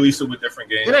gonna re-release it with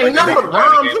different games. It ain't Like, never they add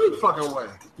rhymes games any to it. fucking way.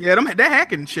 yeah, that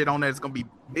hacking shit on there is gonna be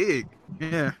big.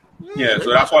 Yeah, Yeah,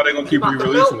 so that's why they're gonna keep About to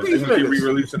re-releasing milk it. They're these gonna keep niggas.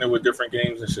 re-releasing it with different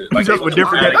games and shit. just they with gonna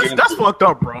different. keep adding That's games to it. fucked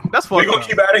up, bro. That's They're fucked gonna up.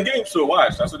 keep adding games to it.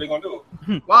 Watch, that's what they're gonna do.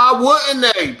 Why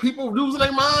wouldn't they? People losing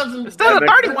their minds and Instead of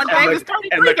 31 and games, it's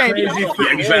And 33 the games. crazy You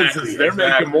thing Exactly, is they're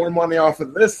exactly. making more money off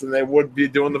of this than they would be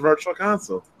doing the virtual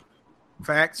console.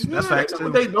 Facts. That's Yeah, facts what too.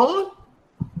 they doing?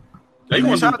 They Yeah,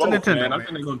 gonna shout do out to both, Nintendo, man. I man.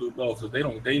 think they're gonna do both. So they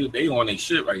on their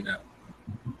shit right now.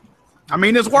 I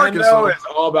mean, it's working. Nintendo So is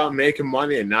all about making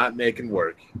money and not making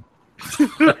work.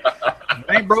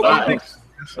 ain't broke.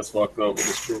 That's fucked up, but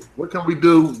it's true. What can we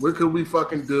do? What can we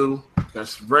fucking do?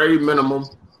 That's very minimum.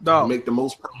 Dog. Make the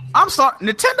most. I'm sorry.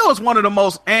 Nintendo is one of the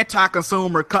most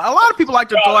anti-consumer. A lot of people like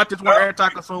to throw out this word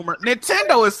anti-consumer.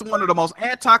 Nintendo is one of the most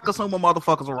anti-consumer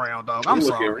motherfuckers around, dog. I'm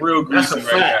sorry. Looking real greasy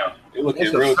right now. They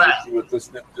looking real greasy with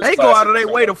this. They go out of their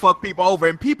way to fuck people over,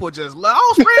 and people just spread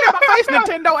in my face,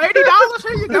 Nintendo, $80.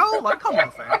 Here you go. Like, come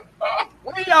on, fam.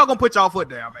 When y'all gonna put y'all foot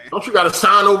down, man? Don't you got to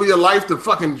sign over your life to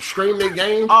fucking stream their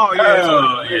games? Oh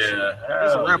yeah,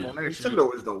 It's a rebel.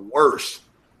 Nintendo is the worst.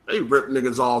 They rip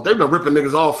niggas off. They've been ripping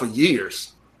niggas off for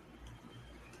years.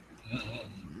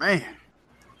 Man,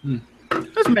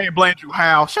 this man Blandrew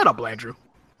Howe. Shut up, Blandrew.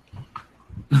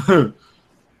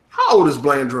 How old is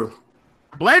Blandrew?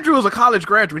 Blandrew is a college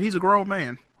graduate. He's a grown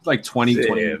man. It's like 20,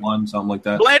 21, something like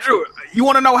that. Blandrew, you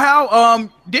want to know how?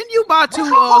 Didn't you buy two?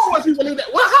 How old was he when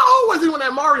how old was he when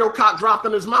that Mario cock dropped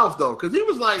in his mouth though? Because he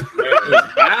was like, he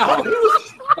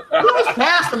was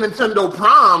past the Nintendo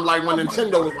Prime, like when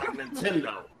Nintendo was like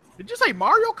Nintendo. Did you say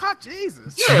Mario cock?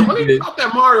 Jesus. Yeah, when he dropped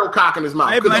that Mario cock in his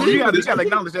mouth. Hey, Blandrew, you gotta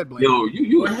acknowledge that, Blandrew.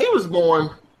 Yo, When he was born,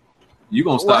 you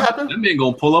gonna What stop? happened? That man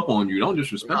gonna pull up on you. Don't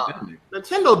disrespect Nah, that nigga.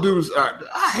 Nintendo dudes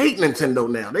I hate Nintendo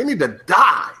now. They need to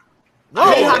die.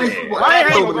 I ain't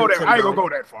gonna go there. I ain't gonna go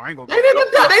that far. I ain't gonna go They there. need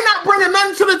to die. They not bringing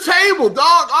nothing to the table,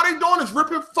 dog. All they doing is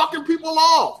ripping fucking people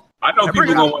off. I know people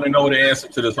gonna want to know the answer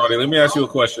to this. Hardy, let me ask you a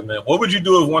question, man. What would you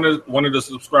do if one of the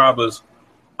subscribers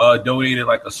donated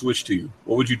like a Switch to you?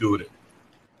 What would you do with it?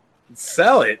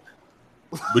 Sell it.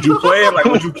 Would you play it? Like,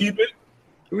 would you keep it?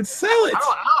 We would sell it.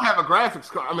 I don't have a graphics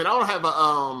card. I mean, I don't have a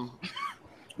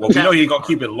Well, we know he ain't gonna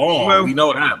keep it long. Well, we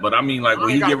know that, but I mean, like, will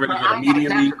he get rid of it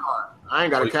immediately? I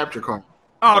ain't got a capture card.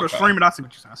 Oh, the streaming. I see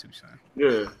what you're saying.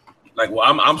 Yeah. Like, well,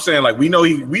 I'm saying, like, we know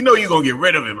you gonna get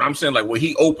rid of it, but I'm saying, like, will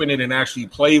he open it and actually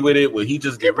play with it? Will he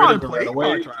just get rid of it right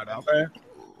away? Try it out.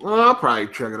 Well, I'll probably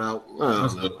check it out.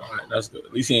 That's good. All right, that's good.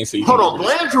 At least he ain't see. Hold on,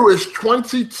 Blandrew is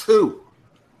 22.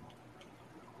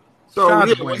 So Shout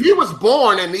out to when Blandrew. he was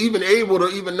born and even able to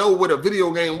even know what a video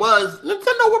game was,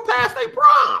 Nintendo were past their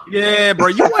prime. Yeah, bro.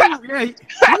 You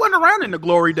wasn't around in the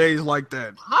glory days like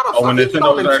that. How the Oh, fuck when you Nintendo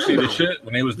know was actually the Nintendo? shit.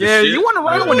 When they was the Yeah, shit. you wasn't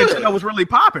around when Yeah. Nintendo was really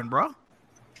popping, bro.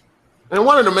 And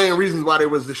one of the main reasons why they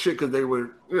was the shit because they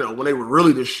were, when they were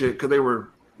really the shit because they were,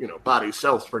 by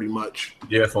themselves pretty much.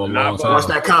 Yeah, for a long time. Once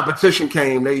that competition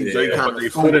came, they Yeah, kind but of they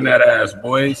foot in that ass,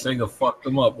 boy. Sega fucked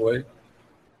them up, boy.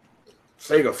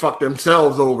 Sega fucked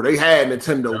themselves over. They had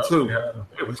Nintendo Yep, too. they had them.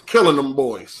 It was killing them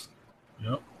boys.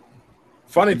 Yep.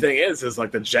 Funny thing is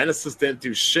like the Genesis didn't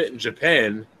do shit in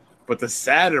Japan, but the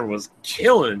Saturn was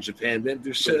killing in Japan. Didn't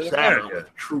do shit in Saturn was America.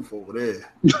 the truth over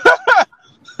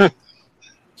there.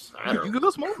 Saturn You was good,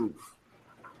 the Smoke? truth.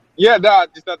 Yeah, no, I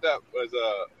just thought that was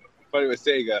funny with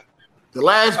Sega. The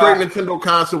last great Nintendo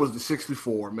console was the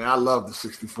 64. Man, I love the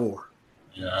 64.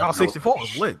 Yeah. Oh, 64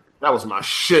 was lit. That was my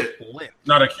shit. Lit.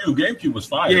 Not a Cube. GameCube was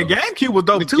fire. Yeah, GameCube was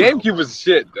dope The too. GameCube was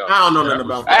shit, though. I don't know Yeah, nothing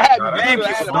about I that. had Nah, the that GameCube, GameCube I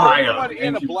had was a fire. blue one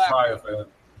and a GameCube was black fire, one. man.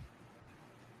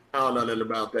 I don't know nothing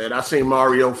about that. I seen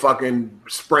Mario fucking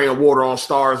spraying water on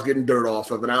stars, getting dirt off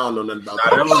of it. I don't know nothing about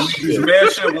Nah, that that. Luigi's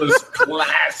Mansion was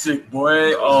classic,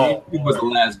 boy. Oh, He was the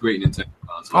last great Nintendo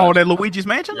console. Oh, that Luigi's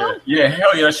Mansion yeah. though? Yeah,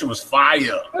 hell yeah, that shit was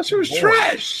fire. That shit was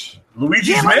trash. Luigi's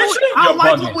Yeah, Mansion? I You're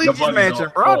like bugging. Luigi's You're bugging, Mansion,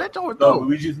 dog. bro. That joint was No, dope.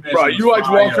 Luigi's Mansion Bro, was you like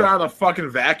fire. walking around a fucking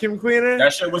vacuum cleaner?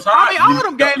 That shit was hot. I mean, all of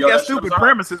them games Yo, got that shit stupid was hot.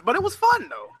 premises, but it was fun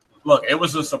though. Look, it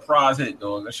was a surprise hit,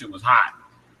 dog. That shit was hot.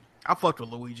 I fucked with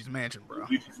Luigi's Mansion, bro.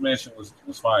 Luigi's Mansion was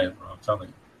fire, bro. I'm telling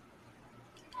you.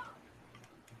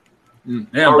 Mm.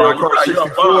 Damn, Mario bro, Kart you're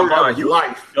 64, that was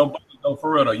life. Yo, no,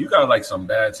 for real though, you got like some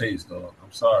bad taste, dog.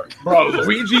 I'm sorry. Bro,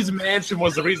 Luigi's Mansion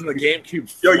was the reason the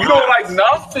GameCube. Yo, you don't like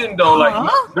nothing though,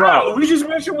 like Bro. Luigi's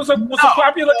Mansion was a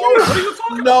popular game. What are you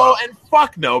talking No, about? and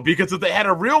fuck no, because if they had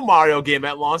a real Mario game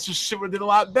at launch, this shit would have did a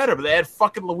lot better. But they had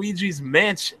fucking Luigi's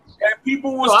Mansion. And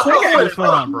people was I think That it game was was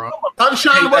fun, bro.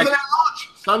 Sunshine wasn't at launch.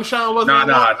 Sunshine wasn't at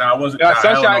launch. Nah, it wasn't. Yeah, nah,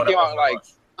 Sunshine hell no, came that out wasn't like- much. It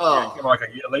came Oh, out like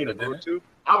a year later, didn't it?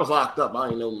 I was locked up. I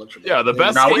didn't know much about Yeah, the it.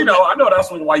 best Now we game, know. I know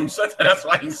that's why you said that. That's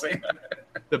why you say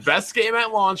that. the best game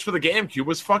at launch for the GameCube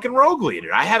was fucking Rogue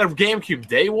Leader. I had a GameCube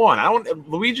day one.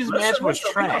 Luigi's Mansion was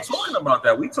We're not trash. talking about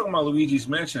that. We talking about Luigi's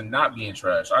Mansion not being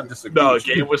trash. I disagree. No, the with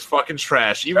you. game was fucking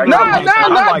trash. Even No, though no, it was no.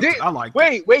 I liked did- it. I liked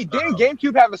it. Wait, didn't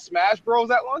GameCube have a Smash Bros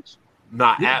at launch?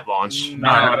 not at launch.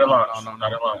 Nah, not at launch. no.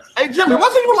 Not at launch. Hey, Jimmy,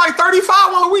 wasn't you like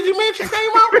 35 when Luigi Mansion came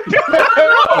out?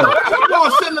 You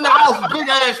was sitting in the house, big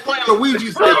ass playing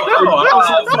Luigi's Mansion. No, I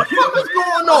was What the fuck is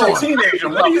going a on? teenager.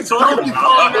 What are you talking Donkey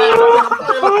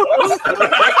about?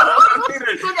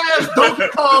 Big ass Donkey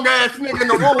Kong ass nigga in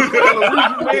the room playing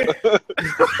Luigi Mansion.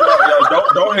 Yo,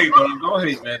 don't hate, though. Don't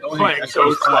hate, man. Don't hate. Playing That shit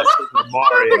was Ghost fire.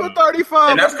 Mario. Nigga 35.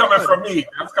 And that's coming from me.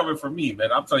 That's coming from me,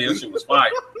 man. I'm telling you, that shit was fire.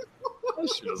 That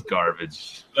shit was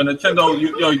garbage. Yo, Nintendo,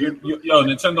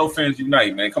 Nintendo fans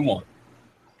unite, man. Come on.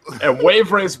 And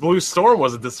Wave Race Blue Storm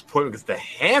was a disappointment because the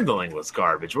handling was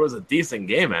garbage. It was a decent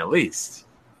game at least.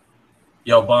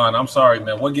 Yo, Bond, I'm sorry,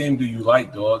 man. What game do you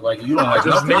like, dog? Like you don't like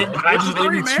nothing. I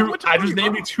just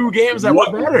named you two games that were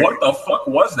better. What the fuck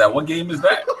was that? What game is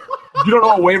that? You don't know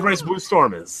what Wave Race Blue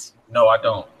Storm is? No, I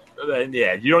don't. Then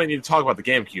yeah, you don't need to talk about the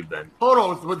GameCube then. Hold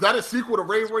on, was that a sequel to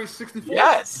Wave Race 64?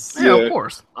 Yes. Yeah, of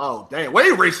course. Oh, damn.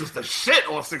 Wave Race was the shit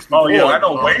on 64. Oh, yeah, I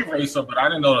know Wave Racer, but I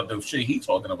didn't know the shit he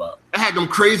talking about. It had them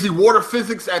crazy water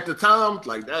physics at the time.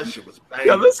 Like, that shit was bad.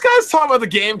 Yeah, this guy's talking about the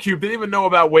GameCube. Didn't even know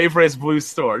about Wave Race Blue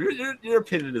Storm. Your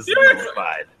opinion is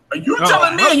nullified. Are you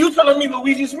telling me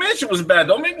Luigi's Mansion was bad?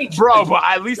 Don't make me, bro. But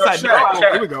at least I know.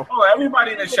 Here we go. Oh,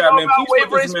 everybody in the chat, man. Please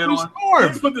put this man on. Storm.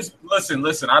 Please put this.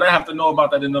 Listen. I didn't have to know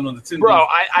about that in none of the Nintendo. Bro,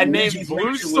 I named Luigi's Blue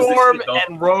Mansion was Storm the shit,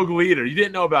 and Rogue Leader. You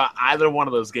didn't know about either one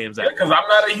of those games. Yeah, because I'm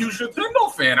not a huge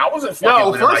Nintendo fan. I wasn't fucking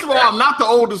Yo, with first it of like all, that. I'm not the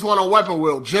oldest one on Weapon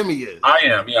Wheel. Jimmy is. I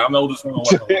am. Yeah, I'm the oldest one.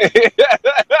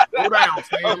 Go down,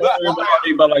 Sam.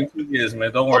 About like 2 years,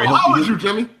 man. Don't worry. How old is you,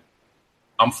 Jimmy?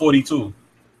 I'm 42.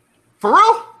 For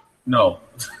real? No.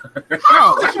 Come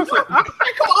on,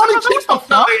 only chicks don't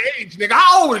tell their age, nigga.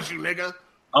 How old is you, nigga?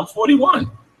 I'm 41.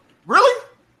 Really?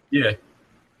 Yeah.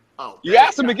 Oh, You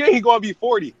ask him again, he gonna be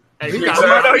 40. Hey, he Exactly.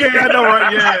 got I know,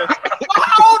 right? Yeah.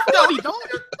 How old is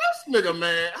this nigga,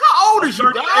 man? How old is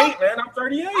you, dog? 38, man. I'm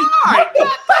 38. I'm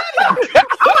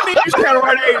gonna need you to try to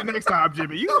write age next time,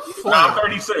 Jimmy. You No, I'm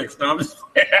 36. No, I'm just.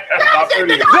 I'm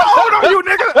 38. No, hold on, you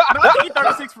nigga. No, I think he's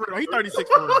 36 for real. He's 36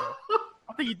 for real.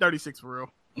 I think he's 36 for real.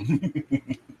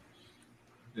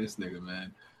 This nigga,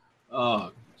 man.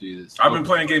 Oh, Jesus. I've been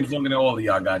playing games longer than all of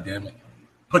y'all, goddammit.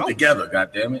 Put together,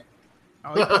 goddammit.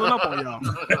 Oh, he's pulling up on y'all.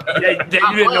 Yeah, you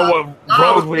didn't know what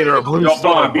Rogue Leader or Blue Yo,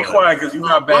 Storm Bond, be was. quiet because you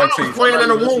got bad I was taste. playing in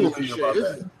the I'm not womb listening and to you about shit.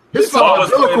 that. His Oh, fucking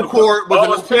it's playing umbilical the- cord oh,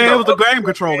 was it's a Yeah, it Nintendo was the game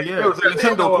controller. It Yeah. was a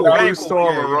Nintendo Blue cord.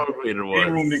 Storm Yeah. or Rogue Leader was.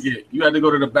 Ain't room to get. You had to go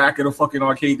to the back of the fucking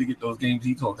arcade to get those games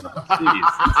he talking about.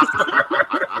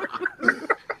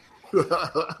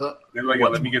 They're like, yo,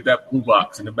 let me get that blue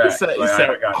box in the back. He said, Like, I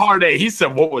got you. Hard A. He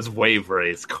said, what was Wave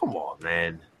Race? Come on,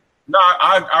 man. No,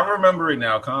 I remember it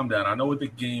now. Calm down. I know what the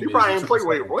game You is. probably It's ain't play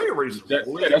just- Wave Race.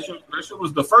 that shit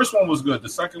was the first one was good. The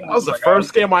second one That was the like,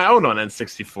 first game I owned on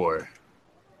N64.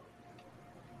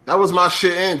 That was my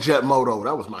shit, and Jet Moto.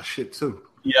 That was my shit too.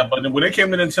 Yeah, but then when it came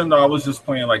to Nintendo, I was just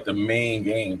playing like the main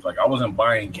games. Like I wasn't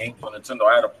buying games on Nintendo.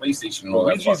 I had a PlayStation and all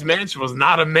that. Luigi's Mansion was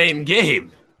not a main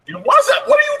game. It wasn't.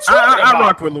 What are you talking I about?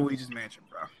 rock with Luigi's Mansion,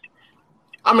 bro.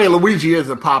 I mean, Luigi is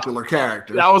a popular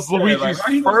character. That was Yeah, like, Luigi's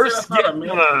how you gonna say first that's not a game. main-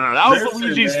 No. That was Listen,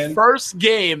 Luigi's man. first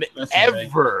game Listen, man.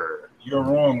 ever. You're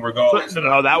wrong, regardless.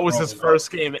 No, that was his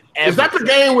first game ever. Is that the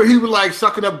game where he was like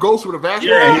sucking up ghosts with a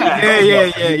vacuum? Yeah,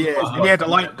 Yeah. And he had the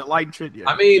light and shit. Yeah.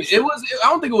 I mean, it was. I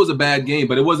don't think it was a bad game,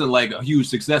 but it wasn't like a huge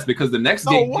success because the next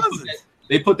No, game it wasn't.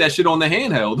 they put that shit on the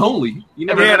handheld only. You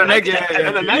never. Yeah, had the that. next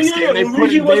And the next Yeah, game they put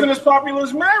Luigi in wasn't Dave, as popular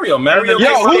as Mario. Mario, the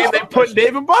next Yo, game they put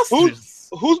Dave and Buster's.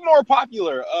 Who's more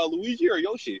popular, Luigi or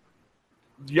Yoshi?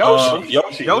 Yoshi.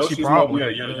 Yoshi Yoshi probably.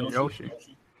 Yoshi.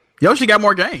 Yoshi got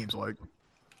more games. Like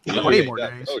way more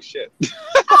That- games. Oh shit!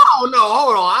 I don't know.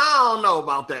 Hold on. I don't know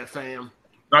about that, fam.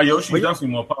 Now Yoshi's definitely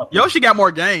more popular. Yoshi got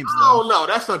more games I though. don't know.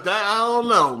 That's not that. I don't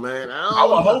know, man. I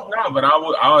would hope not, but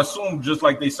I assume just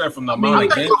like they said from the I amount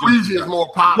of think games. Luigi is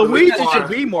more popular. Luigi should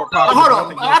be more popular.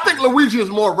 Hold on. I think Luigi is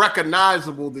more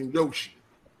recognizable than Yoshi.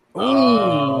 Ooh,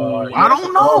 I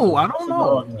don't know.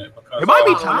 It might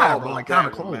be tied, but like kind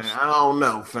of close. Man. I don't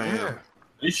know, fam. Yeah.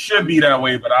 It should be that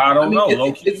way, but I don't know.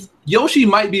 Low-key. Yoshi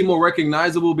might be more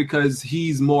recognizable because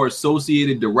he's more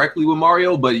associated directly with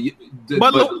Mario, but Luigi's his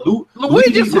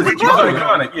his He's brother.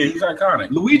 iconic. Yeah, he's iconic.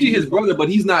 Luigi, his brother, but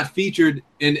he's not featured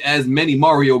in as many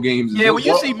Mario games. as Yeah, when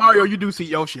you Yoshi. see Mario, you do see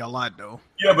Yoshi a lot though.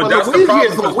 Yeah, but But that's Luigi the problem.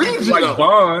 is Because Luigi, people like though.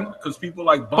 Bond, because people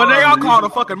like Bond. But they all call the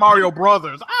Luigi- fucking Mario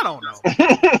Brothers. I don't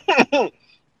know.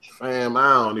 Fam,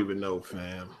 I don't even know,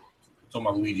 fam. Talking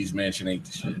about Luigi's Mansion ain't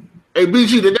the shit. Hey,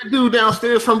 BG, did that dude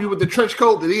downstairs from you with the trench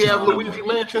coat, did he have Luigi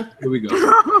Mansion? Here we go.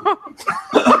 That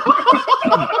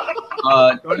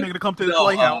nigga to come to the No,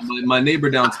 playhouse. my neighbor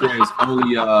downstairs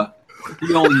I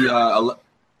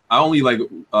only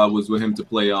was with him to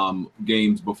play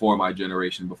games before my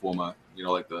generation, before my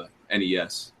like the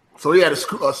NES. So he had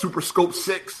a Super Scope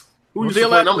 6. Who Was used he to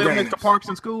play allowed to them live games? next to parks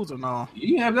and schools or no? He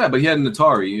didn't have that, but he had an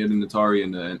Atari. He had an Atari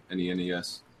and the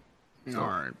NES. All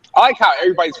right. I like how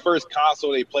everybody's first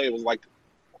console they played was like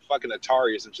fucking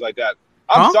Atari or something like that.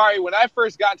 I'm Huh? sorry, when I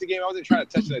first got into the game, I wasn't trying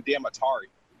to touch the damn Atari.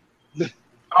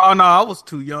 Oh no, I was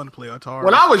too young to play Atari.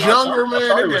 When I was younger, man,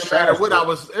 Atari it was didn't matter trash, what bro. I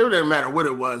was. It didn't matter what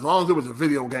it was. As long as it was a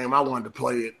video game, I wanted to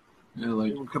play it. Yeah,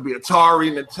 like It could be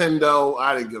Atari, Nintendo.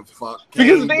 I didn't give a fuck.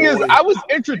 Because the thing is, Boy. I was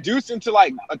introduced into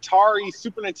like Atari,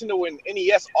 Super Nintendo, and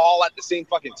NES all at the same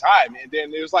fucking time, and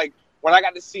then it was like when I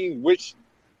got to see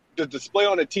the display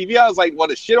on the TV, I was like, well,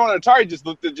 the shit on Atari just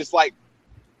looked just like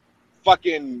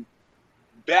fucking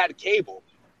bad cable,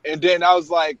 and then I was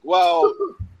like, well,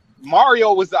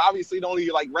 Mario was obviously the only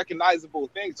like recognizable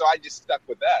thing, so I just stuck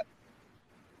with that.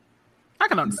 I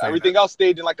can understand Everything that. else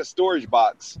stayed in like a storage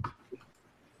box.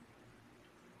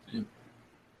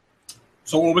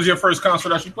 So, what was your first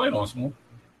console that you played on, Smooth?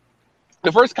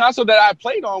 The first console that I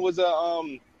played on was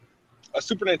a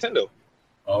Super Nintendo.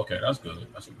 Oh, okay, that's good.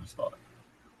 That's a good start.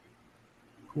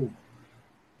 cool.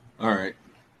 All right.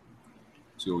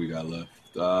 See what we got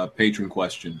left. Patron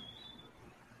question.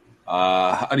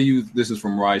 How do you? This is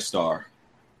from Rystar.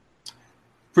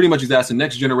 Pretty much, he's asking: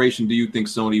 next generation, do you think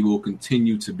Sony will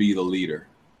continue to be the leader,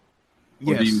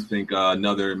 or do you Yes. think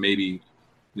another maybe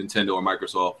Nintendo or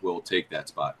Microsoft will take that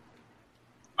spot?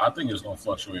 I think it's going to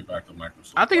fluctuate back to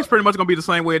Microsoft. I think it's pretty much gonna be the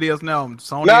same way it is now.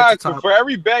 Sony Nah, at the top. for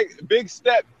every big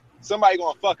step, somebody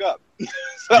gonna fuck up. So,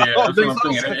 Yeah, that's what I'm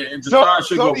thinking. The tide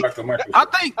should go back to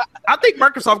Microsoft. I think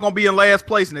Microsoft gonna be in last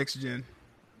place next gen,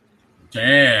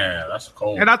 Damn, that's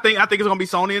cold. and I think it's gonna be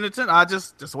Sony and Nintendo.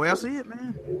 Just the way I see it,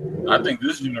 man. I think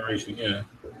this generation, yeah.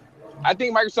 I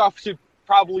think Microsoft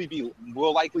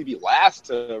will likely be last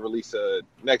to release a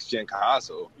next gen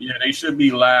console. Yeah, they should be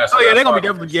last. Oh, yeah, That's they're gonna why be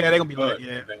I definitely- think yeah, they're gonna be good. last,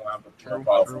 yeah. They're gonna have a True,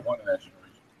 powerful true. one in that generation.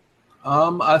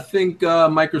 I think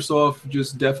Microsoft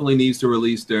just definitely needs to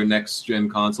release their next gen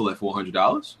console at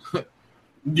 $400.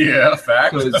 Yeah,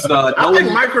 fact. Because I think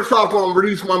Microsoft gonna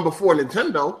release one before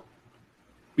Nintendo.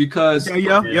 because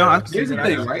Yeah. I here's the see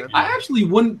thing, that. right? I actually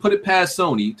wouldn't put it past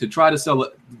Sony to try to sell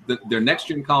their next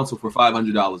gen console for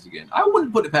 $500 again. I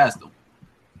wouldn't put it past them.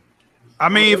 I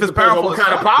mean, if it's Depends on powerful, what as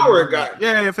kind of fuck, power then- it got.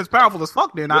 Yeah, if it's powerful as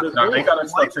fuck, then I. Nah, they gotta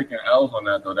start taking L's on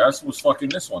that though. That's what's fucking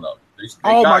this one up. They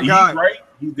Oh, my he's God. right?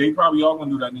 They probably all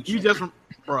gonna do that next You year. just,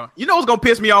 bro. You know what's gonna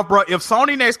piss me off, bro? If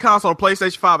Sony next console,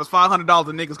 PlayStation 5, is $500,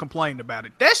 and niggas complained about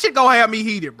it, that shit gonna have me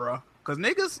heated, bro. Cause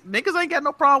niggas ain't got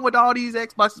no problem with all these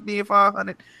Xboxes being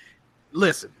 500.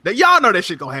 Listen, y'all know that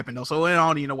shit gonna happen though, so I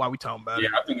don't even know why we talking about Yeah,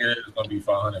 it. I think it is gonna be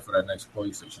 500 for that next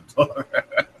PlayStation.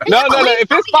 No. If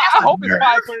it's I hope it's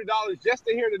 $500 just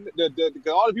to hear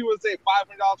the all the people that say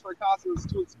 $500 for a console is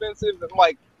too expensive. I'm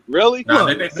like, really? Nah,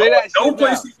 Look, they say that no shit now.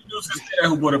 PlayStation users care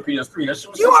who bought a PS3. That shit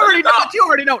was You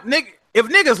already know, nigga. If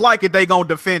niggas like it, they gonna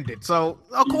defend it. So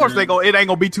of course Yeah. it ain't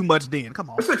gonna be too much then. Come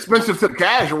on. It's expensive to the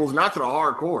casuals, not to the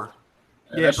hardcore.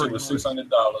 Yeah, that shit was $600.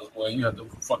 Boy, you had to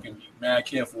fucking be mad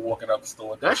careful walking out the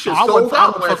store. That shit I sold wouldn't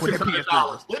out fuck at with the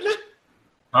 $600, didn't it?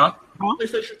 Huh?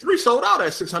 PlayStation 3 sold out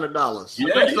at $600.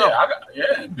 Yeah, think so. I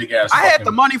got big ass. I had fucking-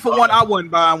 the money for one. I wouldn't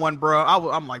buy one, bro.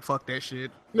 I'm like, fuck that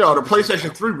shit. No, the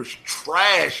PlayStation 3 was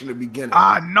trash in the beginning.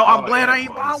 I know. I'm Oh, glad yeah, I it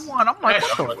ain't buy was. one. I'm like,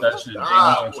 I what put the that shit.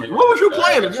 Ah, what was you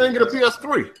playing if you didn't get a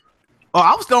PS3? Oh,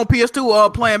 I was still on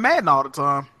PS2 playing Madden all the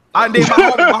time. I did my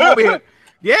homie had,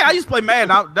 yeah, I used to play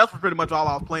Madden. That's pretty much all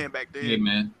I was playing back then. Yeah,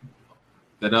 man.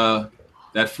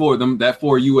 That four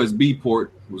USB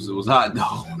port was hot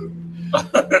though.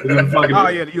 Oh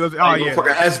yeah, the USB. Oh yeah.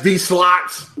 Fucking SD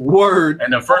slots. Word.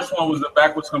 And the first one was the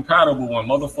backwards compatible one.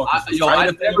 Motherfuckers was I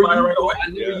trying to think about it right away.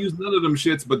 never used none of them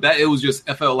shits, but it was just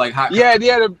I felt like hot. Yeah.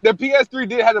 The PS3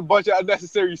 did have a bunch of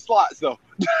unnecessary slots though.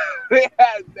 They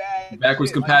had that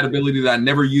Backwards shit, like- compatibility that I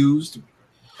never used.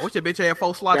 I wish your bitch had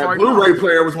 4 slots That right Blu-ray now.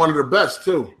 player was one of the best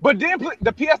too. But then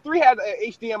the PS3 had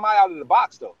HDMI out of the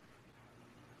box though.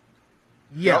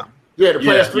 Yeah. Yeah, the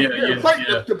Yeah, PS3.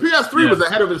 yeah, The PS3 Yeah. was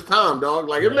ahead of its time, dog.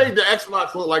 Like it Yeah. made the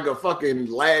Xbox look like a fucking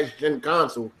last gen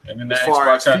console. And then the As far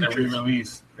Xbox as had the features.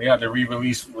 re-release. They had the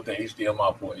re-release with the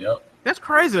HDMI port. Yep. That's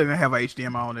crazy they didn't have a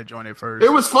HDMI on that joint at first.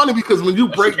 It was funny because when you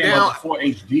That break shit came down, out before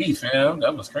HD, fam.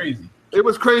 That was crazy. it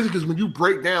was crazy because when you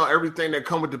break down everything that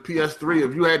come with the PS3,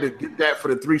 if you had to get that for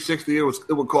the 360, it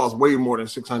would cost way more than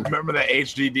 $600. Remember the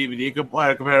HD DVD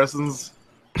comparisons?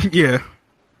 Yeah.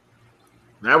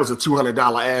 That was a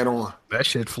 $200 add-on. That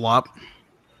shit flop.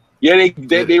 Yeah,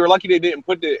 they were lucky they didn't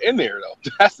put it in there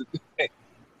though. That's the thing.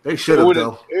 They should It have would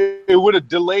though. have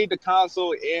delayed the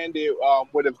console and it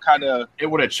would have kind of. It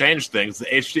would have changed things. The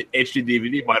HD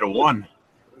DVD might have won.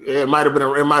 Yeah, it might have been.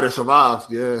 It might have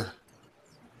survived. Yeah.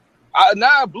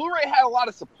 Blu-ray had a lot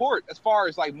of support as far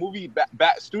as like movie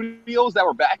studios that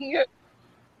were backing it.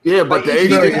 Yeah, but Like, the HD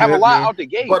HD didn't have a lot out the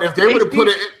gate. But if they would have HD put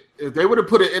it, if they would have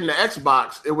put it in the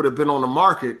Xbox, it would have been on the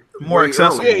market More way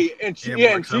accessible. earlier. Yeah, and Yeah, yeah,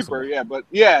 more and cheaper. accessible. Yeah, but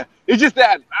yeah, it's just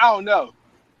that I don't know.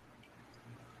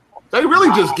 They really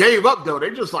just gave up though. They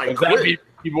just like If that quit.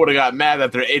 people would have got mad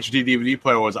that their HD DVD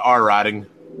player was R rating.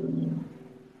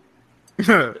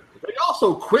 They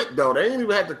also quit though. They didn't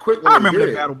even have to quit. When I remember they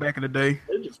that did. battle back in the day.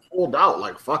 They just pulled out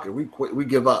like, fuck it, we quit, we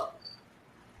give up.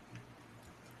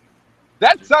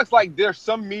 That sucks. Like there's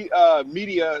some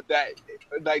media that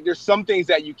like there's some things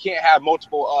that you can't have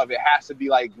multiple of. It has to be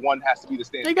like one has to be the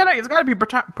standard. It's gotta be It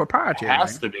proprietary.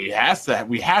 has to be.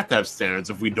 We have to have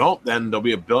standards. If we don't, then there'll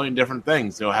be a billion different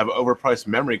things. You'll have overpriced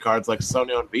memory cards like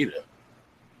Sony and Vita.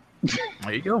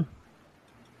 There you go.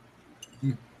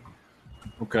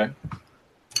 Okay.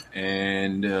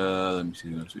 And let me see.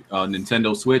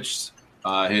 Nintendo Switch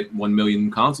hit 1 million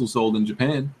consoles sold in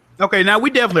Japan. Okay, now we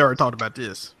definitely already talked about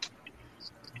this.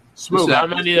 Smooth. How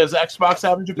many does Xbox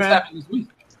have in This Japan? happened this week.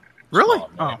 Really?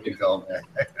 I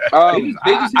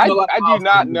do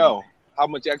not know how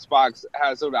much Xbox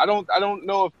has sold. I don't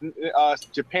know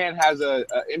if Japan has a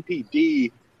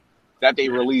MPD that they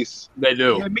release. They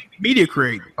do. Yeah, Media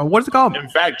Create. What is it called? In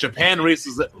fact, Japan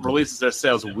releases their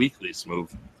sales weekly.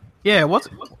 Smooth. Yeah, what's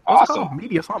it Awesome. called?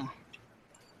 Media something.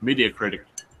 Media Critic.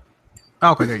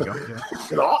 Oh, okay, there you go. Yeah.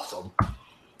 It's awesome.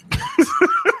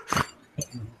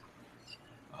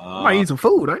 I might eat some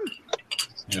food, ain't it?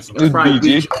 Yeah, so It's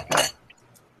BG.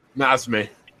 Nah, that's me.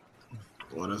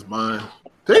 Well, that's mine.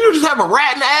 Didn't you just have a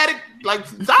rat in the attic? Like,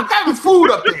 stop having food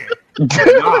up there.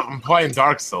 No, I'm playing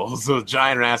Dark Souls, so a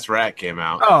giant ass rat came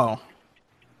out. Oh,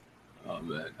 Oh,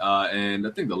 man. And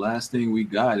I think the last thing we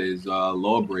got is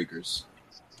Lawbreakers.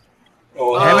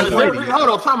 Oh, Hold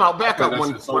on, time out. Back up That's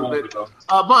one it, so long bit. ago.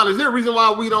 Bond, is there a reason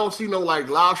why we don't see no like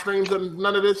live streams and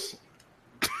none of this?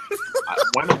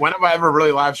 When have I ever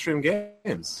really live streamed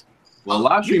games? Well,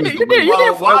 live stream. you did.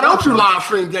 Why don't you live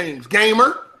stream games,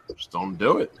 gamer? Just don't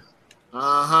do it. you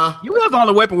have the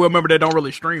only weapon we remember that don't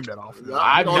really stream that often.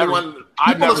 I've People never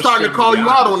are starting to streamed call you games.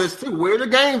 out on this too. Where the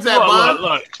games at, Bond?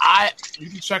 Look, you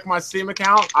can check my Steam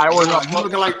account. I always You upload.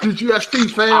 looking like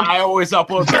PGST, fam. I always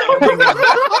upload.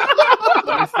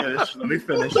 Let me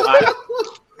finish.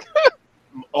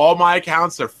 All my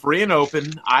accounts are free and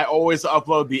open. I always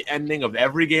upload the ending of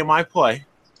every game I play.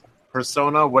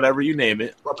 Persona, whatever you name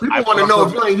it. But people want to know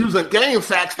if you ain't using game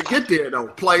facts to get there, though,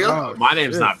 player. My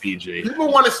name's not PG.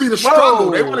 People want to see the struggle.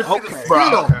 They want to see the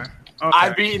skill.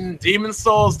 I've beaten Demon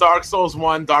Souls, Dark Souls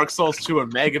 1, Dark Souls 2,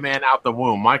 and Mega Man out the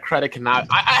womb. My credit cannot.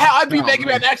 I beat Mega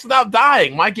Man X without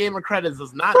dying. My gamer credits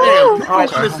is not there. People want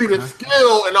to see the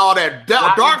skill and all that.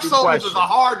 Not Dark a good Souls question. is a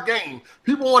hard game.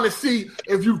 People want to see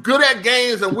if you're good at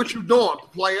games and what you're doing,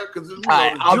 player. Because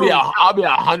I'll be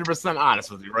 100%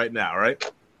 honest with you right now, right?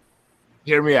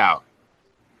 Hear me out.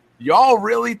 Y'all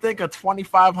really think a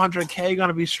 2500K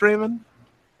gonna be streaming?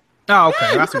 Oh,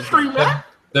 okay. you That's can what stream that.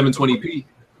 720p.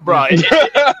 Bro,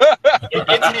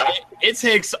 it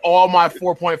takes all my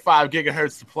 4.5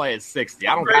 gigahertz to play at 60.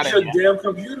 I don't got Raise your it. damn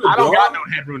computer, I don't got dog.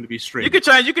 no headroom to be streaming. you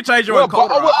can change your Well, encoder.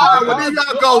 Well, there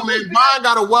y'all go, man. Mine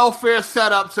got a welfare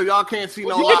set up so y'all can't see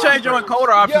no. You can live change your stream. encoder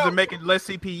options Yo. and make it less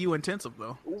CPU intensive,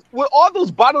 though. With all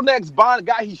those bottlenecks, Bond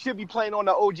guy, he should be playing on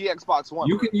the OG Xbox One.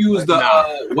 You can use the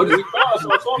what is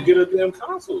it? Get a damn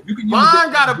console. You can use Mine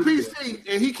the- got a PC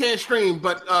and he can't stream,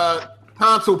 but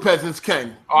console peasants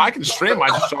can. Oh, I can stream. I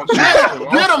just don't.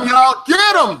 Get him, y'all.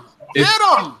 Get him. Get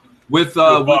him. with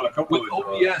Come with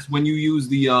on, OBS when you use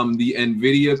the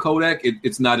NVIDIA codec,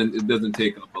 it's not it doesn't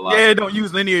take up a lot. Yeah, don't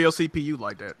use linear your CPU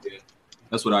like that.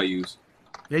 That's what I use.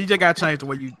 Yeah, you just gotta change the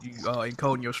way you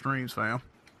encoding your streams, fam.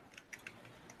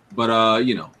 But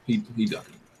you know, he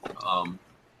doesn't.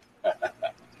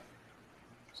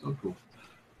 So cool.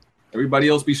 Everybody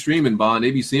else be streaming, Bond.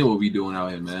 They be seeing what we doing out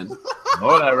here, man.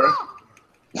 Whatever.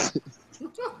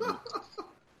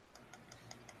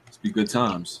 It's be good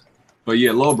times. But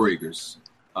yeah, Lawbreakers.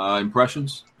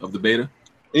 Impressions of the beta.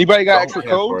 Anybody got Don't extra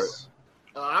care for codes?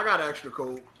 I got extra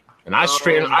code. And I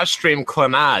stream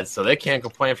Clannad, so they can't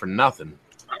complain for nothing.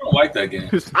 I don't like that game.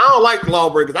 I don't like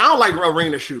Lawbreakers. I don't like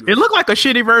arena shooters. It looked like a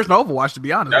shitty version of Overwatch, to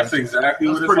be honest. That's exactly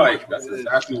what it's pretty like. much That's what it is.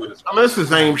 exactly what it's I mean, it's the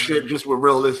same shit, just with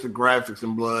realistic graphics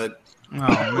and blood. Oh,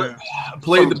 man.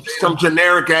 Played some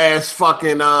generic ass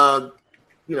fucking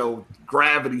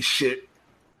gravity shit.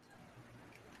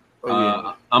 Oh,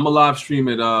 yeah. I'm a live stream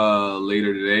it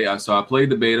later today. So I played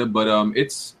the beta, but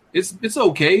it's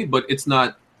okay, but it's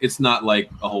not like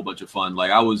a whole bunch of fun.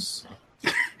 Like I was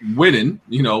winning,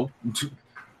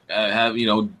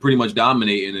 pretty much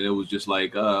dominating, and it was just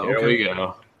like Here okay, we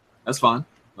go. that's fine.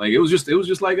 Like it was just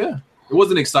like it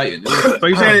wasn't exciting. It was, So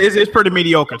you're saying it's pretty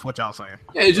mediocre, is what y'all saying?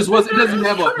 yeah, it just was. It doesn't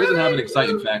have an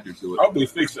exciting factor to it. Probably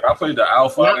fix it. I played the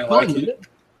alpha, I didn't like it,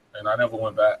 and I never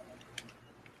went back.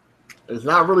 It's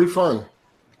not really fun.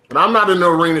 But I'm not in the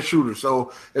arena shooter,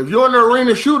 so if you're in the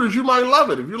arena shooters, you might love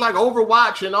it. If you like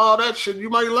Overwatch and all that shit, you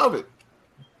might love it.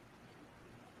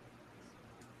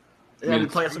 Yeah, we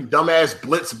playing some dumbass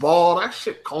blitz ball. That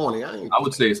shit corny. I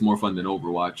would say it's more fun than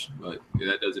Overwatch, but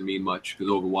that doesn't mean much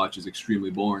because Overwatch is extremely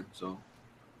boring. So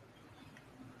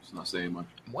it's not saying much.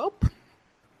 Well,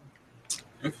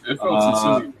 It felt too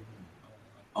silly.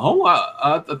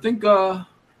 I think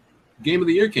Game of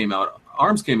the Year came out.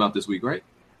 ARMS came out this week, right?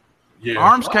 Yeah.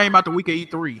 ARMS came out the week of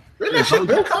E3. Didn't that shit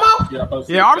been come out?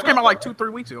 Yeah, ARMS came out like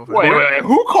 2-3 weeks ago. Wait.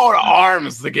 Who called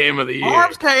ARMS the game of the year?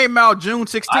 ARMS came out June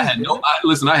 16th. I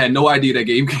had no idea that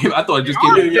game came. I thought it just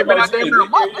came. That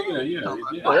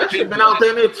shit been out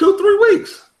there in 2-3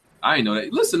 weeks. I didn't know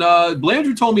that. Listen,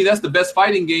 Blandrew told me that's the best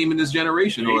fighting game in this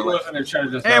generation.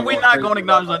 And we're not going to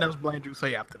acknowledge nothing else Blandrew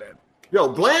say after that. Yo,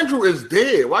 Blandrew is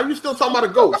dead. Why are you still talking about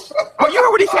a ghost? Oh, you heard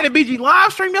what he said at BG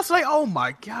live stream yesterday? Oh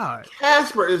my god.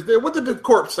 Casper is dead. What did the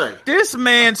corpse say? This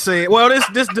man said, well, this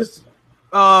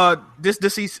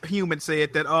deceased human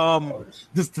said that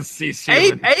This deceased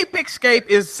human. Apex Escape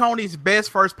is Sony's best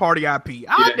first party IP.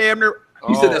 I damn near.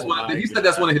 He said that's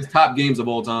one of his top games of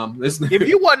all time. If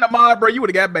you wasn't a mod, bro, you would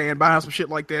have got banned behind some shit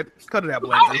like that. Cut it out,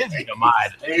 Blandrew. a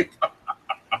mod.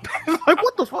 Like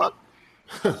what the fuck?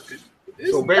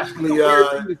 So basically,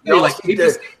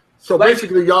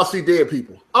 y'all see dead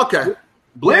people. Okay.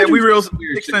 Blandrew, we real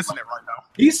sensitive right now.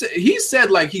 He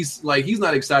said like he's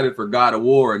not excited for God of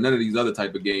War or none of these other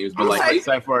type of games, but like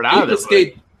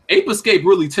Ape Escape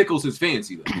really tickles his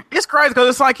fancy though. It's crazy because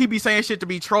it's like he be saying shit to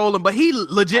be trolling, but he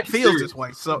legit feels this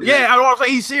way. So yeah, I want to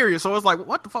say he's serious. So it's like,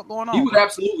 what the fuck going on? He would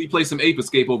absolutely play some Ape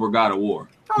Escape over God of War.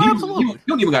 Absolutely. You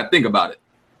don't even got to think about it.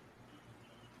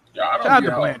 Yeah, I don't Shout out to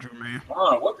get Blandrew, man.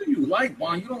 Bond, what do you like,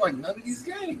 Bond? You don't like none of these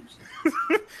games.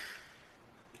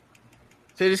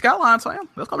 City Skyline, Sam.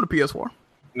 Let's come to PS4.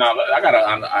 No, I gotta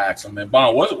ask him, man.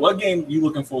 Bond, what game you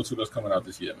looking forward to that's coming out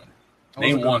this year, man?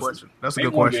 Name one. That's a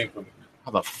good question. How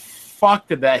the fuck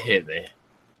did that hit me?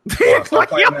 Stop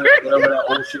playing whatever that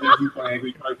old shit is you playing.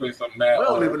 You probably play something mad. I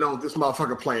don't even know if this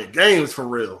motherfucker playing games for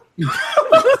real. People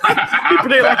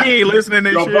think like he ain't listening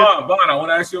to shit. Bond, I want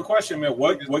to ask you a question, man.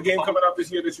 What game coming out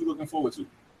this year that you looking forward to?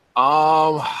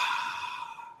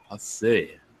 Let's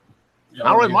see.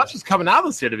 Not really much is coming out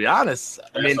this year, to be honest.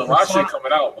 I mean, a lot of shit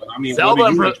coming out, but I mean,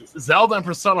 Zelda and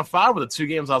Persona 5 were the two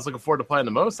games I was looking forward to playing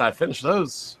the most. I finished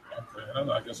those.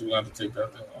 Okay, I guess we'll have to take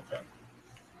that then.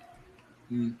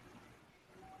 Okay.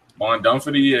 Bond done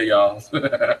for the year, y'all. Hey,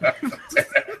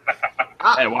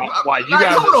 why you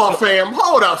guys?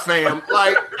 Hold up, fam.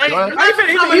 Like, he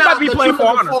might be playing For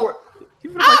Honor.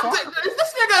 Is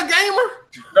this nigga a gamer?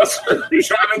 That's what I'm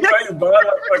trying to say, Bond.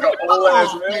 Like an old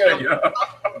ass man, yo.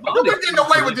 You've been getting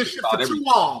away with this shit for too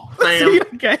long, fam.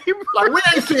 Like, we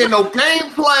ain't seeing no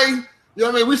gameplay. You know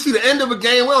what I mean? We see the end of a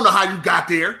game. We don't know how you got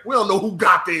there. We don't know who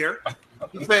got there.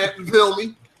 You feel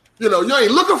me? You know, you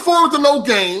ain't looking forward to no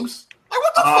games. Like,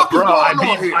 what the fuck is going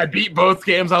on here? I beat both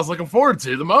games I was looking forward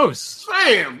to the most.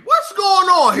 Fam, what's going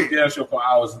on here? Yeah, sure, for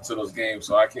hours into those games,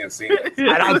 so I can't see it.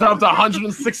 I dumped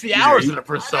 160 hours in a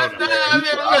Persona.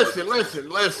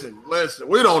 Listen.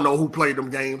 We don't know who played them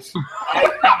games. We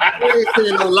ain't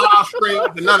seeing no live streams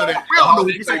and none of that. We don't know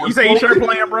who You say you sure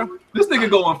playing, bro? This nigga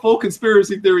going full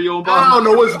conspiracy theory on Bond. I don't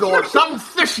know what's going on. Something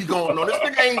fishy going on. This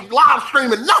nigga ain't live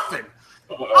streaming nothing.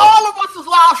 All of us is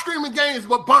live streaming games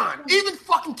but Bond. Even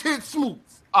fucking Kid Smooth.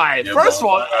 All right, first of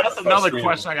all, that's another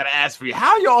question I got to ask for you.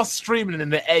 How y'all streaming in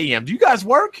the AM? Do you guys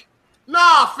work?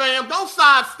 Nah, fam, don't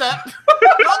sidestep.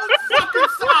 Don't fucking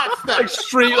sidestep. Like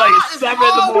stream like 7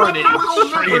 in the morning.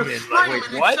 Streaming. Like,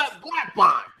 wait, what? Black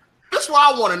Bond. That's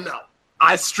what I want to know.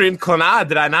 I streamed Clannad,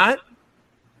 did I not?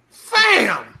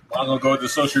 Fam. I'm gonna go with the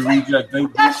social reject.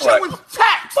 That shit was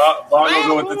text. I'm gonna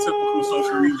go with the typical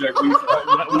social reject.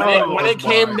 When it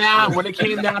came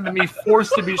down to me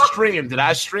forced to be streamed, did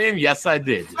I stream? Yes, I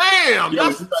did. Fam, Yeah,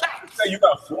 that's text. you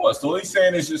got forced. All he's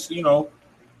saying is just We play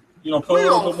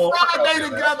a little bit more. Friday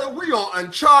together. We on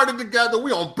Uncharted together.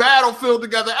 We on Battlefield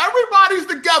together. Everybody's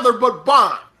together but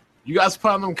Bond. You guys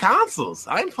play on them consoles.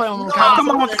 I ain't playing on them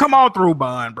consoles. Come on through,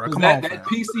 Bond, bro. Come on. That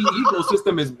PC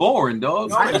ecosystem is boring,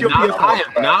 dog. I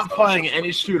am not playing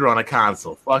any shooter on a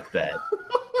console. Fuck that.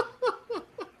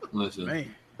 Listen. Man.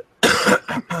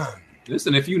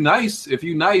 Listen, if you nice,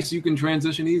 you can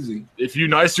transition easy. If you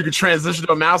nice, you can transition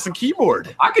to a mouse and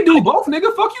keyboard. I can do both,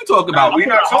 nigga. Fuck you talking about. We're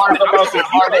not talking about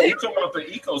the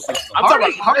ecosystem. I'm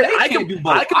talking about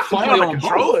I can play on a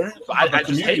controller. I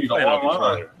just hate playing on a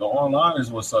controller. The online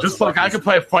is what sucks. Just like I can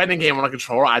play a fighting game on a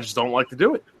controller, I just don't like to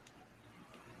do it.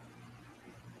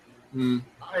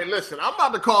 Hey, listen, I'm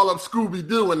about to call up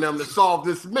Scooby-Doo and them to solve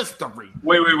this mystery.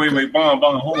 Wait. Bond.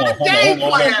 Hold on.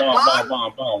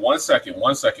 One second.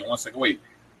 Wait.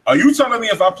 Are you telling me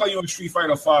if I play you in Street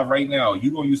Fighter 5 right now,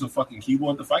 you gonna use a fucking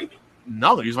keyboard to fight me?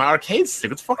 No, I use my arcade stick.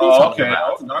 What the fuck are you Oh, talking okay.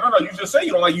 about? No. You just say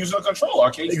you don't like using a controller.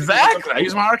 Arcade stick is a Exactly. I controller.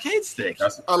 use my arcade stick.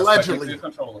 That's Allegedly. technically a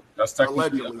controller. That's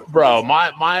technically Allegedly. Bro,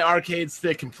 my arcade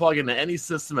stick can plug into any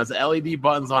system, has LED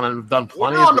buttons on it, and I've done We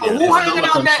plenty don't of know videos. who hanging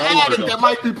out in that controller, attic though. that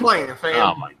might be playing, fam.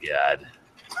 Oh my god.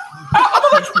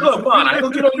 Look, Bond, I ain't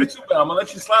gonna get on YouTube. I'm gonna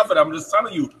let you slap it. I'm just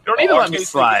telling you. You don't need to let me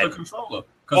slide. Is a controller.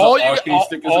 All Because arcade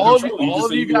stick is a all controller.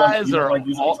 of you guys are like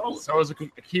using all, controllers. so is a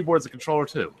keyboard's a controller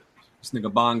too. This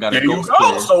nigga Bond got There a you ghost go.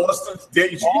 player. So what's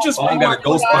the? You just Bond got a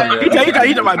ghost player. He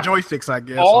talking about joysticks, I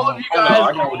guess. All of you Oh, no, guys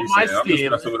I know are what on he's my saying. I'm just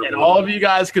Steam, messing with him and a all little of you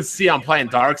guys could see I'm playing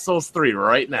Dark Souls 3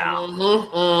 right now.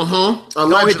 Don't hit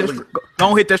Allegedly.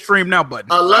 don't hit that stream now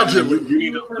button. Allegedly. You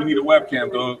need a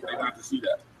webcam, though. They got to see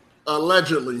that.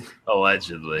 Allegedly.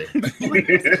 Allegedly. Bond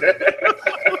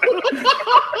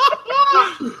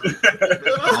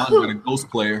got a ghost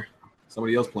player.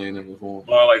 Somebody else playing it before.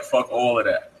 Well, like fuck all of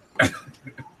that.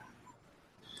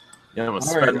 Yeah, I'm gonna All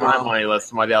spend right, my money, let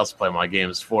somebody else play my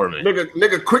games for me.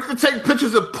 Nigga, quick to take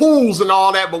pictures of pools and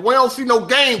all that, but we don't see no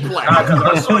gameplay.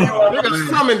 I saw you on Nigga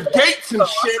summon gates and I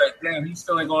shit. said, damn, he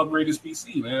still ain't gonna upgrade his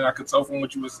PC, man. I could tell from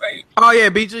what you were saying. Oh yeah,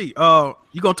 BG.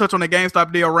 You gonna touch on the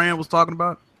GameStop deal Rand was talking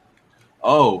about?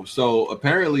 Oh, so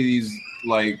apparently these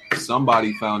like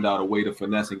somebody found out a way to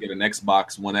finesse and get an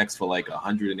Xbox One X for like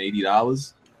 $180.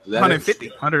 Is that 150.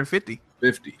 it? 150.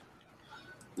 50.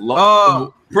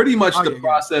 Pretty much the yeah.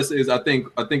 process is I think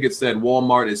it said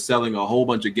Walmart is selling a whole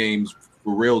bunch of games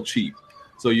for real cheap.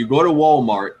 So you go to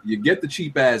Walmart, you get the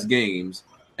cheap ass games,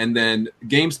 and then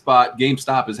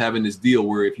GameStop is having this deal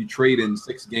where if you trade in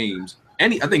 6 games,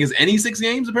 any 6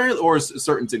 games apparently, or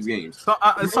certain 6 games. So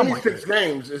It's something only like 6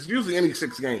 games. It's usually any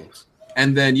 6 games.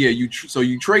 And then you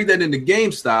trade that into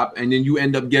GameStop, and then you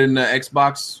end up getting the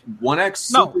Xbox One X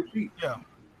super cheap. yeah.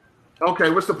 Okay,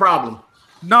 what's the problem?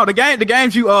 No, the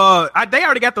games you they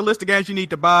already got the list of games you need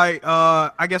to buy.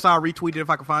 I guess I'll retweet it if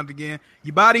I can find it again.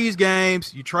 You buy these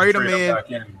games, you trade them in.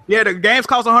 back in. Yeah, the games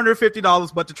cost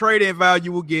 $150, but the trade-in value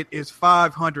you will get is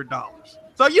 $500.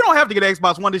 So you don't have to get an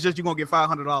Xbox One. It's just you're gonna get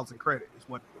 $500 in credit. Is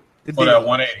what the For deal that is.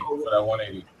 180. For that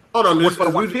 180. Hold on, What's for the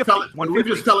we 150?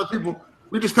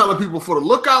 just telling people for the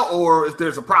lookout, or if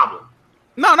there's a problem.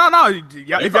 No.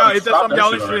 Yeah, They if probably that's stopped something that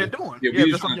y'all shit interested in already. doing. Yeah, Yeah,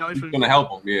 we're that's something y'all interested in gonna doing.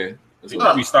 help them. Yeah. He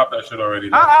probably stopped that shit already.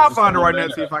 though. I'll It's find it still right now over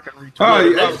and see there. if I can retweet Oh,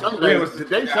 it.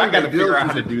 yeah. I got to figure out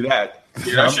how to do that.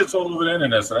 Yeah, that shit's all over the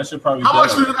internet, so that shit probably. How much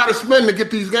done do you already. got to spend to get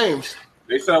these games?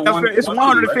 They said It's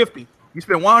 150. You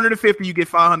spend 150, you get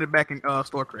 500 back in store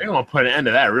They're credit. gonna put an end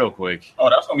to that real quick. Oh,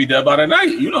 that's gonna be dead by the night.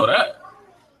 You know that.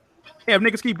 Yeah, if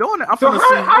niggas keep doing it, I'm So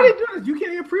finna how see. they do this? You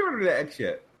can't even pre-order the X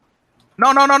yet.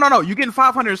 No. You getting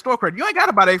 500 in store credit. You ain't got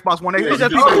to buy the Xbox One. Yeah, It's you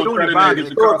just just people go doing it credit buying and it.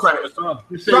 get Store your console credit. this time.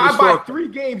 You say So the I store- buy 3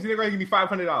 games and they're gonna give me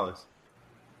 $500.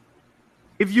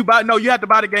 If you buy, you have to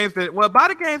buy the games that. Well, buy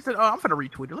the games that. I'm finna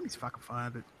retweet it. Let me see if I can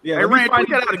find it. Yeah, Hey, let me Rand, find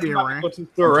tweet that these out again, games. Rand. Go to the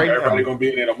store right Everybody now. gonna be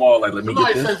in there tomorrow. Like, let me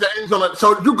Somebody get sends this. that in.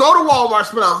 So you go to Walmart,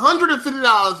 spend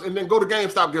 $150, and then go to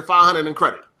GameStop, get 500 in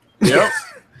credit. Yep.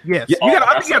 Yes, Yeah, you gotta.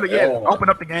 I that's think you gotta all. open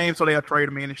up the game so they'll trade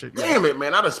them in and shit. Yeah. Damn it,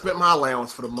 man! I done spent my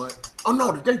allowance for the month. Oh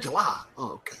no, today July.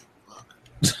 Oh okay.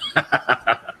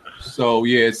 So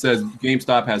yeah, it says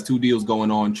GameStop has 2 deals going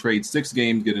on. Trade 6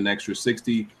 games, get an extra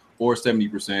 60 or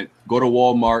 70%. Go to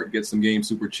Walmart, get some games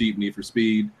super cheap. Need for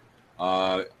Speed,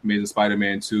 Amazing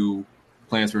Spider-Man 2,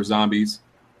 Plants vs Zombies.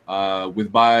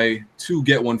 With buy 2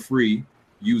 get 1 free.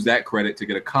 Use that credit to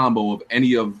get a combo of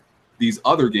any of these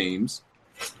other games.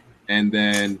 And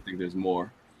then I think there's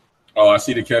more. Oh, I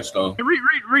see the catch though.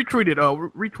 Retweet it.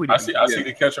 Retweet it. I see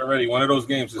the catch already. One of those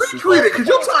games is super. Retweet it, because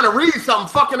you're trying to read something,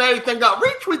 fucking everything up.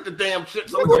 Retweet the damn shit.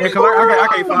 So we Yeah, can 'cause I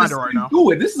can't find it right now.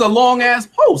 Do it. This is a long ass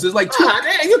post. It's like 2. God,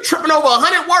 damn, you're tripping over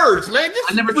 100 words, man.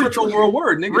 Just I never tripped over a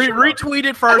word, nigga. Retweet it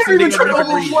I first, never and then even tripped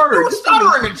over read a it. word. You're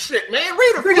stuttering and shit, man.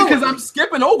 Read it Because fluently. I'm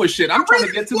skipping over shit. I'm trying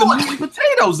to get to the meat and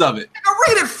potatoes of it.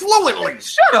 Read it fluently.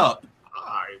 Shut up. All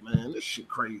right, man. This shit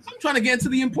crazy. I'm trying to get to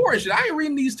the important shit. I ain't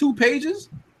reading these 2 pages.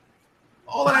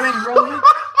 All of that ain't relevant.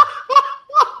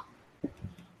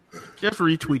 Just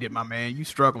retweet it, my man. You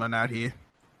struggling out here.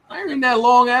 I ain't reading that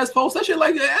long ass post. That shit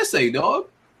like an essay, dog.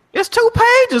 It's 2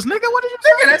 pages, nigga. What did you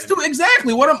Nigga, say? that's too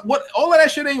exactly what all of that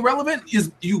shit ain't relevant.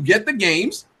 Is you get the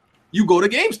games, you go to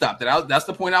GameStop. That's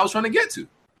the point I was trying to get to.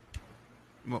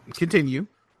 Well, continue.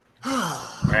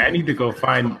 I need to go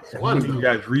find one of you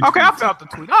guys. Okay, I found the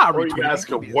tweet. I'll Or you retweet guys it.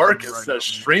 could work instead of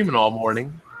streaming all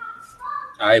morning.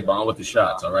 All right, Bond with the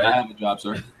shots. All I right. have a job,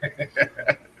 sir.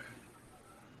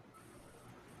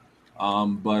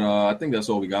 But I think that's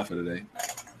all we got for today. I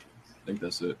think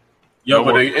that's it. Yo,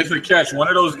 but it's a catch. One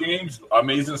of those games,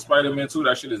 Amazing Spider-Man 2,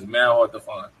 that shit is mad hard to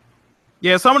find.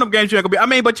 Yeah, some of them games you ain't gonna be. I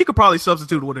mean, but you could probably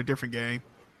substitute with a different game.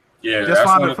 Yeah, Just that's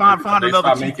find they another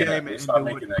stopped cheat making game They and stopped do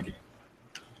making it. that game.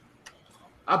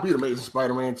 I beat Amazing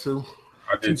Spider-Man 2.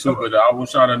 I did too, but I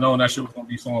wish I'd have known that shit was gonna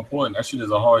be so important. That shit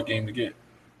is a hard game to get.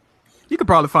 You could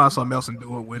probably find something else and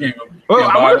do it with it. Well,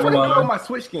 I wonder if I buy can it do all online. my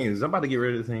Switch games. I'm about to get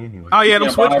rid of this thing anyway. Oh yeah, them Yeah,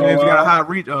 Switch buy it games got a online.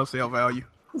 high resale value.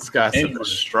 This guy said Anyway. the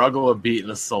struggle of beating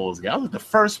a Souls game. I was the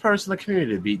first person in the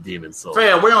community to beat Demon Souls.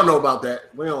 Fam, we don't know about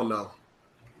that. We don't know.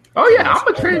 Oh yeah, I'm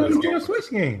a train you doing Switch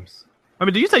games. I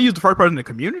mean, did you say you was the first person in the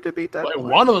community to beat that? Like,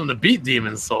 one of them to beat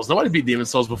Demon Souls. Nobody beat Demon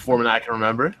Souls before me that I can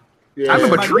remember. Yeah. I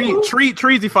remember Like,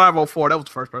 Treasy 504. That was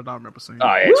the first person I remember seeing.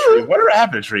 Oh yeah, Tree. Whatever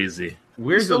happened to Treasy?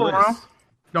 Where's the still list? around?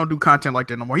 Don't do content like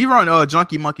that no more. He run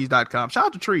JunkieMonkeys.com. Shout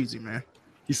out to Treasy, man.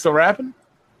 He's still rapping?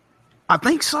 I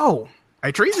think so.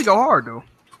 Hey, Treasy go hard though.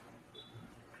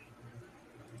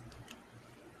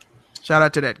 Shout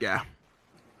out to that guy.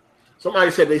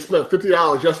 Somebody said they spent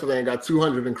 $50 yesterday and got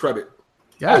 200 in credit.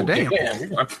 God damn. We're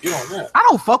gonna have to get on that. I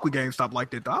don't fuck with GameStop like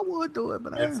that though. I would do it,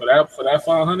 but And for that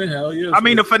 500, hell yeah. I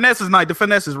mean the finesse is nice. The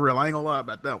finesse is real. I ain't gonna lie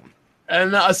about that one.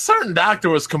 And a certain doctor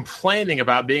was complaining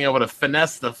about being able to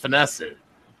finesse the finesser.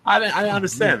 I didn't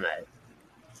understand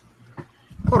that.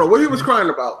 Hold on, what he was crying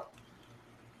about?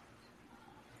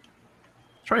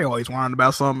 Trey always whining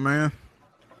about something, man.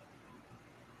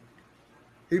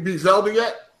 He beat Zelda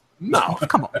yet? No.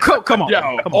 Come on. Come on. Yo,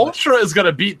 Come on. Ultra is going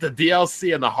to beat the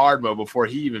DLC and the hard mode before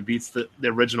he even beats the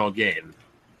original game.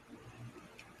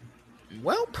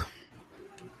 Welp.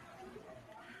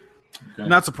 Okay.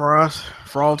 Not surprised.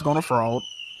 Fraud's gonna fraud.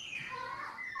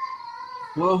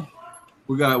 Well,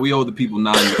 we owe the people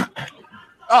 9.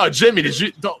 Oh, Jimmy,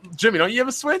 don't you have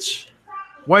a Switch?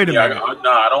 Wait a Yeah, minute.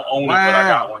 I don't own it, but I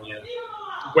got one. Yeah,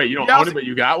 Wait, you don't Y'all own see- it, but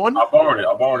you got one? I borrowed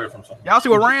it from someone. Y'all see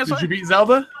what Rand Did you said? beat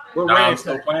Zelda? What Nah, I'm Rand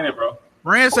still said? playing it, bro.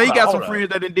 Rand said he got some Hold on. friends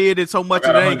that done did it so I much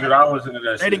got that $100 into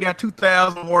that they done shit. got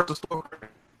 2,000 worth of store.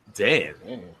 Damn.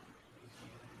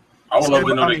 I would love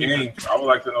to know I the mean- game. I would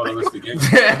like to know the list of games.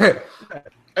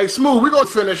 Hey, Smooth, we're going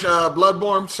to finish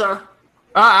Bloodborne, sir.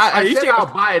 I you said still- I'll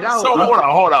buy it out. So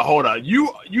hold on.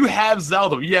 You have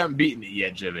Zelda, but you haven't beaten it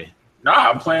yet, Jimmy. Nah,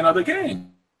 I'm playing other games.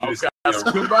 Okay, that's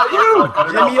good about you.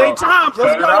 Jimmy 8 times.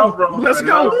 Let's go. Let's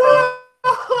go.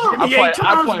 Jimmy 8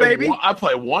 times, baby. I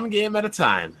play one game at a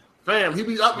time. Fam, he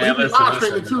be up. Man, He be listen, live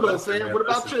streaming listen, too, though, listen, fam. man, What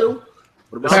about listen. you?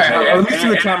 What about Hey, you? let me see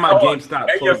what time my GameStop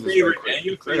And your closes. favorite. real And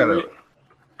your quick. I gotta- favorite.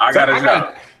 I got a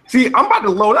job. See, I'm about to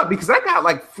load up because I got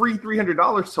like free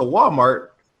 $300 to Walmart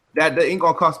that ain't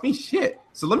gonna cost me shit.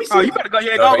 So let me see. Oh, you better go.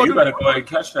 Yeah, No, go you do better that. go ahead and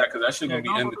catch that because that shit gonna be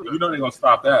Yeah, ended. go do You know they're gonna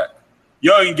stop that.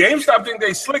 Yo, and GameStop think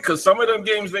they slick because some of them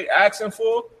games they asking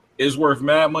for is worth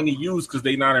mad money used because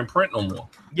they not in print no more.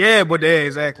 Yeah, but yeah,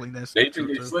 exactly. That's They true,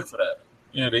 think they too. slick for that.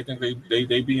 Yeah, they think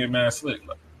they being mad slick.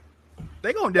 Like,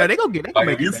 They gonna get like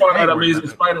make if you it find back. that Amazing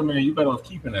Spider-Man, you better off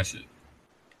keeping that shit.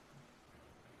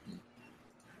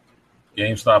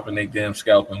 GameStop and they damn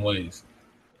scalping ways.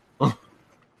 Well,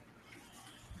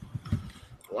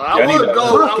 I Yeah, I would need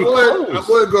go. to- I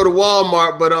would go to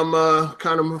Walmart, but I'm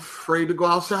kind of afraid to go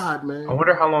outside, man. I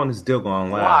wonder how long this deal gonna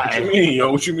Why? last. What you mean,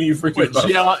 yo? What you mean you freaking Wait, about?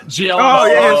 GL. Oh,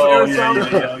 yeah, Oh, it's- yeah,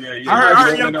 it's- yeah. I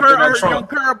heard You young went up to that trunk.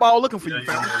 Curveball looking for you,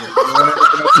 Yeah,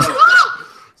 fam. yeah.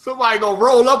 Somebody gonna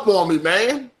roll up on me,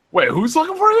 man. Wait, who's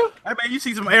looking for you? Hey man, you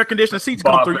see some air conditioned seats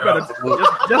come through. You better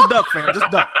just duck, fam.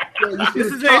 Just duck. This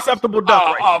is an acceptable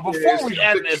duck, right? Before we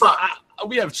end this,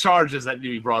 we have charges that need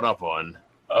to be brought up on.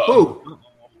 Who?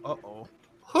 Uh-oh.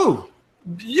 Who?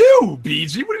 You,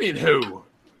 BG. What do you mean, who?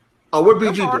 Oh, what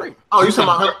BG party. do? Oh, you talking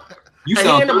about her? You Hey,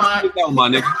 sound hand him my- thirsty as hell, my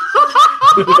nigga.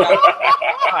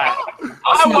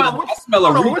 I smell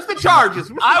a Hold on, reach. what's the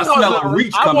charges? I smell a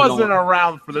reach I coming wasn't on.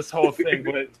 around for this whole thing,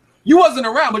 but You wasn't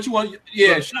around, but you want.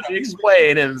 Yeah, shut up.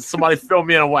 explain and somebody fill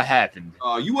me in on what happened.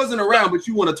 You wasn't around, but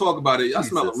you want to talk about it. I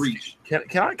smell a Jesus. reach. Can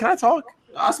I talk?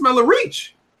 I smell a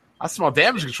reach. I smell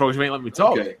damage control. You ain't let me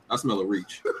talk. Okay, I smell a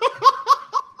reach.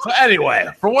 So anyway,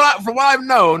 from what I've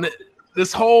known,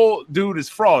 this whole dude is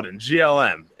frauding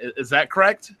GLM. Is that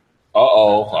correct? I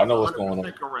know what's going on.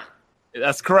 100% correct.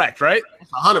 That's correct, right?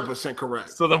 It's 100%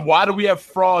 correct. So then, why do we have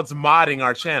frauds modding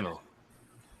our channel?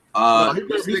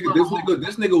 This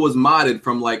nigga was modded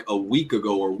from like a week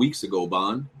ago or weeks ago.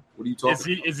 Bond, what are you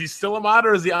talking? Is he still a mod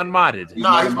or is he unmodded? He's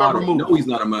Nah, not he's a been mod. removed. No, he's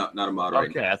not a mod right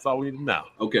Okay, that's all we need to know.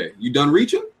 now. Okay, you done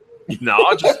reaching? No,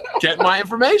 I'll just get my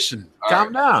information. All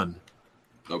Calm down.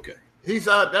 Okay. He's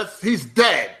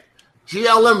dead.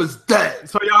 GLM is dead.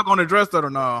 So y'all gonna address that or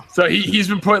no? So he's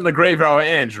been put in the graveyard with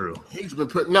Andrew. He's been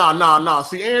put. No.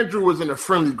 See, Andrew was in a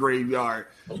friendly graveyard.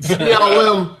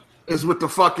 GLM is with the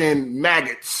fucking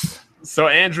maggots. So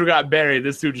Andrew got buried.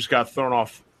 This dude just got thrown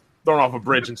off thrown off a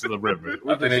bridge into the river.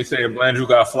 I think they say Blandrew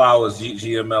got flowers.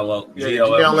 GLM. Yeah,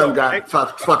 GLM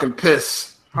got fucking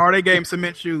pissed. They gave him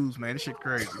cement shoes, man. This shit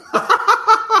crazy.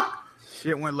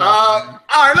 Shit went low. All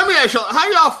right, let me ask y'all. How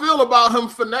y'all feel about him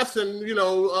finessing?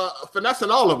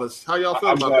 Finessing all of us. How y'all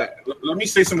feel about that? Let me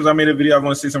say something. I made a video. I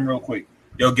want to say something real quick.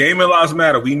 Yo, gaming lives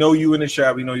matter. We know you in the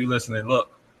chat. We know you listening. Look,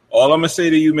 all I'm gonna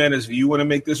say to you, man, is if you want to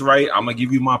make this right, I'm gonna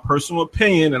give you my personal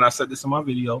opinion, and I said this in my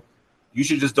video. You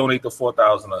should just donate the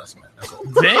 $4,000 to us, man. That's all.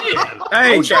 Damn.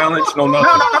 Hey, No challenge, no nothing.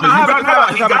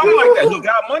 He got like that. He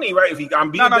got money, right? If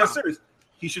I'm being that serious,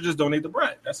 he should just donate the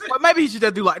bread. That's it. Well, maybe he should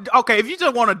just do if you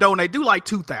just want to donate, do like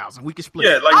 2,000. We can split.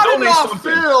 Yeah, like How do donate y'all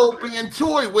something. feel being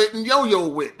toyed with and yo-yo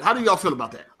with? How do y'all feel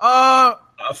about that?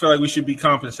 I feel like we should be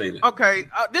compensated. Okay,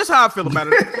 this is how I feel about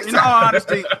it. In all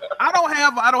honesty, I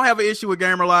don't have an issue with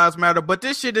Gamer Lives Matter, but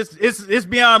this shit is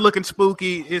beyond looking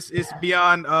spooky. It's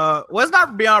beyond it's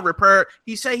not beyond repair.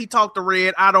 He said he talked to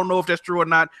Red. I don't know if that's true or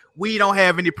not. We don't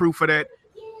have any proof of that.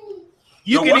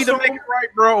 You can either make it right,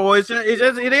 bro, or it is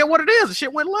what it is. The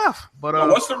shit went left. But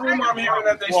what's the rumor I'm hearing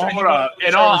that they say? Hold on.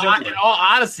 In all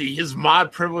honesty, his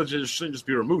mod privileges shouldn't just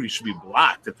be removed. He should be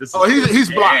blocked. If this is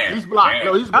He's blocked. He's blocked.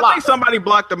 No, he's blocked. I think somebody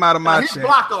blocked him out of my He's chat.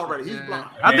 blocked already. He's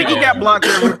blocked. I think he got blocked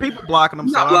there. People blocking him.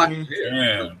 He's not so, I blocked. mean,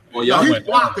 Yeah. Well, y'all He's went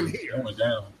blocked in here. It went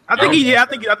down. I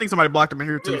think somebody blocked him in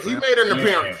here too. He made an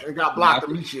appearance and got blocked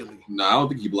immediately. No, I don't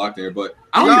think he blocked there, but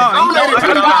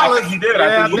I think he did.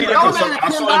 Yeah, I think he did. I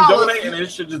saw him donate, and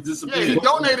it should just disappear. Yeah, he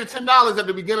donated $10 at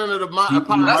the beginning of the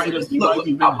podcast.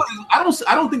 Look,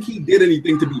 I don't think he did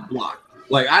anything to be blocked.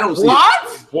 Like, I don't see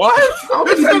What?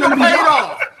 This think nigga he paid did.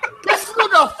 off. This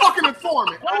nigga a fucking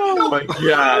informant. Oh my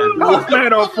god.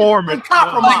 Man, foreman. Like,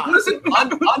 Compromise. listen,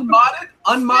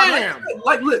 unmodded.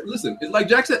 Like, listen, it's like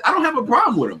Jack said, I don't have a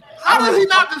problem with him. How does he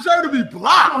not deserve to be I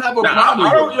blocked? don't have a Nah, problem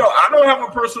I with him. don't have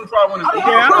a personal problem with I it. don't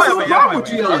have a personal problem with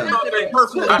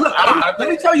GLM. GLM. Let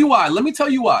me tell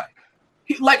you why.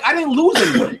 I didn't lose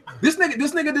anything. This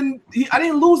nigga didn't. I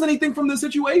didn't lose anything from this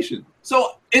situation.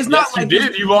 So it's not Yes, like you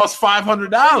did. You lost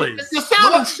 $500. You're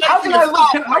sounding shaky.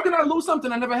 How can I lose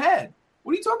something I never had?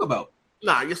 What are you talking about?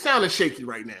 Nah, you're sounding shaky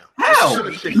right now. How?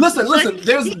 You're shaky. Listen.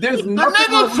 There's The nothing.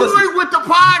 nigga Listen, toyed with the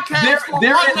podcast for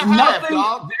there one is and a half, nothing.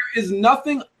 dog. There is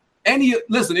nothing.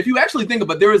 Listen, if you actually think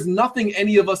about it, there is nothing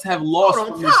any of us have lost Hold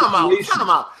on, from this situation. time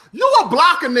out. You will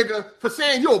block a nigga for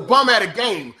saying you're a bum at a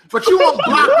game, but you won't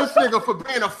block this nigga for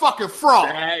being a fucking fraud.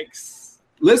 Thanks.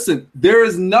 Listen, there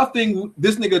is nothing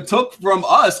this nigga took from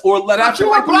us or let out. But you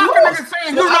won't block a nigga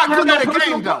saying you're not good at a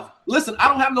game, though. Listen, I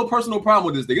don't have no personal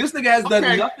problem with this nigga. This nigga has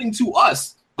done nothing to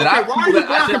us that I. Why are you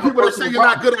blocking people that say you're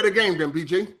not good at a game, then,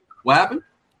 BG? What happened?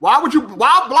 Why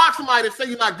block somebody that say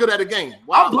you're not good at a game?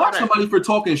 I'll block somebody for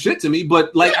talking shit to me,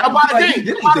 but like I don't about feel a like he game,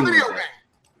 did about a anything. video Like game.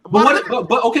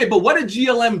 that. But what did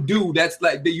GLM do? That's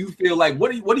like that you feel like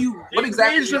what exactly?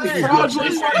 What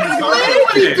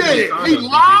he did? He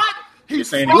lied. He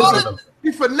frauded.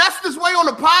 He finessed his way on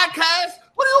the podcast.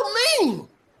 What do you mean?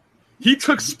 He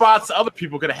took spots other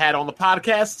people could have had on the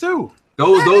podcast too.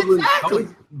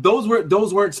 Those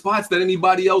weren't spots that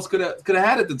anybody else could have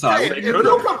had at the time. Hey, if you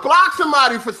could block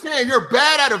somebody for saying you're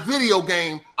bad at a video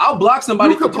game, I'll block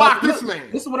somebody. You could block this man.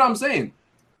 This is what I'm saying.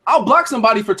 I'll block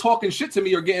somebody for talking shit to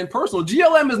me or getting personal.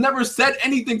 GLM has never said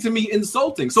anything to me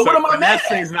insulting. So what am I mad at?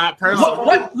 Thing's not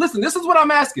personal. Listen, this is what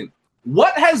I'm asking.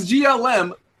 What has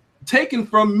GLM taken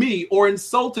from me or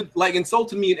insulted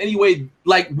me in any way?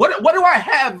 Like what do I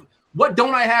have? What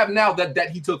don't I have now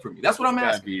that he took from me? That's what I'm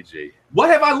asking. BG. What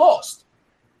have I lost?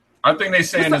 I think they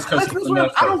saying this because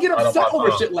I don't get upset over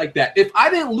shit like that. If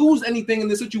I didn't lose anything in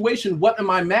this situation, what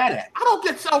am I mad at? I don't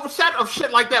get upset of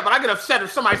shit like that, but I get upset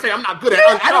if somebody say I'm not good at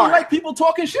Yeah, Uncharted. I don't like people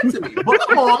talking shit to me. But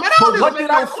Come on, man. That don't make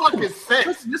no fucking lose?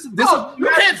 sense. This You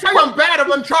can't say I'm bad at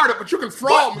Uncharted, but you can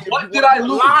fraud me. What did I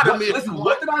lose?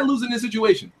 What did I lose in this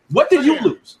situation? What did you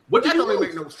lose? What did That you don't lose?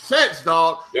 make no sense,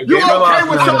 dog. Yeah, You Gamer okay Lives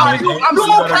with Matter, somebody? man. You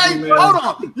okay? Hold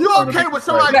on. You okay with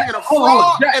somebody being a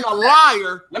fraud and a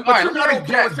liar? All right, But let you're me not ask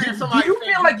okay Jack, with saying do somebody you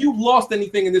feel like you've lost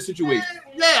anything in this situation?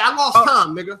 Yeah, I lost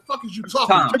time, nigga. Fuck is you talking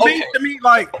Time. to? To me,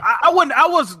 like I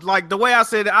was like the way I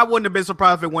said it, I wouldn't have been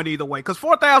surprised if it went either way. Because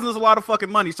 4,000 is a lot of fucking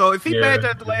money. So if he badged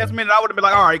at the last minute, I would have been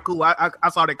like, all right, cool. I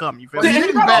saw that coming. You feel He me?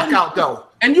 didn't back out though.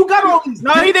 And you got all these.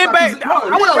 No, he didn't back. I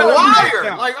would have You're a rather he liar. backed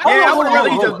down. Like, I would have rather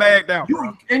he hold just on. backed down.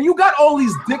 You got all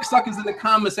these dick suckers in the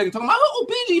comment section talking about, oh,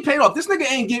 BG paid off. This nigga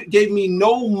ain't gave me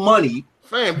no money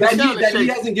Fam, that he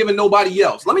hasn't given nobody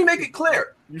else. Let me make it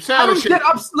clear. You I sound don't shit. get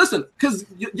up. Listen, because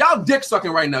y'all dick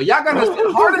sucking right now. Y'all gotta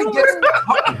understand. Harden gets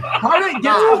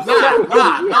upset.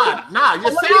 Nah.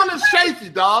 You're sounding shaky,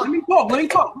 dog. Let me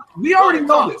talk. We already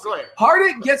know this. Go ahead.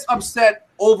 Harden gets upset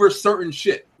over certain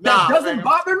shit. That doesn't man.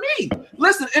 bother me.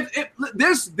 Listen,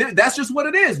 that's just what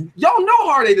it is. Y'all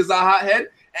know Harden is a hothead,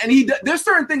 and there's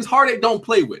certain things Harden don't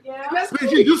play with. Yeah.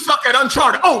 You suck at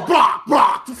Uncharted. Oh,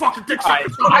 block, you fucking dick sucker.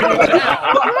 I don't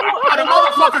The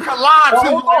motherfucker can lie to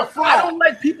you. I don't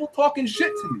like people talking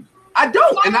shit to me. I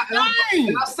don't, and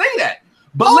I say that.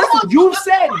 But listen, you've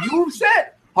said,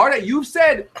 Harden, you've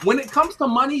said when it comes to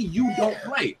money, you don't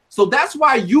play. So that's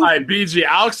why you. All right, BG,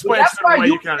 I'll explain That's the why way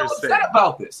you you can feel understand. upset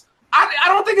about this. I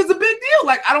don't think it's a big deal.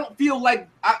 Like, I don't feel like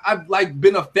I've like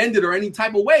been offended or any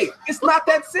type of way. It's not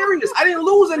that serious. I didn't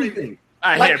lose anything.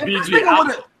 All right, Like, here, if this BG,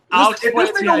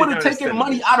 nigga would have taken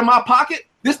money out of my pocket,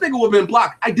 this nigga would have been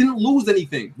blocked. I didn't lose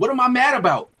anything. What am I mad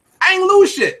about? I ain't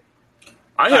lose shit.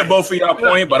 I hear both of y'all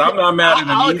point, but I'm not mad at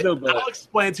them either. But I'll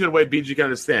explain to you the way BG can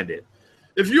understand it.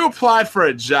 If you applied for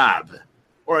a job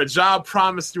or a job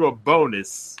promised you a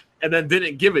bonus and then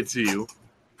didn't give it to you,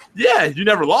 yeah, you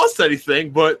never lost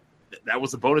anything, but that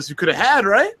was a bonus you could have had,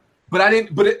 right? But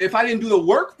if I didn't do the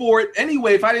work for it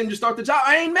anyway, if I didn't just start the job,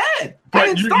 I ain't mad.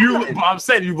 But I'm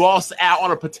saying you lost out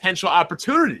on a potential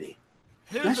opportunity.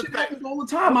 That shit happens all the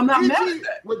time. I'm not mad at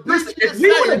that. Listen, if we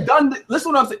would have done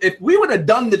listen what I'm saying. If we would have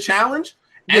done the challenge,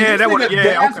 and that would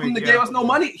gave us no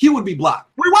money, he would be blocked.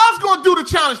 We was gonna do the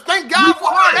challenge. Thank God for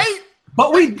Hard 8.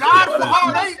 But we God for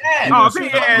Hard 8.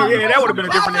 That would have been a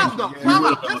different answer. Time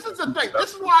out. This is the thing.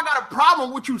 This is why I got a problem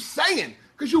with what you saying.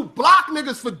 Because you block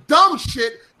niggas for dumb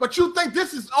shit, but you think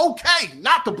this is okay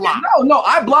not to block. No,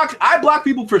 I block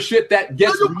people for shit that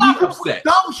gets me upset.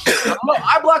 Dumb shit. No,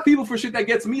 I block people for shit that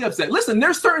gets me upset. Listen,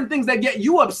 there's certain things that get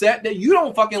you upset that you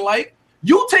don't fucking like.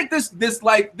 You take this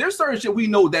like there's certain shit we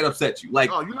know that upsets you. Like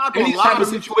you're not any type of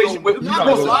situation with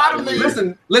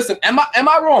listen, am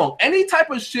I wrong? Any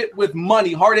type of shit with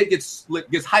money, Harden gets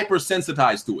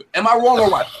hypersensitized to it. Am I wrong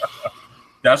or right?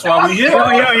 That's why we here.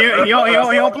 You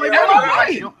don't play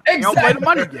money. You don't play the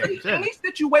money game. Any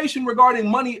situation regarding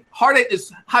money, Harden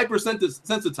is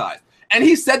hypersensitized. And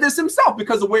he said this himself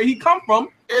because of where he come from.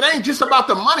 It ain't just about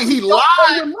the money. He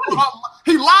lied.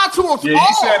 He lied to us all. Yeah,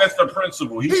 he said it's the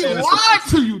principle. He lied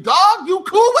to you, dog. You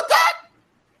cool with that?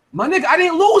 My nigga, I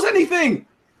didn't lose anything.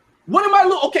 What am I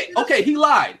losing? Okay, he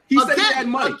lied. He said he had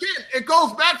money. Again, it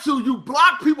goes back to you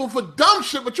block people for dumb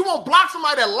shit, but you won't block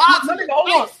somebody that lies to you.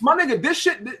 Hold on. My nigga, this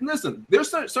shit, listen, there's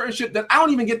certain shit that I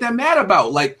don't even get that mad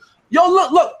about. Like, yo,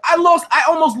 look, I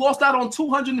almost lost out on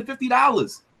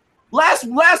 $250. Last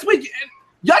week,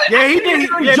 y'all he did.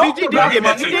 Yeah, he did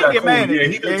get mad. Did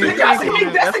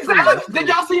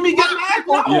y'all see me get mad?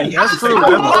 No. That's true.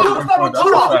 Hold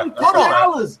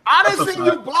on. I didn't see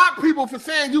you block people for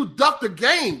saying you ducked the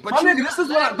game. But my nigga, this is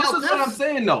what I'm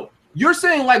saying though. You're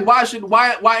saying like why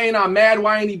ain't I mad?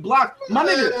 Why ain't he blocked? My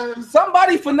nigga,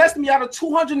 somebody finessed me out of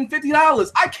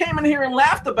 $250. I came in here and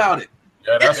laughed about it.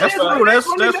 Yeah, that's true.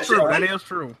 That's true. That is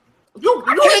true. You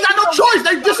ain't got no choice.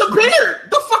 They disappeared.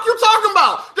 The fuck you talking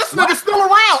about? This nigga's still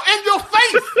around in your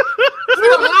face. This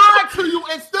nigga lied to you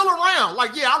and still around.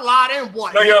 Like, yeah, I lied and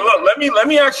won. No, look, let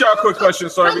me ask y'all a quick question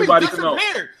so everybody can know.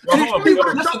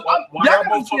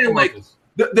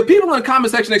 The people in the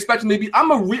comment section expect me to be. I'm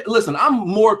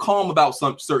more calm about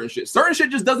some certain shit. Certain shit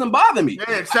just doesn't bother me.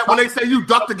 Yeah, except when they say you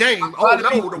ducked the game. Oh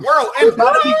no, the world ends.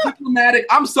 Be diplomatic.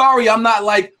 I'm sorry, I'm not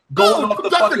like going off the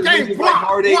fucking game like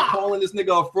Harden calling this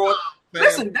nigga a fraud.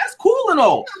 Listen, that's cool and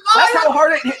all. That's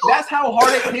how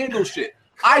Harden handles shit.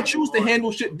 I choose to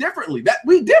handle shit differently. That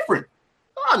we different.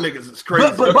 Niggas is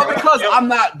crazy. But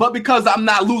because I'm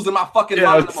not losing my fucking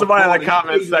mind. Somebody in the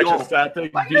comment section said I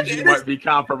think BG might be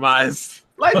compromised.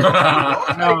 Like,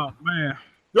 oh man.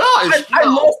 I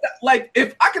lost that. Like,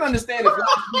 if I can understand if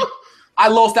I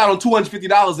lost out on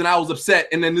 $250 and I was upset,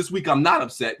 and then this week I'm not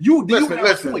upset.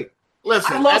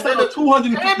 Listen. I lost out on $250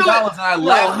 and I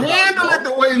laughed. Handle it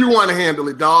the way you want to handle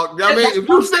it, dog. I mean, if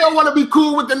you still want to be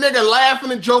cool with the nigga,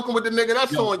 laughing and joking with the nigga,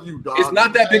 that's on you, dog. It's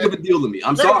not that big of a deal to me.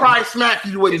 I'm sorry. They probably smack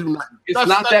you with nothing. It's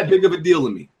not that big of a deal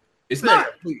to me. It's not.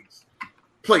 Please.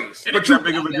 But you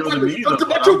big of a deal to me either.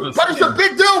 But it's a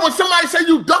big deal when somebody say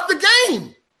you ducked the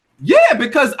game. Yeah,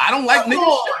 because I don't like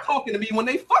niggas talking to me when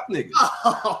they fuck niggas. I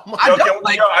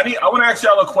want to ask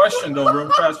y'all a question though, real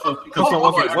fast.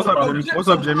 What's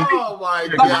up, Jimmy? Oh my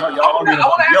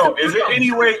god! Is there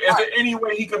any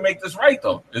way he can make this right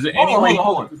though? Is there any way?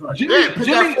 Hold on.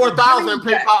 Jimmy,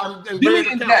 4,000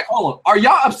 Jimmy and Jack, hold on. Are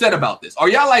y'all upset about this? Are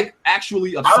y'all like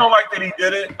actually upset? I don't like that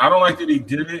he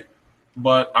did it.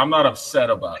 but I'm not upset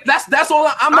about it. That's all.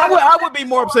 I would be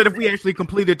more upset if we actually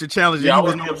completed the challenge. Yeah, I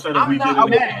would be upset if we did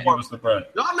it. Give us the bread.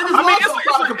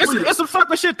 It's some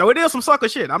sucker shit though. It is some sucker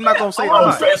shit. I'm not gonna say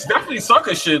it's definitely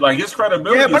sucker shit. Like his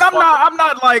credibility. Yeah, but I'm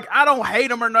not like I don't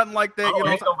hate him or nothing like that. You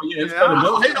know, I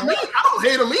don't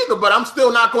hate him either. But I'm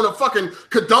still not gonna fucking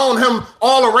condone him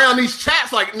all around these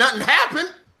chats like nothing happened.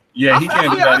 Yeah, he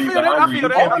can't do that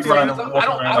either.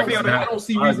 I don't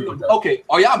see reason. Okay,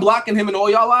 are y'all blocking him in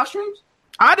all y'all live streams?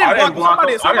 I didn't block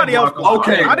somebody else.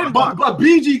 Okay, I didn't block. But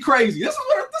BG crazy. This is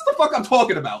the fuck I'm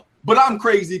talking about. But I'm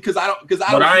crazy because I don't.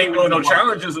 But I ain't doing no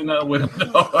challenges or nothing with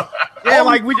him. Yeah,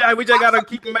 like we just gotta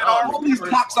keep him at all these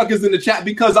cocksuckers in the chat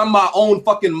because I'm my own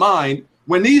fucking mind.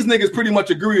 When these niggas pretty much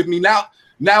agree with me now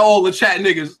all the chat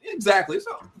niggas exactly.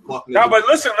 So. No, but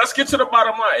listen, let's get to the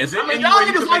bottom line. Is it y'all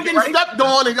niggas like getting stepped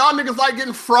on and y'all niggas like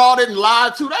getting frauded and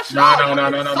lied to? That's no. I'm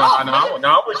with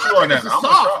you on that.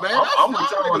 I'm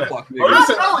with you on that.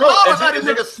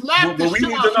 Listen, but we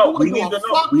need to know. We need to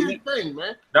know.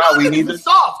 Nah, we need to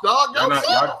soft, dog.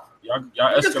 Y'all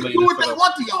escalated. Do what they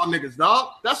want to y'all niggas,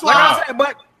 dog. That's what I said.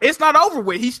 But it's not over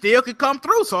with. He still could come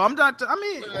through. So I'm not. I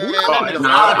mean,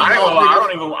 I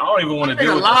don't even want to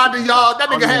deal with lie to y'all. That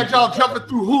nigga had y'all jumping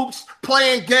through hoops,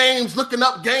 playing games, looking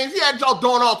up games. He had y'all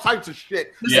doing all types of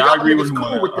shit. Yeah, I agree with him.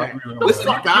 Cool with that. Listen,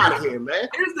 fuck out of here, man.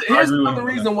 Here's another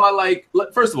reason why. Like,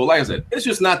 first of all, like I said, it's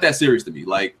just not that serious to me.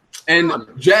 Like, and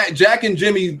Jack and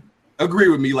Jimmy agree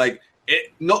with me. Like.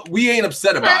 No, we ain't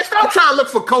upset about it. Stop trying to look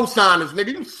for co-signers,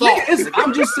 nigga. You soft.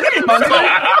 I'm just saying, man.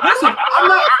 Listen, I'm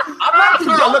not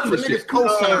trying to look for niggas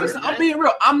co-signers. I'm being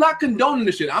real. I'm not condoning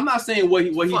this shit. I'm not saying what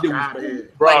he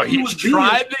did. Bro, like, he was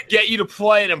trying to get you to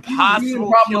play an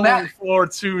impossible killing floor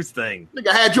 2 thing.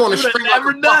 Nigga had you on the string.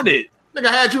 Never done it. Nigga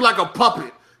had you like a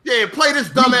puppet. Yeah, play this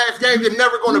dumbass game. You're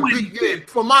never going to beat it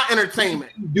for my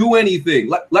entertainment. Do anything.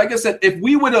 Like I said, if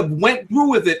we would have went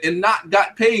through with it and not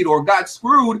got paid or got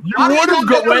screwed, why didn't y'all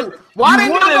go through with it? Why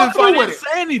didn't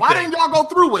y'all go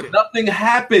through with it? Nothing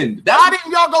happened. Why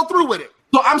didn't y'all go through with it?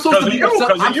 So I'm supposed to be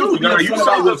upset. You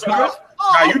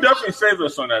definitely saved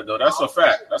us on that though. That's a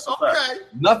fact. That's a fact.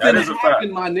 Nothing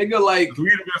happened, my nigga. Like we'd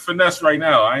have been finessed right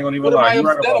now. I ain't gonna even lie. What am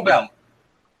I upset about?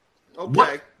 Okay.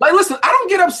 What? Like, listen, I don't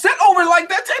get upset over like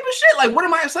that type of shit. Like, what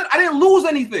am I upset? I didn't lose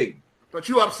anything. But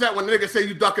you upset when niggas say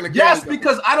you ducking the game. Yes,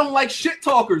 because I don't like shit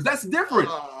talkers. That's different.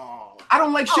 I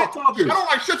don't like shit talkers. I don't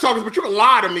like shit talkers, but you can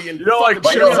lie to me. And you don't like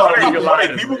shit talkers.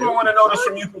 People gonna want to know this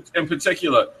from you in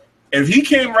particular. If he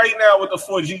came right now with the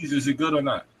 4Gs, is it good or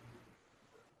not?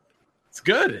 It's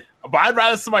good. But I'd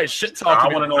rather somebody shit talk. I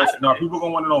want to know. Now people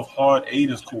gonna want to know if Hard 8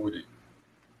 is cool with it.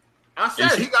 I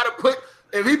said he got to put.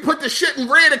 If he put the shit in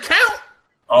red account, okay.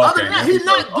 Other than that, he's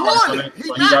not doing it. He's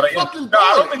not fucking doing it.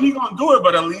 I don't think he's gonna do it,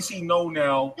 but at least he know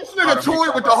now. This nigga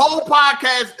toured with the whole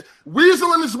podcast,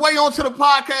 weaseling his way onto the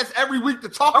podcast every week to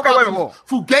talk about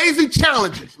Fugazi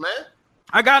challenges, man.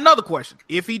 I got another question.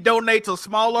 If he donates a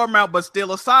smaller amount but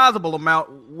still a sizable amount,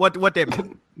 what that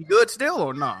mean? He good still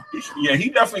or not? Yeah, he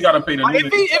definitely got to pay the.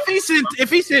 If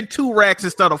he sent 2 racks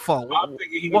instead of 4,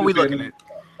 what we looking at?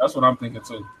 That's what I'm thinking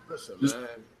too. Listen,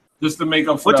 just to make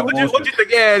up for that. What you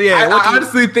think? Yeah. I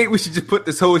honestly think we should just put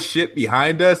this whole shit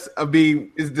behind us. I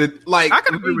mean, I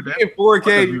can agree with that.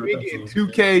 4K, we getting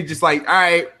 2K, just like all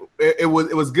right. It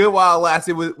was good while it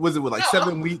lasted. Was it with like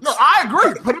 7 weeks? No, I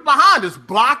agree. Put it behind us.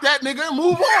 Block that nigga and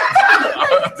move on.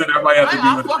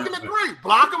 I fucking agree.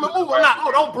 Block him and move on.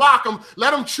 No, don't block him.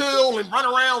 Let him chill and run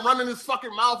around, running his fucking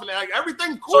mouth and like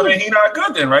everything cool. So then he not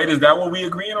good then, right? Is that what we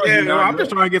agreeing on? Yeah, I'm just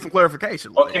trying to get some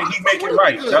clarification. Okay, he make it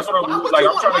right. That's what I'm like.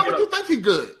 I'm trying to get. Why would you think he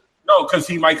good? No, because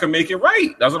he might can make it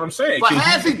right. That's what I'm saying. But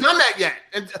has he done that yet?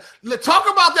 And talk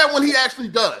about that when he actually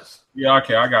does. Yeah,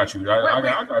 okay, I got you.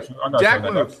 I got you. Jack,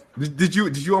 did you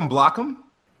unblock him?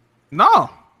 No.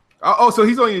 So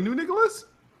he's on your new nigga list?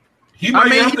 He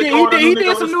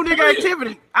did some new nigga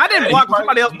activity. I didn't block him.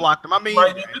 Somebody else blocked him. I mean,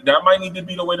 that might need to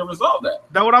be the way to resolve that.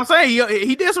 That's what I'm saying.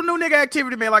 He did some new nigga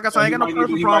activity, man. Like I said, I ain't got no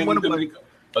personal problem with him.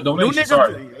 A donation,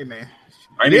 sorry. Hey, man.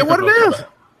 I did what it is.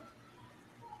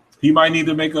 He might need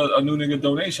to make a new nigga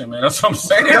donation, man. That's what I'm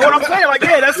saying. That's what I'm saying. Like,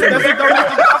 yeah, that's a donation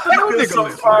off the new nigga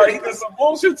list. He did some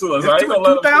bullshit to us.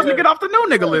 2,000 get off the new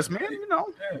nigga list, man. You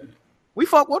know, we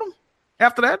fuck with him.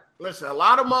 After that, listen, a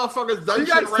lot of motherfuckers done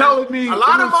shit around. A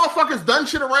lot of motherfuckers done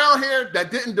shit around here that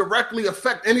didn't directly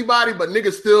affect anybody, but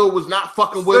niggas still was not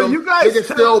fucking with them. Niggas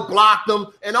still blocked them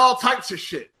and all types of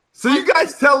shit. So you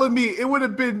guys telling me it would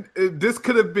have been, this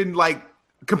could have been like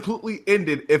completely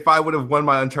ended if I would have won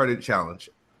my Uncharted challenge?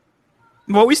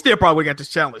 Well, we still probably got this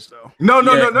challenge though. No,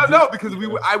 because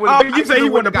I would. You say he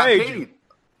wouldn't have paid you.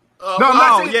 No, I'm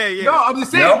not saying. yeah. No, I'm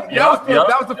just saying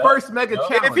that was the first mega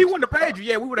challenge. If he wouldn't have paid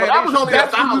you, we would have. That was only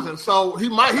 1,000, so he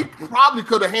probably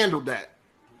could have handled that.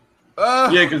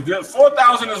 Yeah, because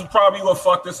 4,000 is probably what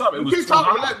fucked this up. It was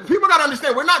people got to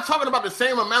understand. We're not talking about the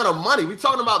same amount of money. We're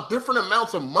talking about different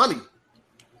amounts of money.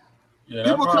 Yeah,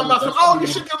 people talking about you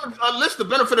should give him a list of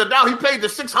benefit of doubt. He paid the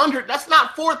 $600. That's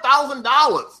not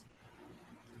 $4,000.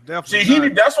 See,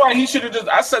 that's why he should have just.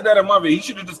 I said that in my video. He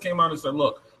should have just came out and said,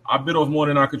 "Look, I bit off more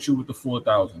than I could chew with the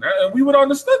 4,000," and we would have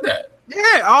understood that.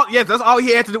 Yeah, that's all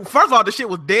he had to do. First of all, the shit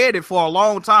was dead for a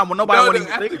long time when nobody would even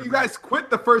think. After you guys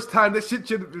quit the first time, this shit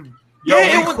should have been. Yo,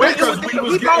 we quit because we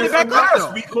was getting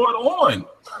harassed. We caught on.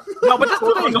 No, but that's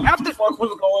the thing.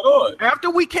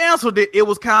 After we canceled it, it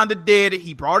was kind of dead.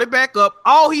 He brought it back up.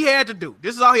 All he had to do.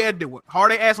 This is all he had to do.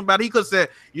 Hardy asked him about it. He could have said,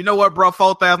 "You know what, bro?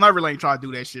 4,000. I really ain't trying to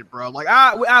do that shit, bro. Like,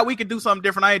 we could do something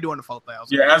different. I ain't doing the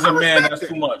 4,000." Yeah, as a man, that's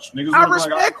too much. Niggas I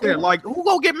respect it. Like, who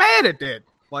gonna get mad at that?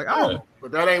 Like,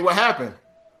 but that ain't what happened.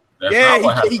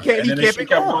 That's he kept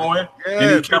going. Yeah,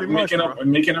 and he kept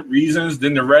making up reasons.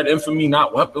 Then the Red Infamy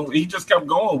not weapon. He just kept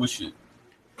going with shit.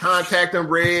 Contacting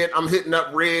Red, I'm hitting up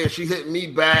Red. She hitting me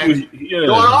back. Doing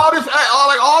all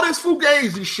this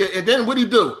fugazi shit. And then what he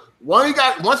do?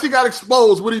 Once he got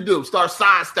exposed, what he do? Start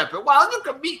sidestepping. Well, you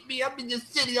can meet me. I'm in your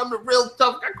city. I'm the real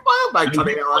tough guy. Come on,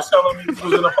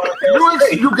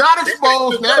 you got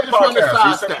exposed. Now you're trying to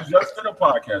sidestep. Just in a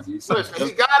podcast. Listen,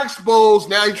 he got exposed.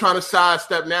 Now he's trying to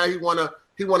sidestep. Now he wanna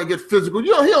get physical. You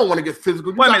know he don't want to get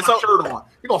physical. You got my shirt on.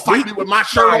 He gonna fight me with my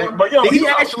shirt on. But yo, he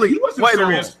wasn't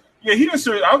serious. Yeah, he didn't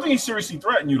serious. I don't think he seriously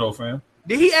threatened you though, fam.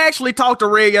 Did he actually talk to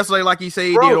Red yesterday like he said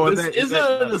he did? This isn't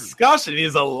a discussion.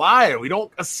 He's a liar. We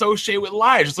don't associate with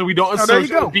liars, so we don't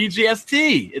associate with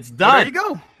BGST. It's done.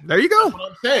 There you go. That's what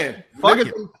I'm saying.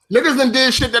 Niggas done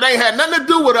did shit that ain't had nothing to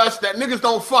do with us that niggas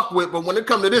don't fuck with, but when it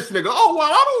come to this nigga,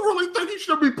 I don't really think he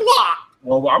should be blocked.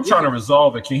 Well, I'm trying to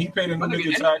resolve it. Can he pay the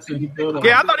nigga tax and he did?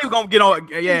 Yeah, I thought he was gonna get on.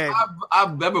 Yeah,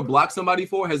 I've ever blocked somebody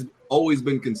for has always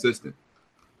been consistent.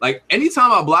 Like,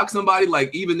 anytime I block somebody,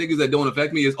 like, even niggas that don't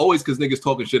affect me, it's always because niggas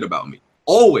talking shit about me.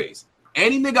 Always.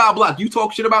 Any nigga I block, you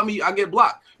talk shit about me, I get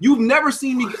blocked. You've never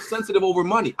seen me get sensitive over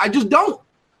money. I just don't.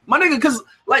 My nigga, because,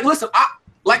 like, listen,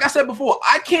 like I said before,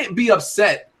 I can't be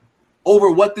upset over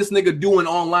what this nigga doing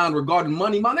online regarding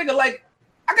money. My nigga, like,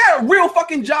 I got a real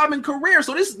fucking job and career,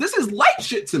 so this is light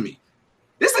shit to me.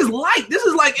 This is light. This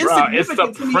is like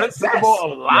insignificant to me. It's the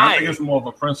principle of life. I think it's more of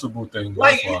a principle thing.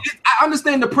 Like, I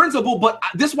understand the principle, but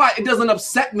this is why it doesn't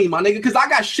upset me, my nigga, because I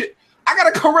got shit. I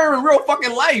got a career in real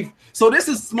fucking life. So this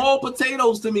is small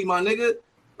potatoes to me, my nigga.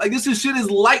 Like, this shit is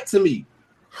light to me.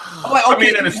 I'm like,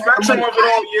 okay, in the spectrum of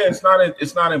it all,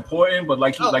 it's not important, but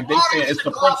like they say, it's the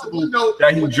principle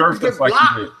that he jerked us like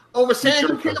he did. Over saying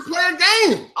you can't play a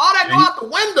game. All that go out the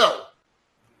window.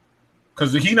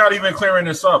 Because he not even clearing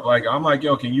this up. Like, I'm like,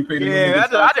 yo, can you pay the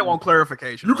nigga? I just want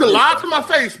clarification. You can lie to my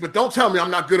face, but don't tell me I'm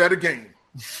not good at a game.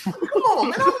 Come on,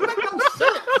 man. That doesn't make no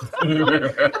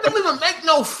sense. That doesn't even make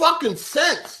no fucking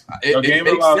sense. It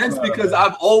makes sense because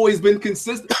I've always been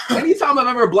consistent. Anytime I've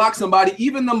ever blocked somebody,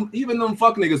 even them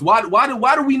fuck niggas, why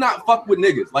do we not fuck with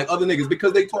niggas like other niggas?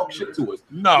 Because they talk shit to us.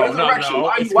 No. Why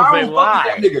don't we fuck with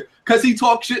that nigga? Because he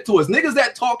talk shit to us. Niggas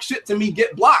that talk shit to me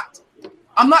get blocked.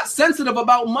 I'm not sensitive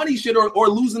about money shit or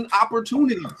losing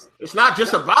opportunities. It's not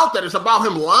just about that. It's about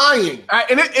him lying.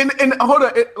 And hold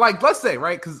on. Like, let's say,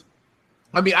 right? Because,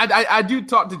 I mean, I do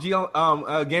talk to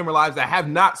Gamer Lives. I have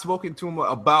not spoken to him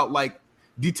about, like,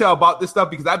 detail about this stuff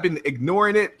because I've been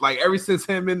ignoring it, like, ever since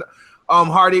him and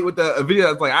Hard 8 with the video.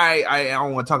 I was like, I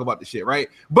don't want to talk about this shit, right?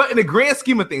 But in the grand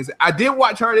scheme of things, I did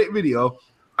watch Hard 8 video.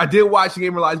 I did watch the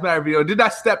Gamer Lives Matter video. Then I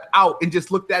stepped out and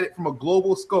just looked at it from a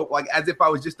global scope, like as if I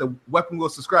was just a Weapon Wheel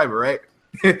subscriber, right?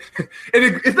 And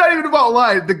it's not even about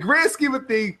lying. The grand scheme of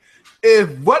things,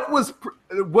 if what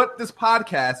this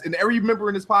podcast and every member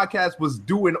in this podcast was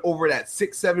doing over that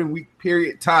 6-7 week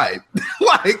period time,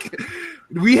 like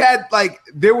we had, like,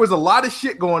 there was a lot of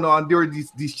shit going on. There were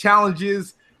these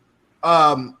challenges.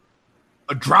 A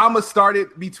drama started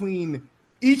between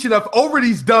each of them over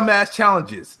these dumbass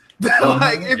challenges.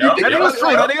 Like, if you think that is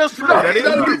true.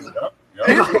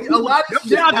 A lot of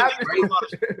shit happened.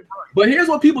 But here's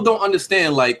what people don't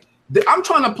understand. Like, I'm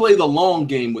trying to play the long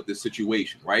game with this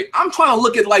situation, right? I'm trying to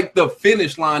look at, like, the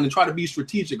finish line and try to be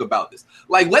strategic about this.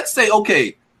 Like, let's say,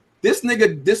 okay, this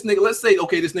nigga, let's say,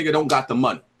 okay, this nigga don't got the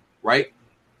money, right?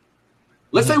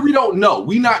 Let's say we don't know.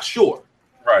 We not sure.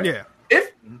 Right. Yeah.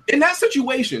 If, in that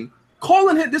situation,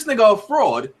 calling this nigga a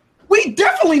fraud, we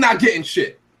definitely not getting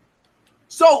shit.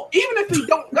 So even if he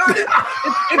don't got it,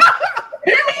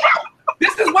 hear me out.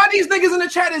 This is why these niggas in the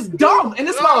chat is dumb, and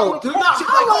this is why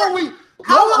how long we?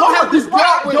 Hold on, this is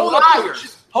why I with don't liars? approach.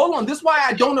 Hold on, this is why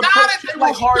I don't got approach it, shit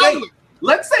like you Hard know Eight. it.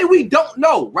 Let's say we don't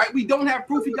know, right? We don't have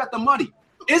proof he got the money.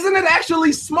 Isn't it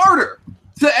actually smarter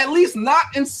to at least not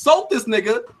insult this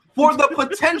nigga for the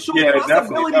potential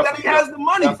possibility that he has the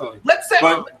money? Definitely. Let's say,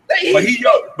 But he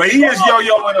is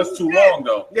yo-yoing us too long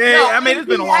though. Yeah, I mean, it's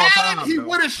been a long time. He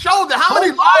would have showed it. How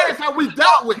many liars have we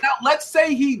dealt with? Now, let's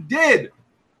say he did,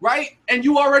 right? And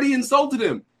you already insulted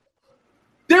him.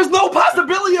 There's no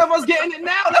possibility of us getting it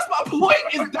now. That's my point.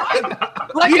 It's done.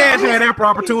 Like, he has had ample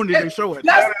opportunity to show it.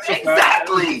 That's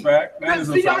exactly.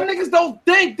 See, y'all niggas don't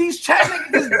think these chat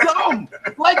niggas is dumb.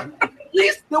 Like, at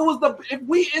least there was if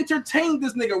we entertained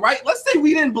this nigga, right? Let's say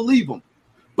we didn't believe him,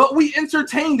 but we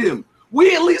entertained him.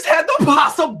 We at least had the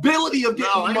possibility of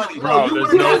getting money. Bro, you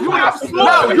would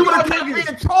have kept me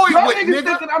toying with, nigga.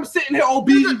 Thinking I'm sitting here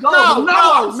obedient. No,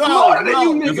 I'm smarter than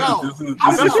you niggas.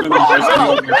 I'm smarter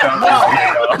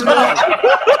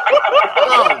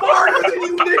than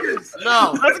you niggas.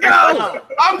 No, let's go.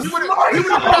 I'm smarter than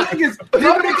you niggas.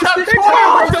 You would have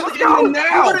kept toying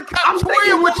now. You would have kept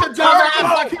toying with your dumb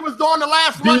ass like he was doing the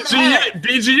last month.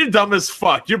 BG, you're dumb as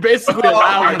fuck. You're basically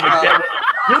allowing him to get.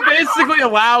 You're basically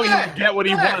allowing him to get what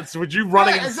he wants. With you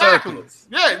running in circles.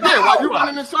 Yeah, while you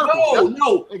running in circles.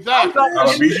 No, exactly.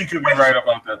 BG could be right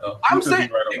about that though. I'm saying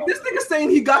if this nigga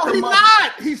saying he got the money.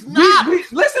 He's not.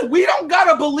 Listen, we don't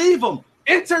gotta believe him.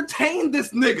 Entertain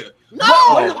this nigga.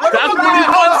 No, that's what he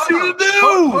wants you to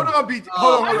do. Hold on, BG.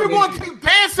 Hold on. Why you want to keep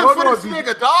dancing for this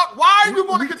nigga, dog? Why are you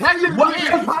going to continue to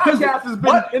dance? Podcast has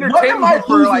been entertaining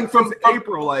for like from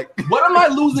April. Like, what am I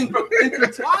losing from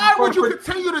entertaining? Why would you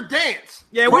continue to dance?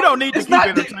 Yeah, we don't need to keep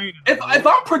entertaining. If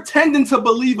I'm pretending to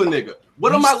believe a nigga,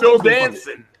 what am I still losing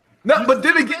dancing? No, but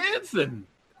then again, dancing.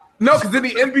 No, because in the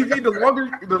NBD, the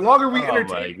longer we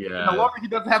entertain, the longer he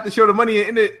doesn't have to show the money.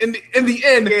 In the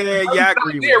end, yeah, I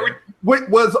agree. What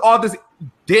was all this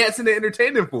dancing and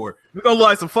entertaining for? We're gonna look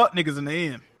like some fuck niggas in the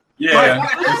end. Yeah,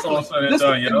 it's all said and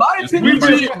done. In my opinion,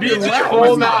 BG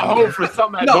holding out hope for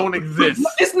something that don't exist.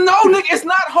 It's nigga. It's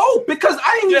not hope because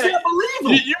I ain't even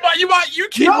believe him. You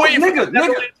keep waiting for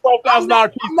 $12,000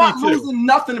 PC. I'm not losing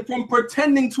nothing from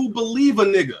pretending to believe a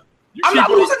nigga. I'm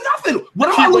not losing nothing. What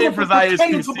am I losing for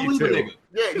pretending to believe a nigga?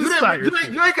 Yeah,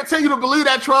 you ain't continue to believe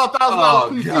that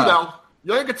 $12,000 PC though.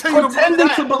 You ain't continue pretending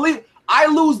to believe. I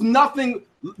lose nothing.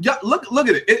 Yeah, look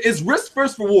at it. It's risk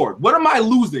versus reward. What am I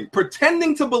losing?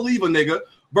 Pretending to believe a nigga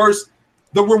versus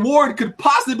the reward could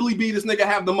possibly be this nigga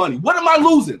have the money. What am I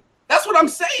losing? That's what I'm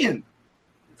saying.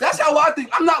 That's how I think.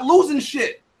 I'm not losing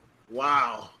shit.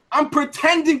 Wow. I'm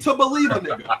pretending to believe a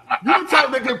nigga. You the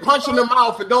type that get punched in the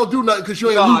mouth and don't do nothing because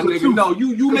you ain't lose a tooth. No, you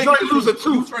make you ain't lose a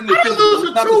tooth. I ain't lose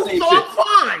a tooth, so I'm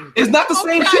fine. It's not the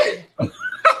same shit.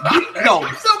 No,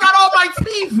 I still got all my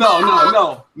teeth. No,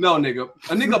 nigga.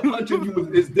 A nigga punching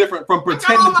you is different from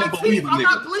pretending to believe a nigga. I'm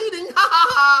not bleeding.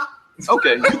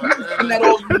 Okay, you can spin that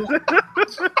all you want.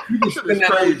 You can spin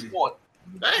that all you want.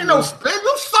 That ain't no spin.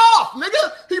 You soft,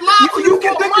 nigga. He lied to you. You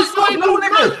can think you soft, no,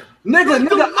 nigga. Nigga,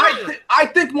 I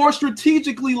think more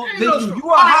strategically than you. You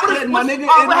are a hothead, my nigga.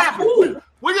 What happened?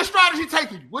 Where your strategy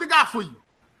taking you? What it got for you?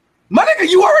 My nigga,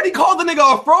 you already called the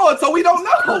nigga a fraud, so we don't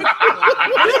know.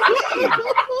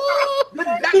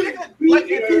 That nigga, like,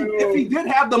 if he did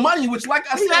have the money, which, like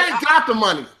I said, he ain't got the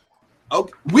money.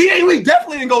 Okay, we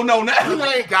definitely ain't gonna know now. He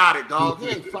ain't got it, dog. He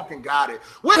ain't fucking got it.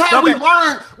 What have we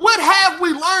learned? What have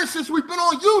we learned since we've been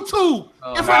on YouTube?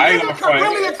 If a nigga can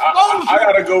really expose you, I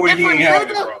gotta go with he ain't have it,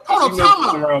 bro. Hold on,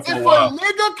 time out. If a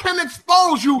nigga can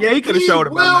expose you, he could have showed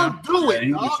it. Will do it.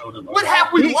 What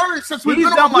have we learned since we've been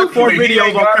on YouTube? He's done like 4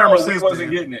 videos on camera since he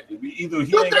wasn't getting it. Either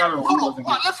he ain't got it or he wasn't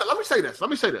getting it. Listen, let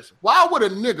me say this. Why would a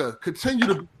nigga continue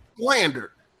to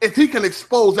slander if he can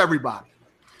expose everybody?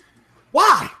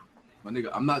 Why? My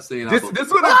nigga, I'm not saying this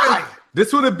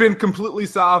would have been completely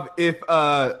solved if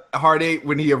Hard Eight,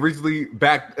 when he originally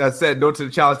said no to the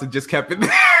challenge, and just kept it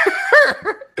there.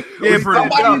 Yeah,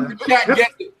 somebody in the chat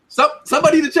gets it.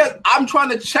 Somebody in the chat. I'm trying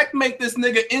to checkmate this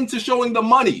nigga into showing the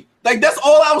money. Like that's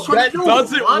all I was trying to do.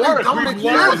 Doesn't work.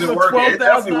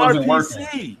 $12,000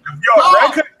 PC.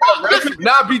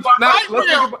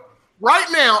 Right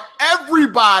now,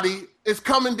 everybody is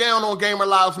coming down on Gamer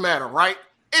Lives Matter, right?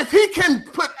 If he can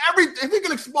if he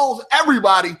can expose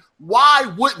everybody, why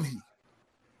wouldn't he?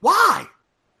 Why?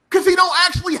 Because he don't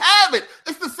actually have it.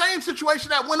 It's the same situation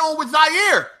that went on with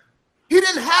Zaire. He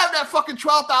didn't have that fucking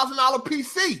 $12,000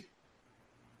 PC.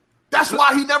 That's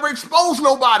why he never exposed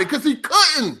nobody, because he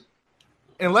couldn't.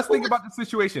 And let's think about the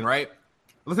situation, right?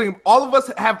 Let's think. All of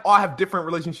us have different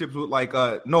relationships with, like,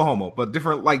 no homo, but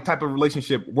different like type of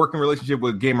relationship, working relationship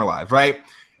with Gamer Lives, right?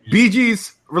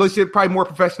 BG's relationship probably more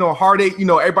professional. Heartache,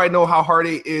 everybody know how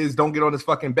Heartache is. Don't get on his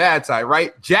fucking bad side,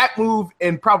 right? Jack Move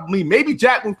and maybe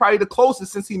Jack Move probably the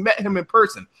closest since he met him in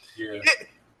person. Yeah.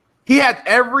 He had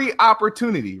every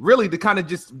opportunity, really, to kind of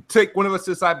just take one of us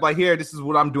to the side, like, here, this is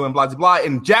what I'm doing, blah, blah, blah.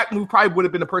 And Jack Move probably would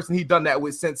have been the person he'd done that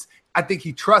with, since I think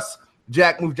he trusts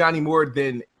Jack Move Johnny more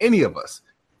than any of us.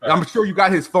 I'm sure you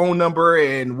got his phone number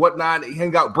and whatnot. He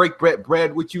hang out, break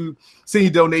bread with you, send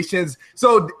you donations.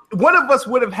 So one of us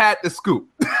would have had the scoop.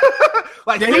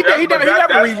 He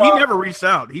never reached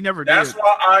out. He never did. That's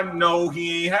why I know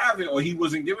he ain't have it, or he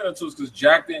wasn't giving it to us, because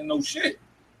Jack didn't know shit.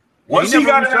 Once he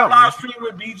got in that live stream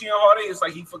with BG and Hardy, it's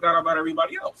like he forgot about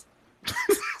everybody else.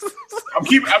 I'm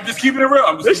just keeping it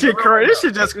real. This shit crazy.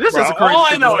 This is crazy. All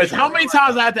I know is how many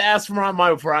times I had to ask for my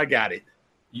money before I got it.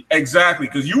 Exactly,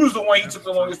 because you was the one he took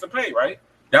the longest to pay, right?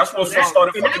 That's what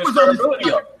started fucking his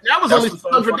credibility up. That was only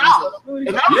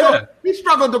 $600. He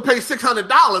struggled to pay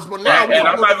 $600, but now. And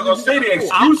I'm not even gonna say the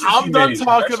excuses. I'm done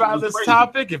talking about this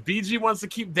topic. If BG wants to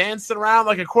keep dancing around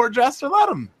like a court jester, let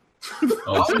him.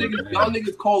 Y'all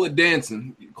niggas call it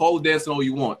dancing. Call it dancing all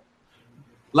you want.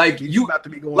 Like you,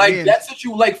 that's what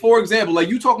you like. For example, like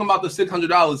you talking about the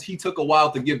 $600. He took a while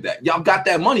to give that. Y'all got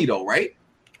that money though, right?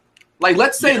 Like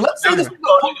let's say this nigga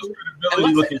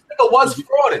was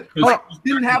frauding. He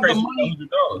didn't have the money.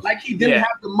 Like he didn't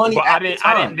have the money. But I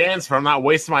didn't dance for. I'm not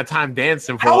wasting my time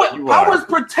dancing for what you are. I was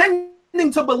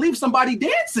pretending to believe somebody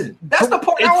dancing. That's the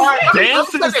part.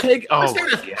 Dancing is taking. How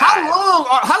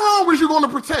long was you going to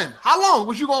pretend? How long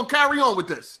was you going to carry on with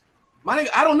this? My nigga,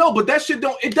 I don't know, but that shit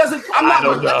don't. It doesn't. I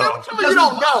don't know. You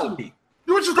don't know.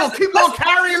 You were just gonna keep on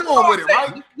carrying on with it,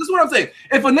 right? This is what I'm saying.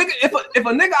 If a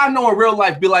nigga I know in real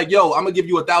life be like, yo, I'm gonna give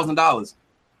you $1,000,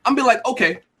 I'm be like,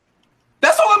 okay.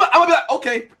 That's all I'm gonna be like,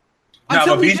 okay.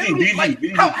 Until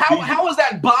BG, how is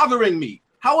that bothering me?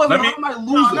 How am I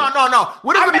losing? No.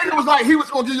 What if a nigga was like, he was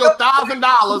gonna give you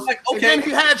 $1,000, and then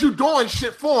he had you doing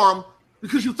shit for him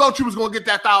because you thought you was gonna get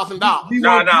that $1,000? Nah.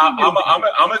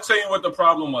 I'm gonna tell you what the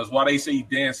problem was. Why they say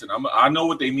dancing? I know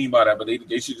what they mean by that, but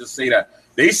they should just say that.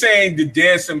 They saying the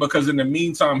dancing because in the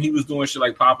meantime he was doing shit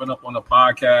like popping up on the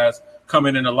podcast,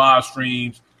 coming in the live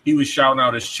streams. He was shouting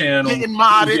out his channel, getting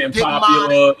modded, getting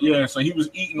popular. Yeah, so he was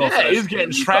eating off. He was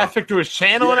getting traffic to his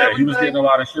channel and everything. He was getting a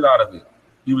lot of shit out of it.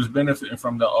 He was benefiting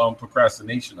from the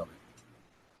procrastination of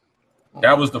it.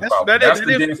 That was the problem. That's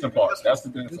the dancing part. That's the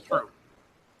dancing part.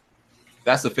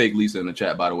 That's a fake Lisa in the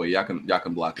chat, by the way. Y'all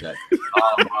can block that.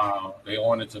 They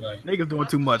on it tonight. Niggas doing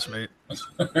too much, man.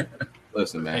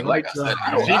 Listen, man. Like I said,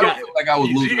 I feel like I was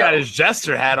losing. He got his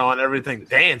jester hat on, everything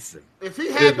dancing. If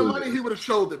he had the money, he would have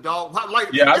showed it, dog. It's like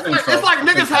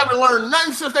niggas haven't learned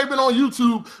nothing since they've been on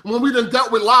YouTube when we done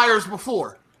dealt with liars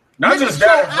before. Not just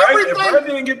that. If Red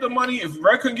didn't get the money, if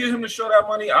Red couldn't get him to show that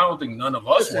money, I don't think none of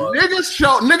us was.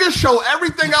 Niggas show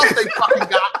everything else they fucking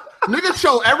got. Niggas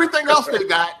show everything else they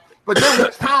got. But then when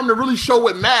it's time to really show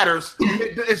what matters,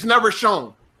 it's never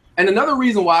shown. And another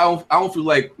reason why I don't feel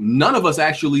like none of us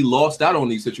actually lost out on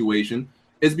these situations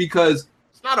is because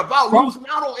it's not about losing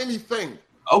out on anything.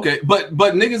 Okay, but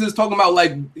niggas is talking about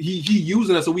like he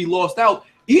using us, so we lost out.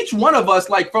 Each one of us,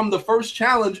 like from the first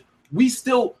challenge,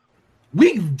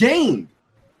 we've gained.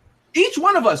 Each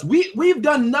one of us, we've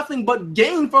done nothing but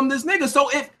gain from this nigga. So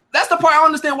if that's the part I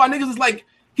understand why niggas is like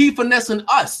he finessing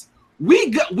us.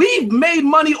 We've made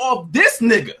money off this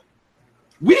nigga.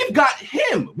 We've got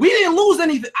him. We didn't lose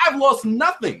anything. I've lost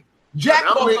nothing. Jack,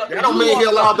 that don't mean he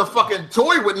allowed to fucking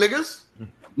toy with niggas.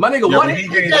 My nigga, what? He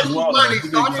gets money,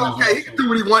 so it's okay. He can do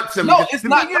what he wants to. No, it's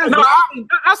not.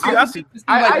 I see.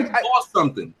 I lost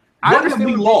something. I understand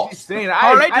we what lost. you're saying.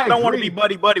 They just don't want to be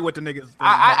buddy with the niggas.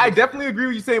 I definitely agree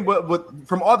with you saying, but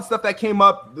from all the stuff that came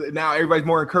up, now everybody's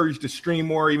more encouraged to stream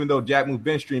more, even though Jack Move's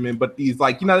been streaming. But these,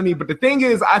 like, you know what I mean? But the thing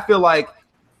is, I feel like,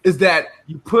 is that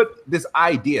you put this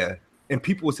idea in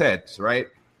people's heads, right?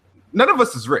 None of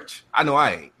us is rich. I know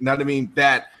I ain't. You know what I mean?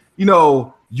 That, you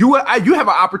have an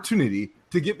opportunity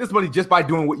to get this money just by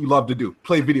doing what you love to do,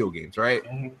 play video games, right?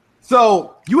 Mm-hmm.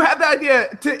 So you have the idea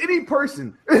to any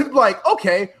person, like,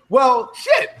 okay, well,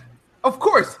 shit, of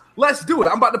course, let's do it.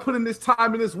 I'm about to put in this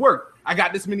time and this work. I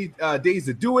got this many days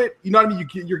to do it. You know what I mean?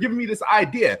 You're giving me this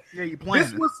idea. Yeah, you planning.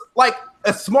 This was like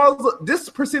this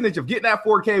percentage of getting that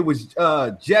 4K was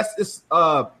just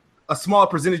a small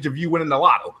percentage of you winning the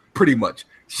lotto, pretty much.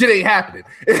 Shit ain't happening.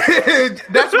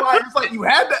 That's why it's like you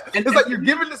had that. It's like you're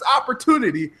given this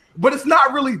opportunity, but it's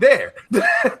not really there.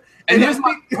 And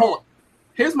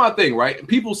here's my thing, right?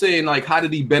 People saying like, how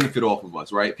did he benefit off of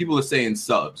us, right? People are saying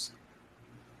subs.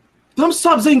 Them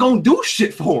subs ain't gonna do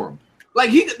shit for him. Like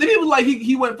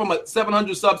he went from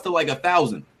 700 subs to like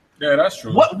 1,000. Yeah, that's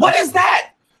true. What is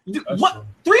that? What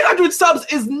 300 subs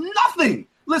is nothing.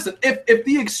 Listen, if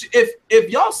the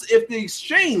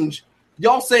exchange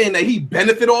y'all saying that he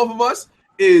benefit off of us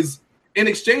is in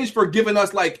exchange for giving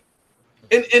us like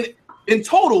in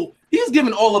total, he's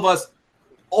giving all of us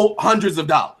hundreds of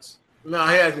dollars. No,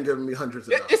 he hasn't given me hundreds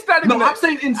of dollars. It's not even. No, I'm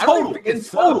saying in total. In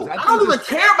total. I don't even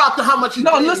care about how much he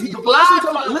No, did. listen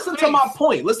to my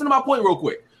point. Listen to my point real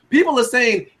quick. People are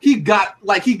saying he got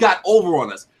over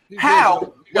on us.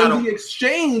 How? When the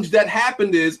exchange that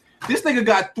happened is this nigga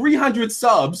got 300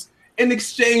 subs in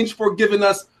exchange for giving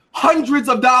us hundreds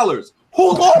of dollars.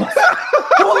 Who lost?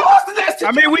 Who lost in that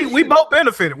situation? I mean, we both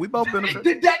benefited. We both benefited.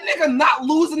 Did that nigga not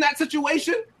lose in that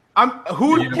situation? You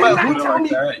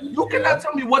cannot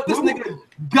tell me what this nigga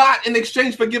got in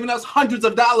exchange for giving us hundreds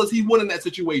of dollars he won in that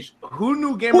situation. Who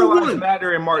knew Gamer Lives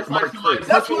Matter in March 1st?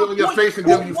 That's what on your face and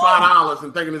giving you $5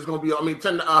 and thinking it's gonna be,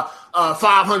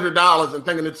 $500 and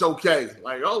thinking it's okay.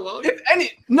 Like, oh well.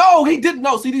 No, he didn't.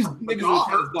 No, see these niggas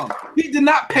was dumb. He did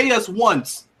not pay us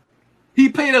once. He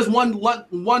paid us one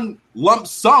lump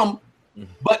sum,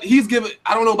 but he's giving.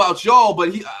 I don't know about y'all,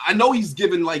 but I know he's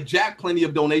given like Jack plenty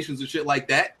of donations and shit like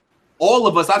that. All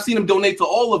of us, I've seen him donate to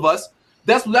all of us.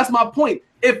 That's my point.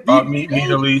 If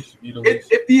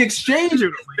the exchange has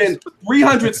been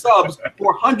 300 subs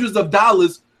for hundreds of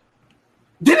dollars,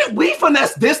 didn't we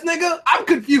finesse this nigga? I'm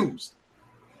confused.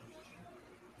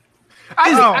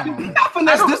 I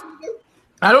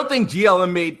don't think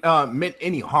GLM meant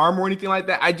any harm or anything like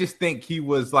that. I just think he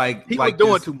was like was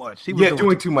doing too much. He was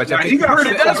doing too much. Yeah,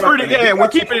 that's pretty. Yeah, we're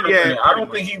keeping it. Yeah, I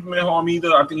don't think he meant harm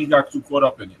either. I think he got too caught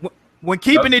up in it. When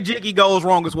keeping it jiggy goes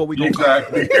wrong is what we do.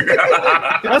 Exactly.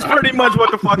 That's pretty much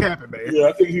what the fuck happened, man. Yeah,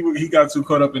 I think he got too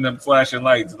caught up in them flashing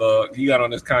lights. He got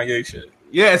on this Kanye shit.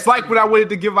 Yeah, it's like when I wanted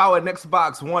to give out an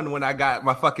Xbox One when I got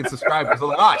my fucking subscribers. I'm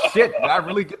like, oh shit, did I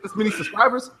really get this many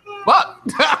subscribers? Fuck.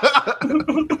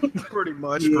 Pretty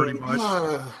much. I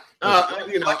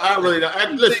really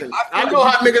don't. Listen, I know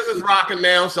how niggas is rocking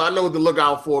now, so I know what to look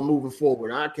out for moving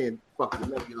forward. I can't fucking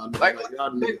let y'all know. Like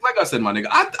I said, my nigga,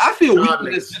 I feel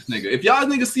weakness this nigga. If y'all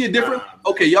niggas see it different,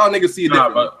 okay, y'all niggas see it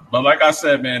different. But like I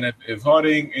said, man, if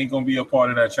Hardy ain't gonna be a part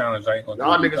of that challenge, I ain't gonna.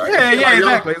 Y'all niggas,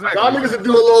 exactly. Y'all niggas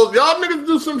do a little. Y'all niggas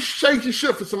do some shaky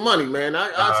shit for some money, man.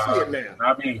 I see it now.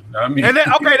 Not me. And then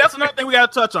that's another thing we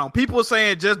gotta touch on. People are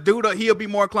saying just he'll be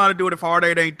more inclined to do it if Hard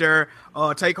 8 ain't there.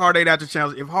 Take Hard 8 out the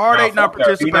challenge. If Hard 8 not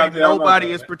participating,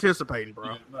 nobody is participating,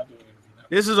 bro.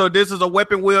 This is a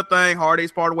weapon wheel thing. Hard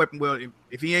 8's part of weapon wheel.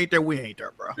 If he ain't there, we ain't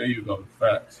there, bro. There you go.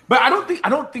 Facts. But I don't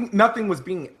think nothing was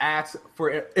being asked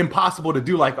for impossible to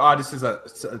do. Like, oh, this is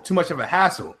too much of a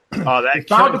hassle. Oh, that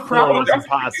found the proper was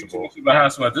impossible. Too much of a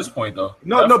hassle at this point, though.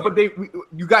 No, but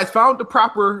you guys found the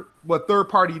proper third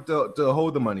party to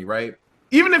hold the money, right?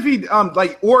 Even if he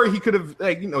or he could have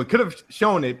could have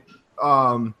shown it.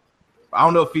 I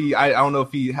don't know if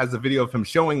he has a video of him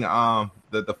showing the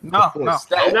no.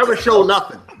 He never showed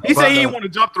nothing. He said he didn't want to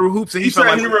jump through hoops, and he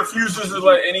said he refuses to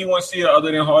let anyone see it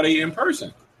other than Hard 8 in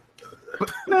person.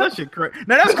 That shit crazy.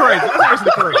 Now that's crazy. That's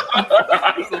actually crazy.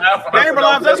 Gamer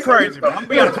Lives, that's crazy, bro. I'm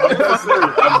being honest.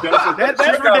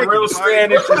 That's got real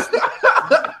standing.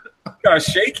 Got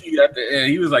shaky at the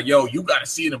end. He was like, "Yo, you got to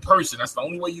see it in person. That's the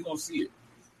only way you gonna see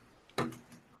it.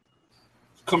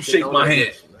 Come shake my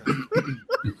hand."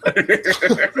 That's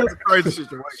a crazy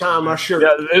situation. Time my shirt.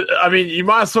 Yeah, I mean, you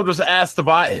might as well just ask to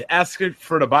buy him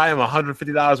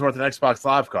 $150 worth of Xbox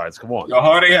Live cards. Come on. Yo,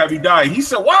 Hard 8 have you died? He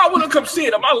said, "Why I want to come see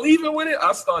it? Am I leaving with it?"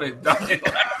 I started dying.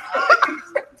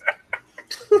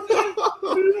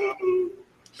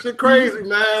 Shit, crazy,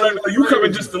 man. Like, you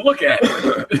coming just to look at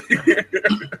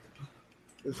it?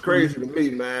 It's crazy to me,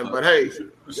 man. But hey,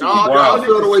 y'all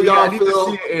feel the way y'all feel.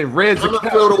 I'm gonna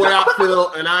feel the way I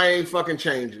feel, and I ain't fucking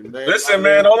changing, man. Listen,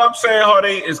 man. All I'm saying, Hard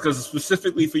 8, is because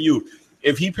specifically for you,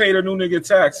 if he paid a new nigga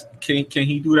tax, can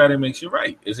he do that and make shit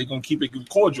right? Is he gonna keep it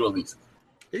cordial at least?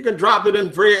 He can drop it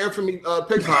in Fred Infamy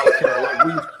PayPal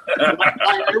account,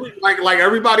 like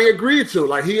everybody agreed to.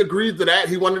 Like he agreed to that.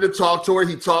 He wanted to talk to her.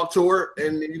 He talked to her,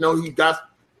 and then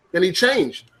he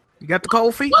changed. You got the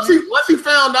cold feet. Once he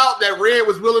found out that Red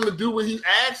was willing to do what he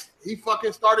asked, he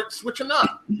fucking started switching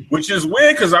up. Which is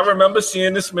weird because I remember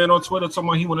seeing this man on Twitter talking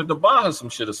about he wanted to buy her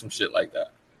some shit like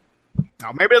that.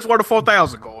 Now maybe that's where the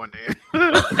 4,000 going there.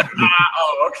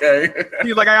 Oh, okay.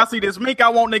 He's like, I see this mink. I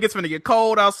want niggas finna get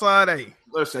cold outside. Hey,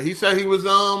 listen, he said he was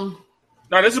No,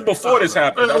 this is before this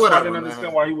happened. That's why I didn't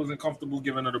understand why he wasn't comfortable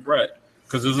giving her the bread.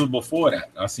 Because this was before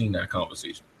that. I seen that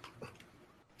conversation.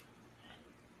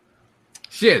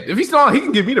 Shit, if he's not, he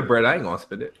can give me the bread. I ain't gonna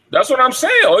spend it. That's what I'm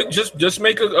saying. Oh, just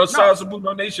make a sizable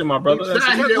donation, my brother.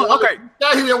 He didn't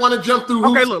want to jump through.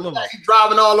 Okay, look. He's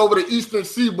driving all over the eastern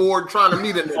seaboard trying to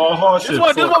meet it. For hardship.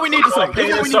 This is what we need to say.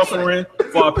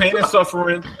 For our pain and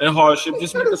suffering and hardship,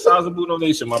 just make a sizable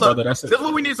donation, my brother. That's it. This is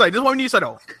what we need to say.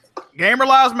 Though. Gamer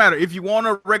lives matter. If you want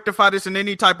to rectify this in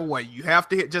any type of way, you have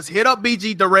to just hit up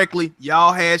BG directly.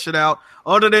 Y'all hash it out.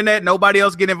 Other than that, nobody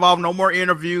else get involved. No more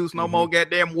interviews. No more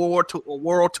goddamn world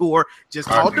tour. Just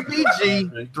talk to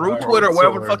BG through Twitter,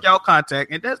 wherever the fuck y'all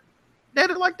contact, and that's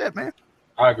it like that, man.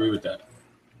 I agree with that.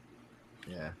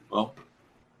 Yeah. Well,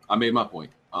 I made my point.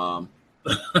 Talk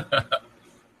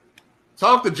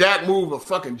to Jack Move or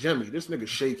fucking Jimmy. This nigga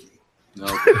shaky. No.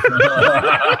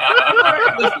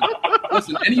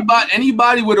 listen.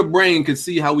 Anybody with a brain could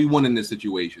see how we won in this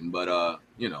situation, but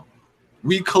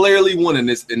we clearly won in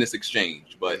this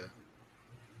exchange. But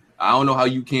I don't know how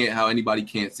anybody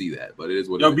can't see that. But it is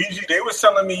what it is. BG, they was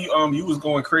telling me you was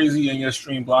going crazy in your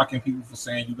stream, blocking people for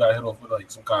saying you got hit off with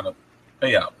like some kind of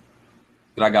payout.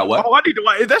 But I got what? Oh, I need to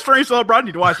watch. Is that stream so, bro? I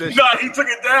need to watch that. No, he took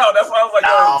it down. That's why I was like,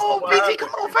 "Oh, BG, come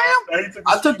on, fam."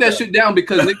 I took that shit down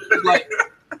because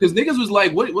niggas was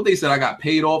like, what they said, I got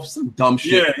paid off, some dumb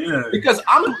shit. Yeah. Because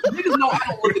niggas know I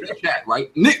don't look at the chat,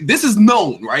 right? This is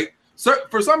known, right?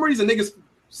 For some reason, niggas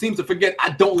seem to forget I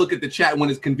don't look at the chat when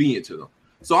it's convenient to them.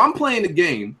 So I'm playing the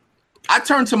game. I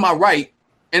turn to my right,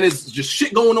 and it's just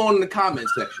shit going on in the comment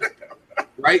section,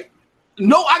 right?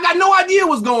 No, I got no idea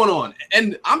what's going on.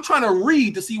 And I'm trying to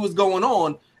read to see what's going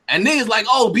on. And niggas like,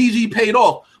 oh, BG paid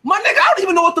off. My nigga, I don't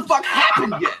even know what the fuck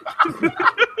happened yet. This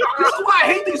is why I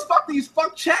hate these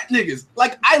fuck chat niggas.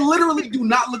 Like, I literally do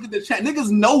not look at the chat. Niggas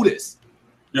know this.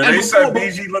 Yeah, they said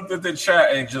BG looked at the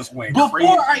chat and just went before crazy.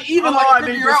 I even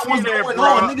figure out what's going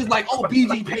on. Niggas like, oh,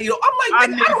 BG paid off. I'm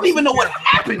like, I don't even know what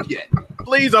happened yet.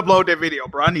 Please upload that video,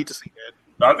 bro. I need to see that.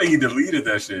 I think he deleted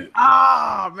that shit.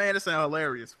 Ah, man, that sounds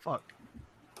hilarious. Fuck.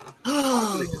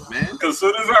 Man. Because as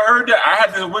soon as I heard that, I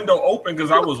had the window open because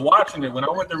I was watching it. When I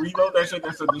went to reload that shit, they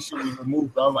said this shit was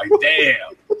removed. I was like,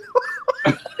 damn.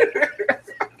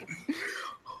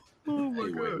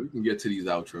 Anyway, we can get to these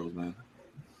outros, man.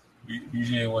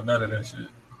 BG ain't want none of that shit.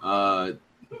 Let's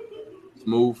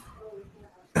move.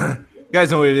 You guys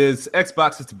know what it is.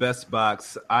 Xbox is the best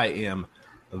box. I am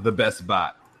the best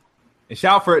bot. And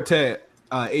shout out to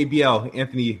ABL,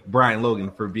 Anthony Brian Logan,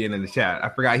 for being in the chat. I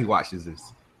forgot he watches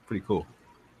this. Pretty cool.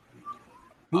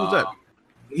 Who's that?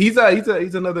 He's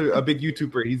another big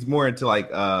YouTuber. He's more into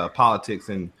like politics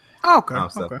and stuff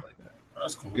like that.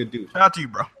 That's cool. Good dude. Shout out to you,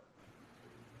 bro.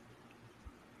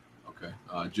 Okay,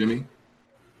 Jimmy.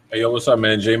 Hey, yo, what's up,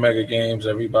 man? J Mega Games.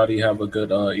 Everybody have a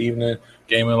good evening.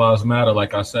 Gaming lives matter.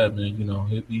 Like I said, man,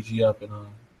 hit BG up and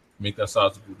make that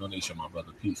sizable donation, my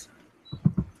brother. Peace.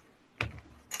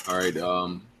 All right,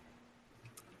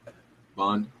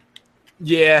 Bond.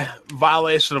 Yeah,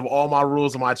 violation of all my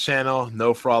rules on my channel.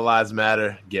 No fraud lives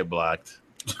matter. Get blocked.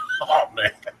 Oh,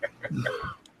 man.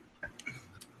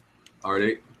 All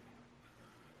right.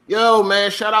 Yo,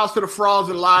 man, shout outs to the frauds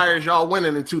and liars. Y'all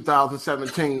winning in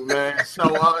 2017, man. So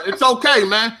it's okay,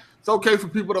 man. It's okay for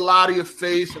people to lie to your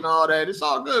face and all that. It's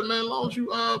all good, man. As long as you,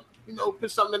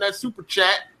 put something in that super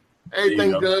chat,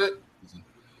 everything good.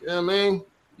 You know what I mean?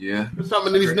 Yeah. Put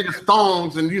something in these niggas'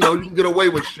 thongs and, you can get away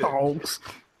with shit.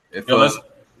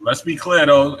 Let's be clear,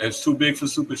 though. It's too big for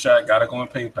super chat. Got to go on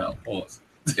PayPal. Pause.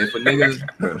 If a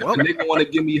nigga want to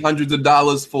give me hundreds of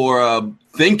dollars for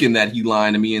thinking that he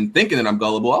lying to me and thinking that I'm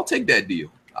gullible, I'll take that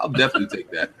deal. I'll definitely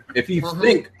take that. If he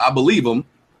think I believe him,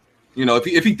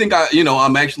 if he think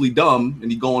I'm actually dumb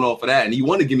and he going off of that and he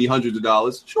want to give me hundreds of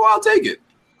dollars, sure, I'll take it.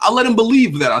 I'll let him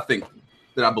believe that I think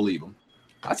that I believe him.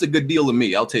 That's a good deal to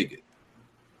me. I'll take it.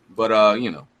 But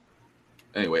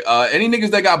anyway, any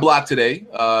niggas that got blocked today,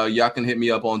 y'all can hit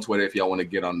me up on Twitter if y'all want to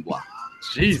get unblocked.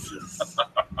 Jesus.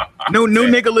 New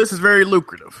nigga list is very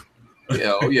lucrative.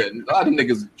 Yeah, a lot of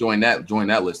niggas joined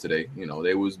that list today.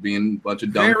 They was being a bunch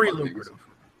of dumb. Very lucrative.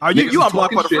 You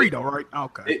unblocked for the free though, right?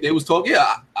 Okay. They was talking.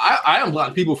 Yeah, I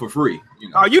unblock people for free.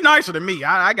 Oh, you nicer than me.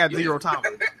 I got zero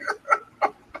tolerance.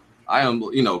 I am,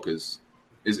 because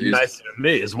it's nicer than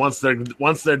me. Is once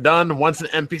they're done, once an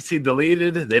NPC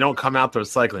deleted, they don't come out the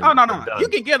recycling. Oh no. You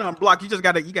can get unblocked. You just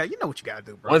gotta you know what you gotta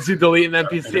do, bro. Once you delete an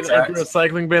NPC in the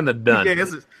recycling bin, they're done. Yeah,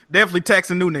 this is definitely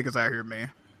taxing new niggas out here, man.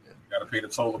 Gotta pay the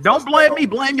toll. Don't blame me.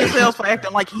 Blame yourselves for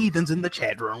acting like heathens in the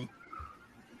chat room.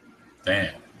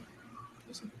 Damn.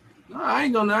 I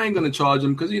ain't gonna charge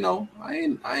them because I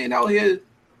ain't out here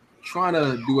trying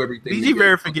to do everything. BG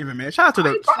very forgiving, man. Shout out to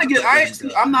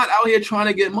that. I'm not out here trying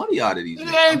to get money out of these.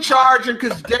 He ain't charging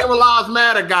because Gamer Lives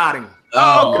Matter got him.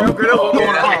 Right.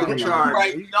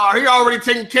 He already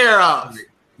taken care of.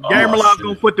 Gamer Live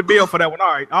gonna put the bill for that one. All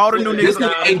right, all the new This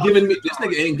niggas. nigga ain't giving me. This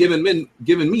nigga ain't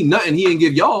giving me nothing. He ain't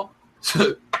give y'all.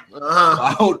 I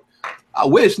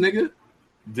wish, nigga.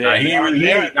 Nah, he ain't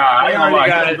really. I ain't gonna lie.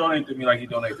 He don't donate to me like he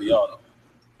donate to y'all though.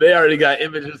 They already got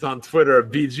images on Twitter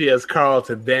of BGS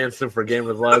Carlton dancing for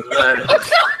Gamers Live Matter.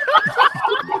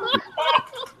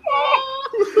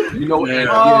 You know,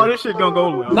 this shit gonna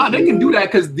go well. Nah, they can do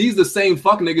that because these the same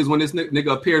fuck niggas when this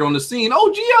nigga appeared on the scene.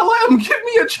 Oh, GLM, give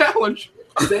me a challenge.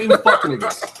 Same fuck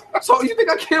niggas. So you think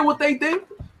I care what they think?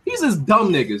 These is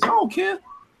dumb niggas. I don't care.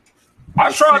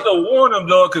 I tried to warn them,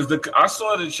 dog, because I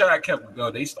saw the chat kept go.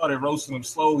 They started roasting him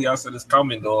slowly. I said, it's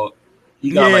coming, dog.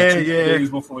 He got like 2 days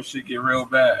before shit get real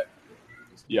bad.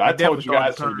 Yeah, I told you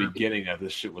guys from the beginning that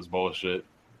this shit was bullshit.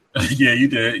 Yeah, you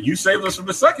did. You saved us from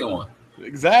the second one.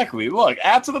 Exactly. Look,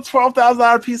 after the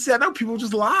 $12,000 PC, I know people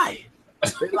just lie.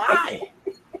 They lie.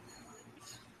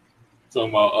 Talking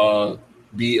about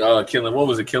killing. What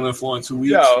was it? Killing Floor in 2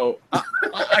 weeks. Yo,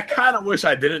 I kind of wish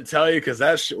I didn't tell you because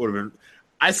that shit would have been.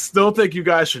 I still think you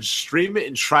guys should stream it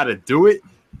and try to do it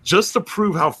just to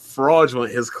prove how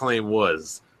fraudulent his claim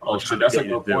was. Oh shit, that's a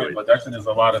good point. But that shit is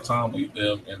a lot of time we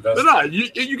invest. No,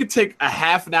 you could take a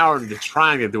half an hour into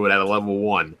trying to do it at a level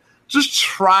 1. Just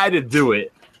try to do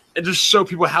it and just show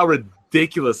people how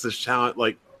ridiculous this challenge.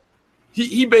 Like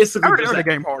he basically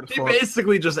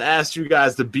basically just asked you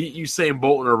guys to beat Usain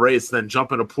Bolt in a race, then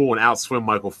jump in a pool and outswim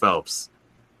Michael Phelps.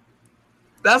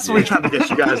 That's what we're trying to get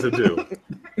you guys to do.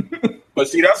 But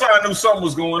see, that's how I knew something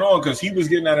was going on because he was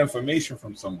getting that information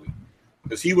from somewhere.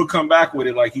 Because he would come back with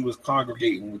it like he was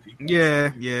congregating with people.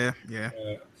 Yeah.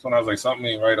 So I was like, something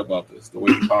ain't right about this. The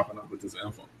way he's popping up with this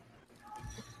info.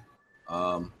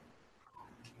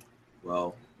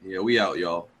 Well, yeah, we out,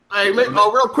 y'all. Hey,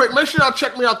 real quick, make sure y'all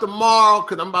check me out tomorrow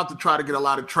because I'm about to try to get a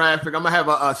lot of traffic. I'm gonna have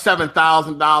a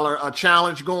 $7,000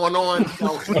 challenge going on.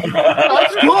 So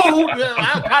that's cool. Yeah,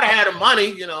 I gotta have the money.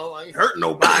 You know, I ain't hurting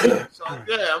nobody. So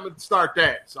yeah, I'm gonna start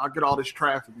that. So I'll get all this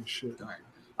traffic and shit. All right.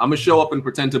 I'm gonna show up and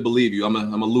pretend to believe you. I'm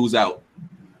gonna lose out.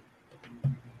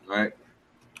 All right.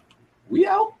 We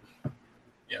out.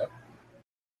 Yeah.